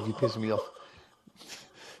want if you piss me off.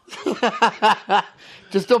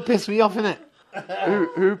 Just don't piss me off, innit?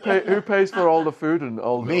 Who pays for all the food and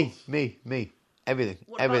all the... Me. Everything.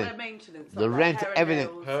 What everything. about their maintenance? The Like rent, hair and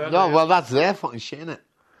everything. nails? No, well, that's their fucking shit, innit?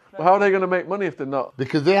 But how are they going to make money if they're not?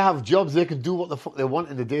 Because they have jobs, they can do what the fuck they want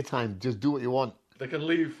in the daytime. Just do what you want. They can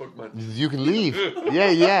leave, fuck man. You can leave.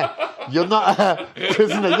 Yeah. You're not a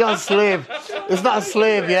prisoner, you're a slave. It's not a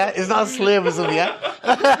slave, yeah? It's not a slavism,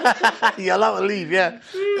 yeah? You're allowed to leave, yeah?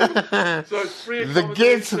 So it's free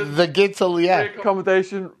The gates are, yeah.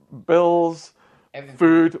 Accommodation, bills,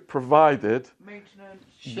 food provided. Maintenance.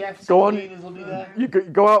 Chefs, Go on. cleaners will be there. You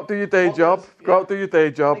go out, do your day job. Go out, do your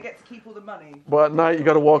day job. They get to keep all the money. But at night you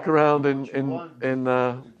got to walk around in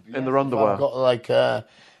their underwear. I've got like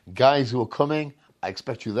guys who are coming. I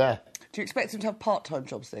expect you there. Do you expect them to have part-time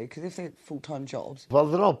jobs though? Because if they're full-time jobs, Well,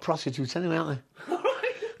 they're all prostitutes anyway, aren't they?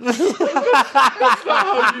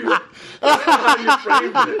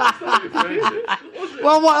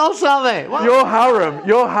 Well, what else are they? What? Your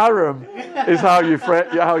harem is how you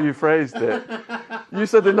phrased it. You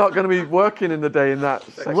said they're not going to be working in the day in that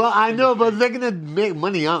section. Well, I know, but they're going to make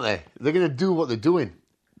money, aren't they? They're going to do what they're doing.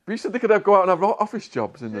 But you said they could go out and have office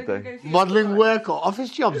jobs in the day. Modelling work or office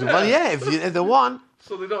jobs. Well, yeah, if they want.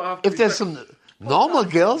 So they don't have to If there's some normal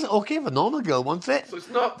girls, okay, if a normal girl wants it. So it's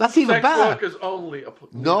not That's even sex better. workers only.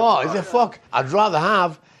 No, is it fuck? I'd rather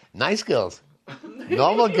have nice girls.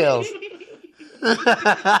 Normal girls.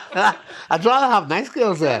 I'd rather have nice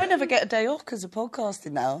girls I there. never get a day off because of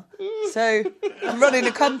podcasting now. So I'm running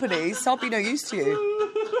a company, so I'll be no use to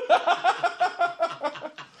you.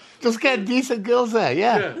 Just get decent girls there,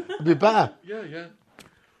 yeah. It'd be better. Yeah.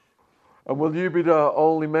 And will you be the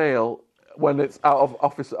only male when it's out of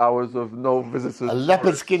office hours of no visitors? A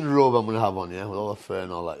leopard skin robe I'm going to have on, yeah, with all the fur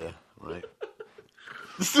and all that, yeah. Right.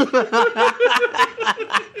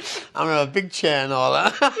 I'm going to have a big chair and all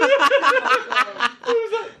that.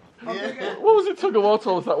 What was it? Tug of war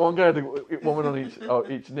told us that one guy had a woman on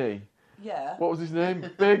each knee. Yeah. What was his name?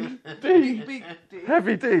 Big D. Big D.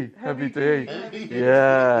 Heavy D. Heavy D.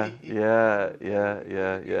 Yeah.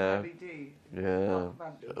 Heavy D. Yeah.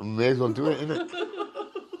 May as well do it, innit?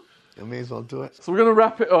 You may as well do it. So we're going to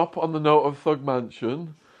wrap it up on the note of Thug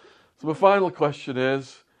Mansion. So my final question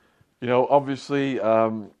is, obviously,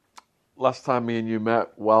 last time me and you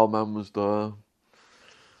met, Wildman was there.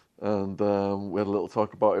 And we had a little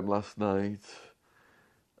talk about him last night.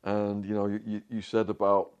 And, you said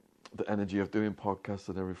about the energy of doing podcasts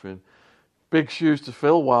and everything. Big shoes to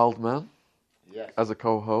fill, Wildman, Yes. as a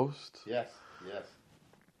co-host. Yes.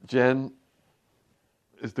 Jen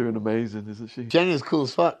is doing amazing, isn't she? Jenny's cool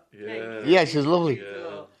as fuck. Yeah. Yeah, she's lovely.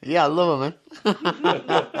 Yeah, I love her, man.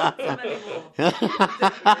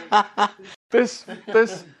 This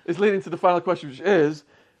is leading to the final question, which is,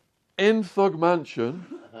 in Thug Mansion,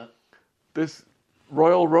 this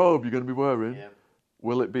royal robe you're going to be wearing,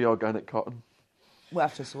 will it be organic cotton? We'll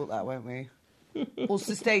have to sort that, won't we? Or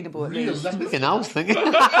sustainable at least. Fucking house thinking. If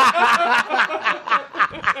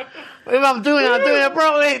I'm doing it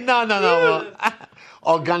properly. No.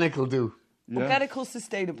 Organic will do. Yeah. Organic or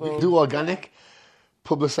sustainable? Do organic.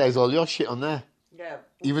 Publicise all your shit on there. Yeah.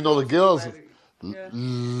 Even though the girls, Yeah.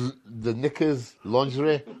 the knickers,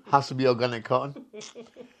 lingerie has to be organic cotton.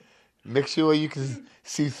 Make sure you can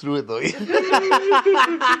see through it though. Organic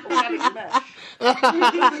mesh.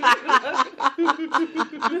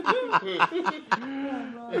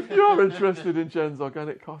 If you're interested in Jen's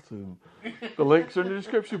organic cotton, the links are in the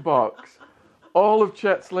description box. All of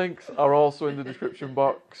Chet's links are also in the description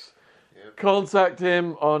box. Contact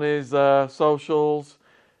him on his socials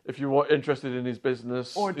if you're interested in his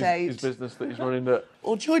business. Or his date. business that he's running. That.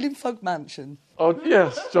 Or join in Fug Mansion. Oh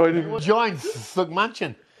yes, join him. Join Thug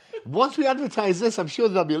Mansion. Once we advertise this, I'm sure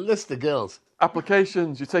there'll be a list of girls.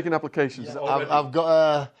 Applications. You're taking applications. I've got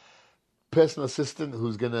a personal assistant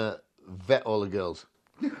who's going to vet all the girls.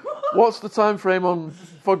 What's the time frame on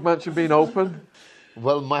Fug Mansion being open?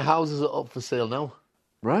 Well, my houses are up for sale now.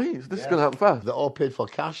 Right, so this is going to happen fast. They're all paid for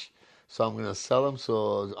cash. So I'm going to sell them.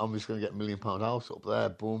 So I'm just going to get £1 million house up there.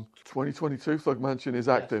 Boom. 2022 Thug Mansion is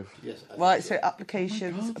active. Yes. Right, so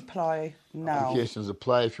applications apply now. Applications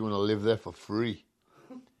apply if you want to live there for free.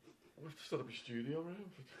 We have to set up a studio around.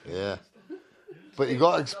 Yeah. But you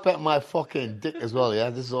got to expect my fucking dick as well, yeah?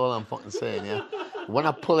 This is all I'm fucking saying, yeah? When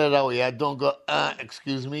I pull it out, yeah, don't go,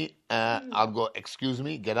 excuse me. I'll go, excuse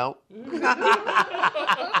me, get out.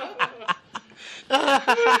 I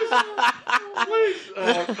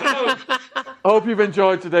hope you've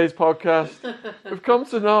enjoyed today's podcast. We've come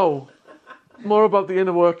to know more about the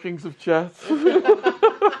inner workings of Chet.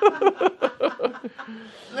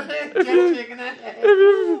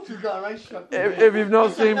 If you've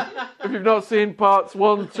not seen parts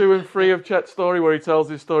 1, 2, and 3 of Chet's story, where he tells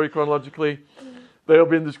his story chronologically, they'll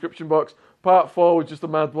be in the description box. Part 4 was just a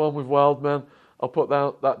mad one with Wildman. I'll put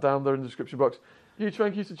that down there in the description box. Huge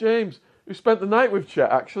thank you to James, who spent the night with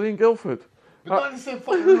Chet actually in Guildford. But not in the same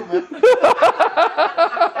fucking room, man.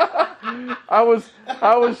 I was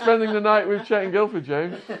spending the night with Chet in Guildford,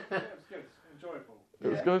 James. Yeah, it was good. Enjoyable. It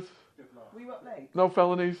was good. Good laugh. Were you up late? No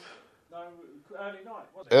felonies. No, early night,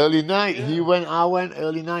 wasn't it? Early night. He went, I went,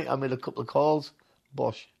 early night. I made a couple of calls.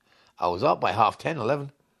 Bosh. I was up by 10:30,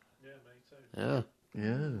 11. Yeah, me too. Yeah.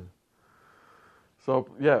 Yeah. So,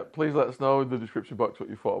 yeah, please let us know in the description box what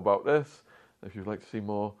you thought about this. If you'd like to see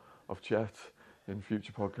more of Chet in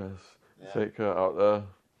future podcasts, take her out there.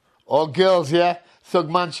 All girls, yeah? Thug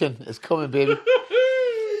Mansion is coming, baby.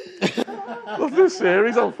 What's this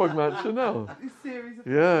series on Thug Mansion now? This series of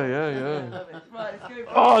Yeah. Right, let's go.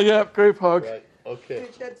 Oh, yeah, group hug. Right, okay.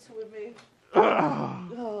 Be gentle with me.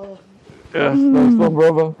 Yes, nice one,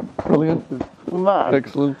 brother. Brilliant.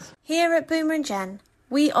 Excellent. Here at Boomer and Jen,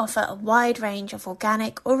 we offer a wide range of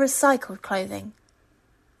organic or recycled clothing.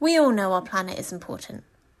 We all know our planet is important.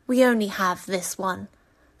 We only have this one,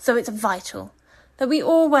 so it's vital that we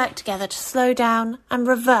all work together to slow down and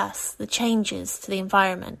reverse the changes to the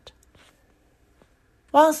environment.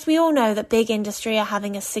 Whilst we all know that big industry are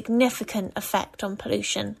having a significant effect on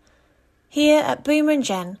pollution, here at Boomer and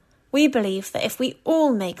Jen, we believe that if we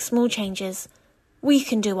all make small changes, we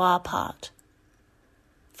can do our part.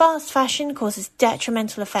 Fast fashion causes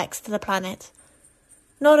detrimental effects to the planet.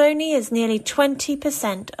 Not only is nearly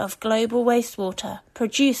 20% of global wastewater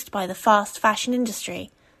produced by the fast fashion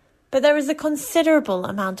industry, but there is a considerable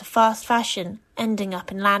amount of fast fashion ending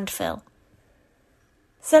up in landfill.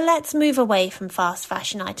 So let's move away from fast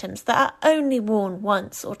fashion items that are only worn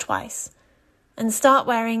once or twice and start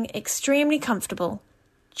wearing extremely comfortable,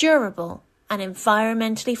 durable and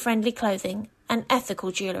environmentally friendly clothing and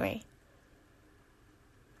ethical jewellery.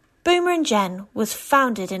 Boomer and Jen was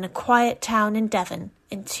founded in a quiet town in Devon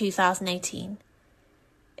in 2018.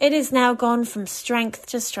 It has now gone from strength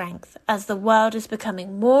to strength as the world is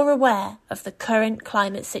becoming more aware of the current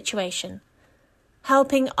climate situation,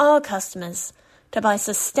 helping our customers to buy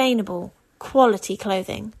sustainable, quality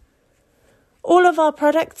clothing. All of our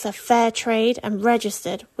products are fair trade and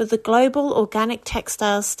registered with the Global Organic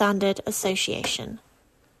Textiles Standard Association.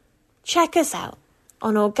 Check us out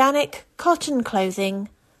on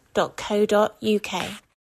organiccottonclothing.co.uk.